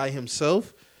him by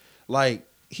himself, like,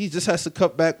 he just has to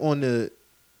cut back on the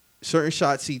certain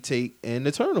shots he take and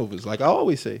the turnovers, like I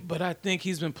always say. But I think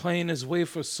he's been playing his way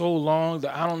for so long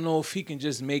that I don't know if he can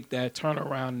just make that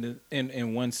turnaround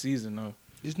in one season. Though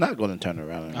He's not going to turn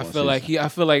around. In I one feel like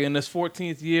season. in this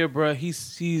 14th year, bro,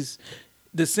 he's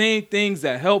the same things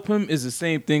that help him is the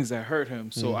same things that hurt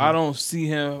him. So I don't see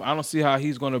how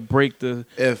he's going to break the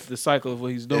cycle of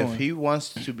what he's doing. If he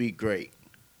wants to be great,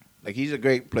 like he's a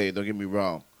great player, don't get me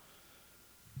wrong.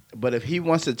 But if he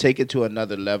wants to take it to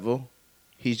another level,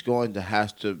 he's going to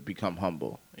have to become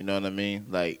humble. You know what I mean?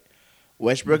 Like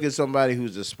Westbrook is somebody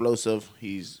who's explosive.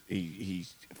 He's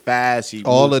fast.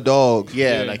 All the dogs.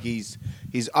 Yeah, like he's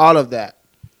all of that.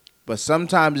 But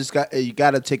sometimes you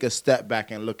got to take a step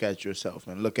back and look at yourself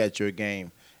and look at your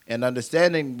game and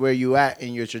understanding where you at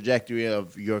in your trajectory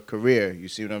of your career. You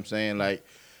see what I'm saying? Like,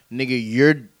 nigga,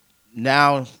 you're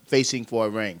now facing for a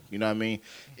ring. You know what I mean?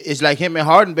 It's like him and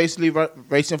Harden basically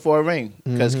racing for a ring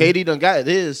because KD done got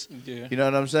his. Yeah. You know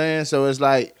what I'm saying? So it's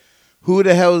like,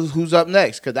 who's up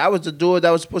next? Because that was the duo that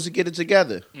was supposed to get it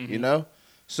together. You know?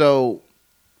 So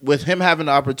with him having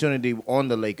the opportunity on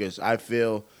the Lakers, I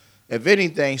feel, if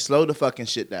anything, slow the fucking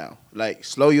shit down. Like,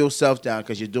 slow yourself down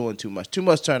because you're doing too much. Too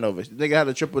much turnovers. The nigga had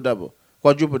a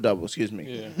quadruple-double, excuse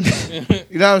me. Yeah.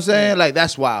 You know what I'm saying? Like,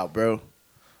 that's wild, bro.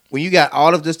 When you got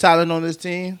all of this talent on this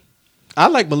team, I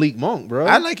like Malik Monk, bro.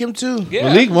 I like him too. Yeah.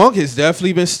 Malik Monk has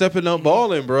definitely been stepping up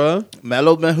balling, bro.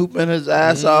 Melo been hooping his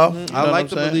ass off. You know I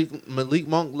like what I'm saying? Malik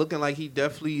Monk looking like he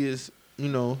definitely is,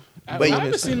 I But-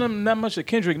 haven't seen him that much of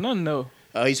Kendrick Nunn though.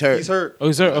 Oh, he's hurt. He's hurt. Oh,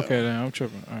 he's there. Okay, then I'm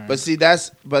tripping. All right. But see,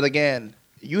 but again,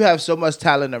 you have so much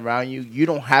talent around you. You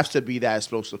don't have to be that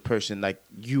explosive person like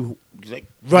you running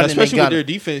Especially and with gunning. their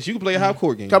defense. You can play a half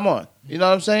court game. Come on. You know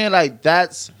what I'm saying? Like,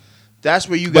 that's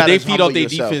where you But got they to feed humble off their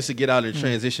yourself. defense to get out in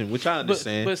transition, which I But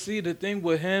understand. see, the thing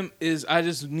with him is I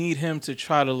just need him to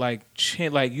try to like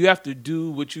you have to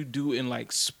do what you do in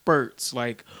like spurts,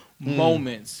 like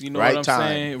moments. You know Right what I'm time.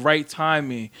 saying? Right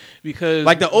timing. Because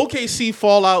Like the OKC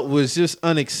fallout was just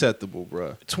unacceptable,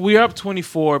 bro. we're up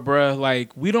 24, bruh.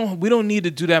 Like we don't need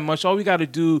to do that much. All we got to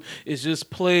do is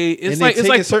just play. It's And like then it's take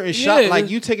like a certain shot, yeah,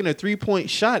 like you taking a 3-point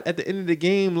shot at the end of the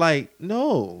game. Like,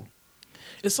 no.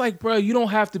 It's like, bro, you don't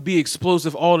have to be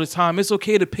explosive all the time. It's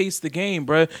okay to pace the game,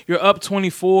 bro. You're up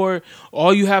 24.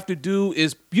 All you have to do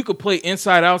is you could play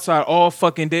inside, outside all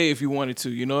fucking day if you wanted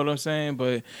to. You know what I'm saying?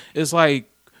 But it's like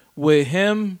with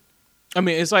him, I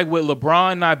mean, it's like with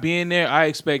LeBron not being there, I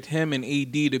expect him and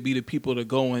AD to be the people to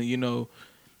go and, you know,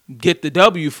 get the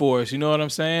W for us. You know what I'm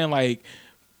saying? Like,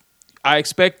 I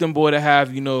expect them, boy, to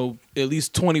have, you know, at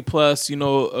least 20 plus, you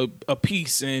know, a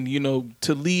piece and, you know,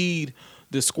 to lead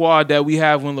the squad that we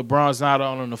have when LeBron's not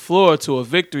on the floor to a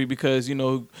victory because, you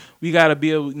know, we got to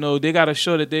be able, you know, they got to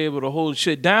show that they're able to hold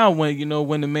shit down when, you know,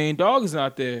 when the main dog is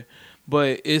not there.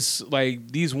 But it's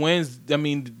like these wins, I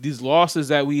mean, these losses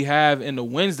that we have and the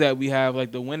wins that we have,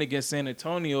 like the win against San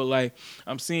Antonio, like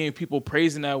I'm seeing people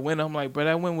praising that win. I'm like, bro,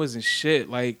 that win wasn't shit.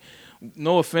 Like,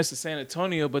 no offense to San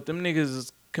Antonio, but them niggas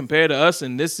is compared to us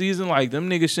in this season, like them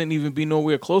niggas shouldn't even be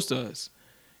nowhere close to us,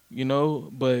 you know?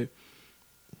 But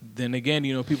then again,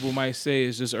 you know, people might say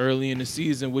it's just early in the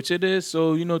season, which it is.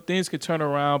 So, you know, things could turn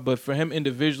around. But for him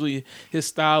individually, his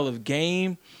style of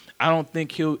game, I don't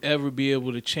think he'll ever be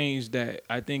able to change that.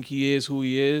 I think he is who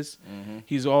he is. Mm-hmm.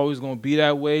 He's always going to be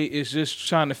that way. It's just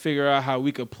trying to figure out how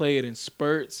we could play it in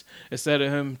spurts instead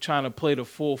of him trying to play the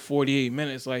full 48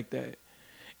 minutes like that.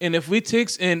 And if we take,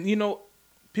 and, you know,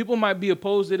 people might be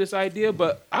opposed to this idea,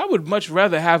 but I would much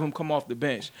rather have him come off the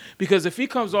bench. Because if he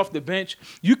comes off the bench,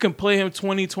 you can play him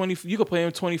 20, you can play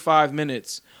him 25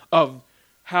 minutes of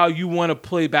how you want to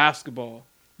play basketball.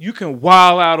 You can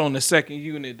wild out on the second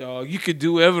unit, dog. You could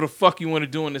do whatever the fuck you want to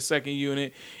do in the second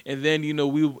unit. And then, you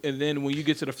know, and then when you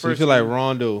get to the first, so you feel like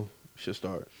Rondo should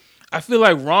start? I feel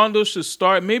like Rondo should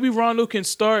start. Maybe Rondo can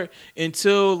start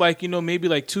until, like, you know, maybe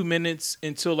like 2 minutes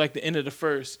until like the end of the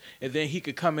first. And then he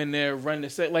could come in there, run the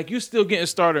set. Like, you're still getting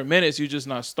starter minutes. You're just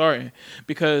not starting.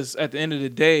 Because at the end of the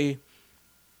day,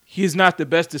 he's not the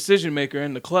best decision maker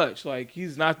in the clutch. Like,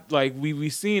 he's not, like, we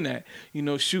seen that, you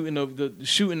know, shooting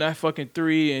that fucking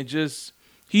three and just,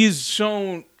 he's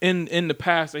shown in the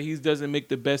past that he doesn't make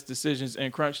the best decisions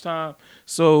in crunch time.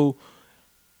 So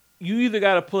you either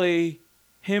got to play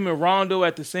him and Rondo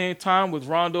at the same time with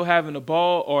Rondo having the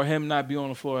ball or him not be on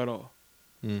the floor at all.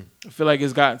 I feel like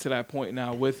it's gotten to that point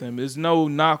now with him. There's no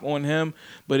knock on him,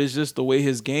 but it's just the way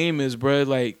his game is, bro.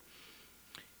 Like,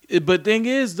 but thing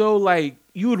is, though, like,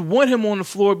 you would want him on the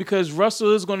floor because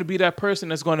Russell is going to be that person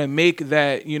that's going to make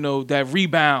that, you know, that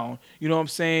rebound. You know what I'm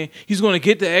saying? He's going to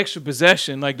get the extra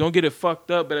possession. Like, don't get it fucked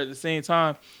up, but at the same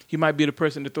time, he might be the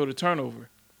person to throw the turnover.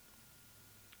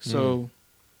 So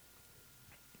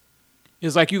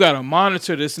it's like you got to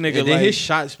monitor this nigga. And then like, his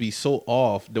shots be so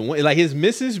off. Like his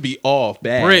misses be off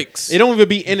bad. Bricks. It don't even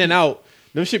be in and out.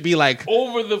 Them should be like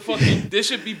over the fucking. This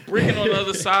should be bricking on the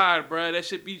other side, bro. That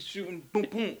should be shooting boom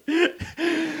boom.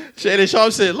 Shannon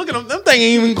Sharp said, "Look at them. Them thing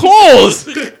ain't even close."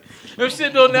 Them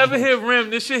shit don't never hit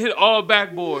rim. This shit hit all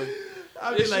backboard.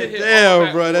 I be like,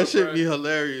 damn, bro, that should be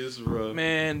hilarious, bro.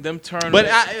 Man, them turnovers. But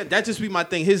that just be my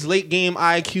thing. His late game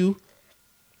IQ,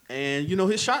 and you know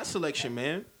his shot selection,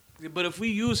 man. But if we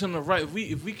use him right,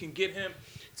 if we can get him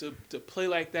to play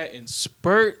like that in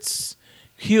spurts,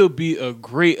 he'll be a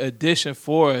great addition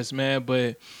for us, man.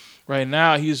 But right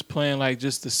now he's playing like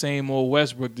just the same old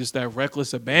Westbrook, just that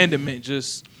reckless abandonment,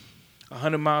 just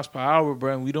 100 miles per hour,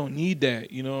 bro. And we don't need that.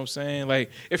 You know what I'm saying?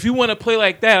 Like, if you want to play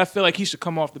like that, I feel like he should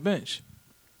come off the bench.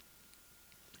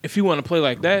 If you want to play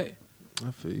like that,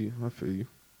 I feel you.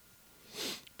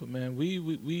 But man,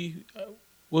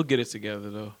 we'll get it together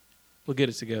though. We'll get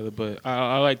it together, but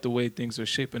I like the way things are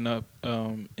shaping up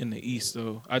in the East,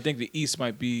 though. I think the East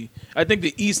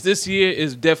this year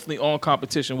is definitely on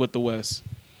competition with the West.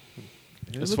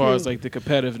 As far as like the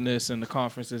competitiveness and the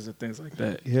conferences and things like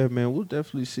that. Yeah, man, we'll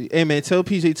definitely see. Hey, man, tell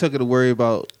PJ Tucker to worry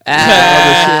about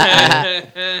Damn,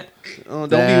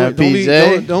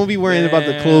 don't be worrying about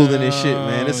the clothing and shit,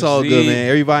 man. It's all good, man.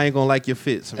 Everybody ain't gonna like your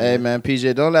fits, man. Hey, man,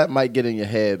 PJ, don't let Mike get in your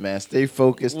head, man. Stay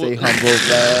focused, stay humble,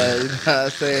 man. You know what I'm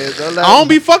saying? I don't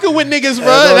be fucking with niggas, bro.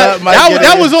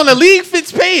 That was on the League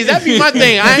Fits page. That be my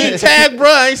thing. I ain't tagged, bro.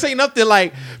 I ain't saying nothing.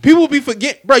 Like, people be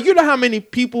forgetting, bro. You know how many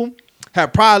people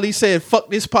have probably said, fuck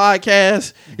this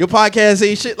podcast. Your podcast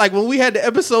ain't shit. Like when we had the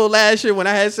episode last year when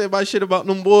I had said my shit about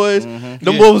them boys.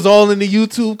 Them boys was all in the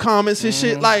YouTube comments and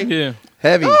shit. Like,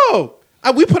 heavy. Oh,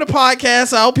 we put a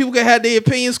podcast out. People can have their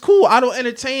opinions. Cool. I don't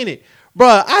entertain it.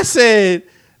 Bruh, I said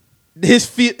his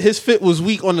fit was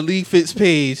weak on the League Fits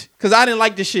page because I didn't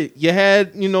like the shit. You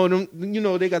had,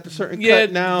 they got the certain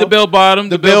cut now. The bell bottom.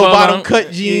 The bell bottom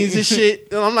cut jeans and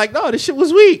shit. And I'm like, no, this shit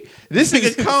was weak. This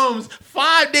nigga comes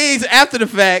 5 days after the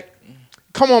fact,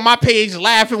 come on my page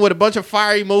laughing with a bunch of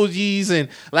fire emojis and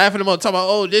laughing about talking about,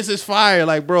 oh, this is fire.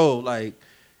 Like, bro, like,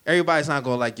 everybody's not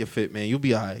going to like your fit, man. You'll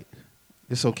be all right.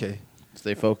 It's okay.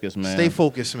 Stay focused, man. Stay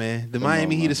focused, man. The Come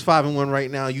Miami on, Heat man. is 5-1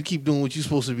 right now. You keep doing what you're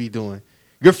supposed to be doing.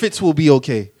 Your fits will be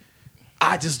okay.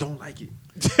 I just don't like it.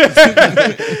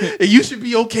 And you should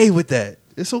be okay with that.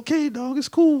 It's okay, dog. It's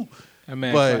cool. That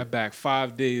man But- got back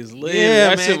 5 days later. Yeah,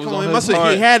 that man. shit was Come on on. his Must have,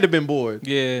 heart. he had to been bored.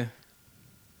 Yeah.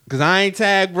 Cause I ain't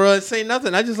tagged, bro. Say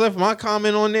nothing. I just left my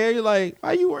comment on there. You're like,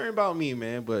 why you worrying about me,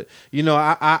 man? But you know,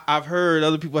 I've heard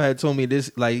other people had told me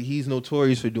this. Like, he's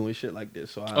notorious for doing shit like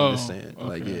this. So I understand.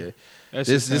 Like, okay. yeah, That's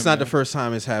this just him, not the man. first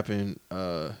time it's happened.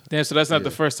 Damn, so that's not Yeah.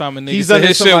 the first time a nigga He's say done it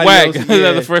his to shit somebody whack. else, That's not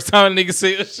yeah. the first time a nigga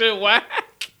say his shit whack.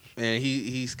 And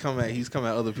he's come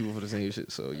at other people for the same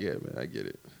shit. So yeah, man, I get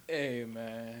it. Hey,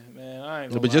 man, I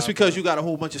ain't gonna But just lie, because bro. you got a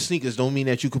whole bunch of sneakers, don't mean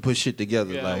that you could put shit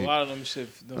together. Yeah, like, a lot of them shit.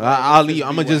 I'll leave.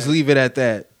 I'm gonna just leave it at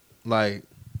that. Like,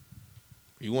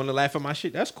 you want to laugh at my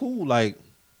shit? That's cool. Like,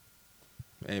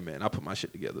 hey man, I put my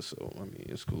shit together, so I mean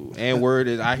it's cool. And word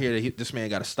is, I hear that this man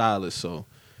got a stylist, so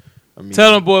I mean,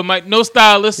 Tell him, boy, Mike, no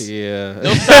stylist. yeah,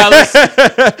 No stylist.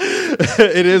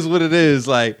 it is what it is.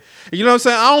 Like, you know what I'm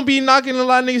saying? I don't be knocking a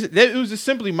lot of niggas. It was just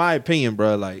simply my opinion,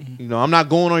 bro. Like, you know, I'm not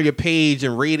going on your page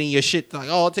and rating your shit. Like,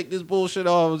 oh, I'll take this bullshit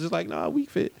off. I was just like, nah, weak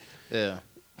fit. Yeah.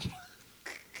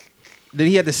 Then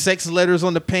he had the sex letters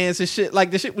on the pants and shit. Like,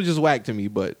 the shit was just whack to me.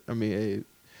 But I mean, hey,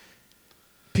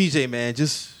 PJ, man,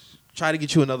 just try to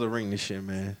get you another ring this shit,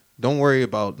 man. Don't worry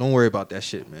about that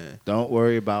shit, man. Don't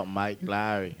worry about Mike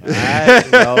Lowry. All right?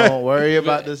 Don't worry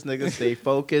about this nigga. Stay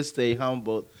focused. Stay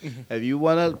humble. If you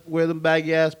want to wear them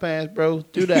baggy ass pants, bro,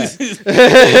 do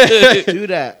that. Do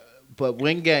that. But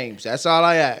win games. That's all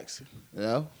I ask. You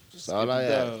know? That's all I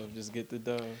ask. Just get the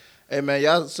dub. Hey, man,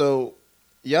 y'all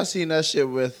seen that shit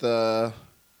with,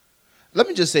 let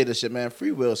me just say this shit, man.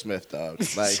 Free Will Smith, dog.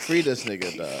 Like, free this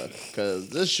nigga, dog. Because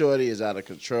this shorty is out of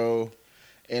control.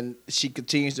 And she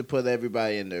continues to put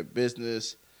everybody in their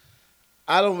business.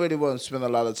 I don't really want to spend a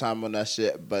lot of time on that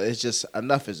shit, but it's just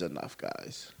enough is enough,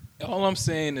 guys. All I'm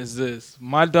saying is this.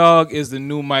 My dog is the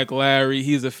new Mike Larry.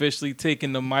 He's officially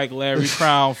taking the Mike Larry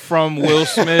crown from Will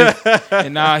Smith.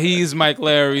 And now he's Mike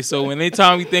Larry. So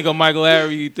anytime you think of Mike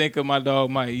Larry, you think of my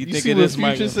dog Mike. You think see of what this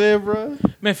Mike. Future said, bro?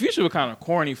 Man, Future was kind of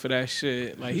corny for that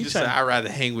shit. Like He he just said, tried. I'd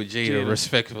rather hang with Jada, Jada.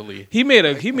 respectfully.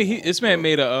 This man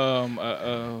made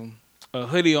a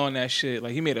hoodie on that shit.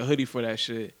 Like he made a hoodie for that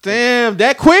shit. Damn,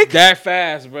 that quick? That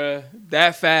fast, bruh.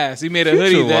 That fast. He made a Future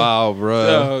hoodie that wild,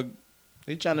 bro.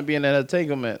 He trying to be in that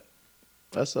entanglement.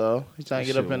 That's all. He trying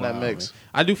to get up in that mix.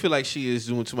 I do feel like she is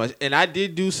doing too much. And I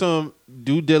did do some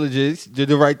due diligence, did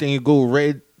the right thing and go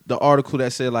read the article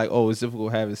that said like, oh, it's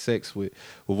difficult having sex with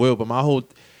Will. But my whole,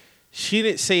 she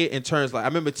didn't say it in terms like, I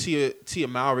remember Tia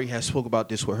Mowry had spoke about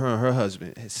this with her and her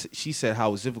husband. She said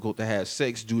how it's difficult to have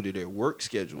sex due to their work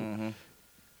schedule. Mm-hmm.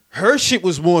 Her shit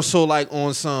was more so like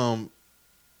on some,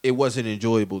 it wasn't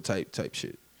enjoyable type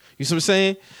shit. You see what I'm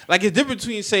saying? Like, it's different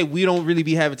between, say, we don't really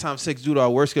be having time sex due to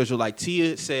our work schedule. Like,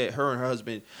 Tia said her and her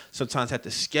husband sometimes have to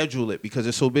schedule it because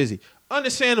they're so busy.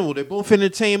 Understandable. They're both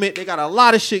entertainment. They got a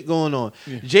lot of shit going on.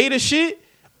 Yeah. Jada shit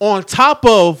on top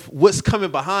of what's coming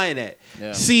behind that.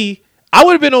 Yeah. See, I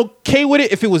would have been okay with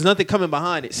it if it was nothing coming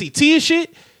behind it. See, Tia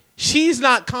shit, she's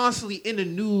not constantly in the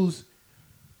news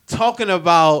talking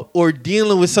about or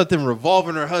dealing with something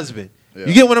revolving her husband. Yeah.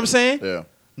 You get what I'm saying? Yeah.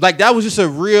 Like, that was just a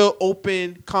real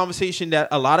open conversation that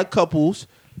a lot of couples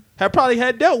have probably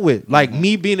had dealt with. Like,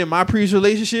 me being in my previous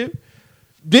relationship,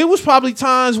 there was probably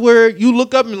times where you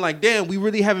look up and like, damn, we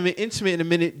really haven't been intimate in a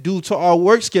minute due to our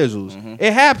work schedules.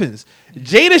 It happens.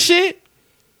 Jada shit,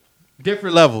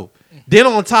 different level. Then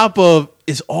on top of,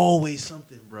 it's always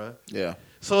something, bruh. Yeah.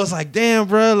 So it's like, damn,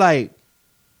 bruh, like,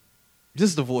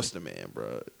 just divorce the man,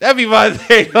 bro. That'd be my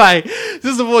thing. Like,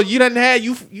 just divorce. You done had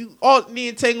you all the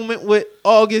entanglement with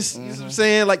August. You know what I'm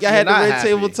saying? Like, y'all had the You're not red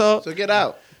table happy. talk. So get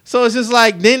out. So it's just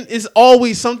like, then it's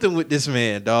always something with this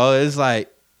man, dog. It's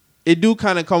like, it do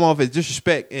kind of come off as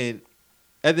disrespect. And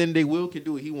at the end of the day, Will can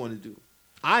do what he want to do.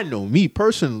 I know, me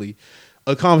personally,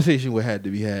 a conversation would have to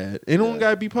be had. It don't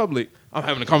got to be public. I'm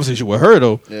having a conversation with her,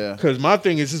 though. Yeah. Because my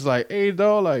thing is just like, hey,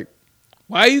 dog, like,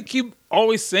 Why you keep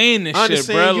always saying this I shit,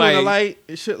 understand bro? you Like, in the light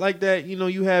and shit like that. You know,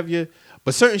 you have your,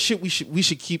 but certain shit we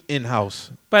should keep in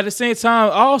house. but at the same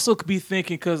time, I also could be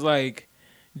thinking because like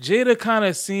Jada kind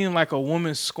of seemed like a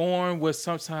woman scorned with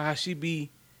sometimes how she be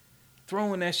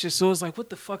throwing that shit. So it's like, what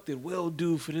the fuck did Will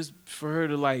do for her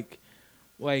to like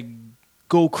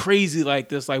go crazy like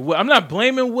this? Like, I'm not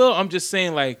blaming Will. I'm just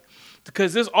saying like.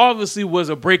 Because this obviously was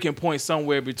a breaking point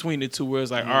somewhere between the two where it's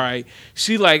like, all right,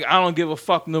 she like, I don't give a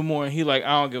fuck no more. And he like,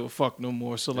 I don't give a fuck no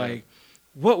more. So like,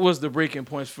 what was the breaking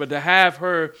points for to have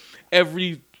her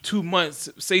every 2 months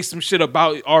say some shit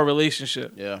about our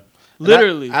relationship? Yeah.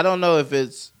 Literally. I don't know if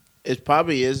it's It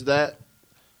probably is that,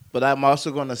 but I'm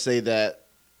also going to say that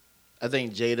I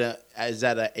think Jada is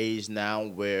at an age now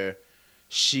where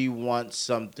she wants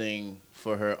something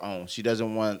for her own. She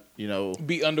doesn't want,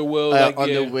 Be underworld,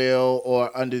 under Will or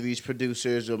under these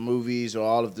producers or movies or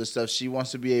all of this stuff. She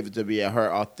wants to be able to be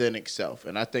her authentic self.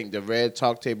 And I think the Red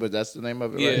Talk Table, that's the name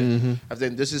of it, Yeah. right? Mm-hmm. I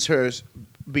think this is hers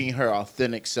being her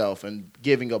authentic self and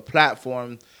giving a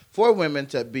platform for women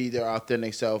to be their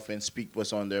authentic self and speak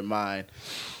what's on their mind.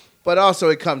 But also,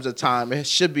 it comes a time. It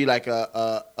should be like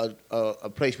a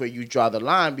place where you draw the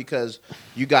line because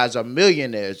you guys are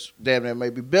millionaires. Damn, there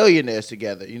may be billionaires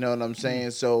together. You know what I'm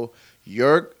saying? So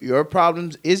your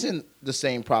problems isn't the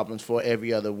same problems for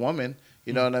every other woman.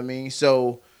 You know what I mean?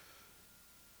 So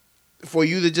for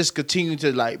you to just continue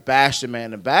to like bash the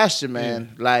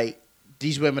man, like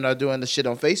these women are doing the shit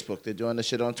on Facebook. They're doing the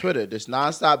shit on Twitter. There's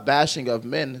nonstop bashing of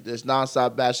men. There's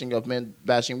nonstop bashing of men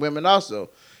bashing women also.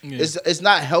 Yeah. It's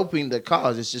not helping the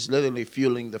cause. It's just literally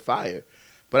fueling the fire.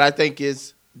 But I think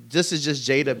this is just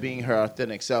Jada being her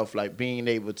authentic self, like being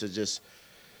able to just,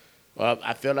 well,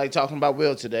 I feel like talking about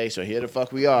Will today, so here the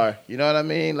fuck we are. You know what I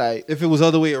mean? Like If it was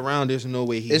other way around, there's no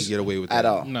way he could get away with that at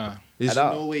all. Nah. There's At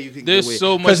all. no way you can There's get away.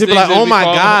 so much Because people things like, that oh we my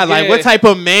call- God, like yeah. what type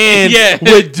of man Yeah.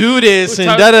 would do this What and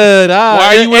type- da da da. Why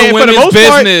are you in for the women's most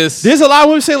part, business? there's a lot of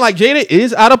women saying like Jada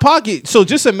is out of pocket. So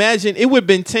just imagine it would have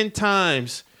been 10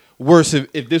 times worse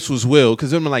if this was Will.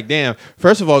 Because they're like, damn,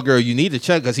 first of all, girl, you need to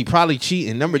check because he probably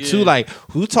cheating. Number two, Yeah. like,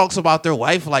 who talks about their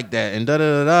wife like that? And da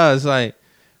da da da. It's like,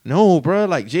 no, bro.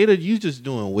 Like, Jada, you just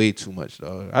doing way too much,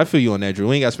 dog. I feel you on that, Drew.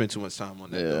 We ain't got to spend too much time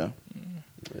on that, though.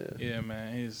 Yeah,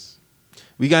 man. He's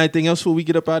We got anything else before we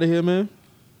get up out of here, man?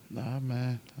 Nah,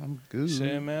 man, I'm good.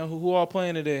 shit, man. Who all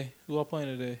playing today?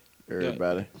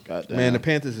 Everybody, goddamn. Man, the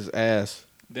Panthers is ass.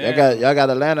 Damn. y'all got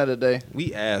Atlanta today.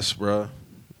 We ass, bro.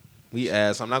 We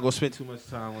ass. I'm not gonna spend too much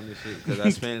time on this shit because I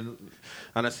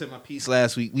said my piece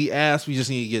last week. We ass. We just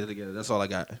need to get it together. That's all I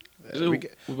got.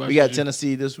 We got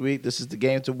Tennessee this week. This is the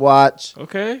game to watch.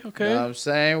 Okay. You know what I'm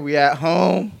saying? We at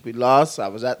home. We lost. I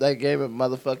was at that game at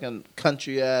motherfucking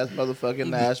country ass motherfucking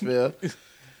Nashville.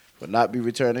 Will not be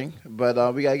returning.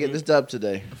 But we got to get this dub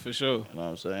today. For sure. You know what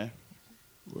I'm saying?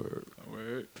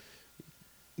 Word.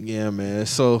 Yeah, man.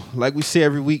 So, like we say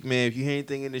every week, man, if you hear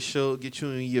anything in the show, get you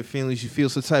in your feelings, you feel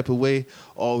some type of way,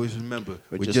 always remember,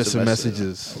 we're just some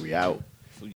messages. We out.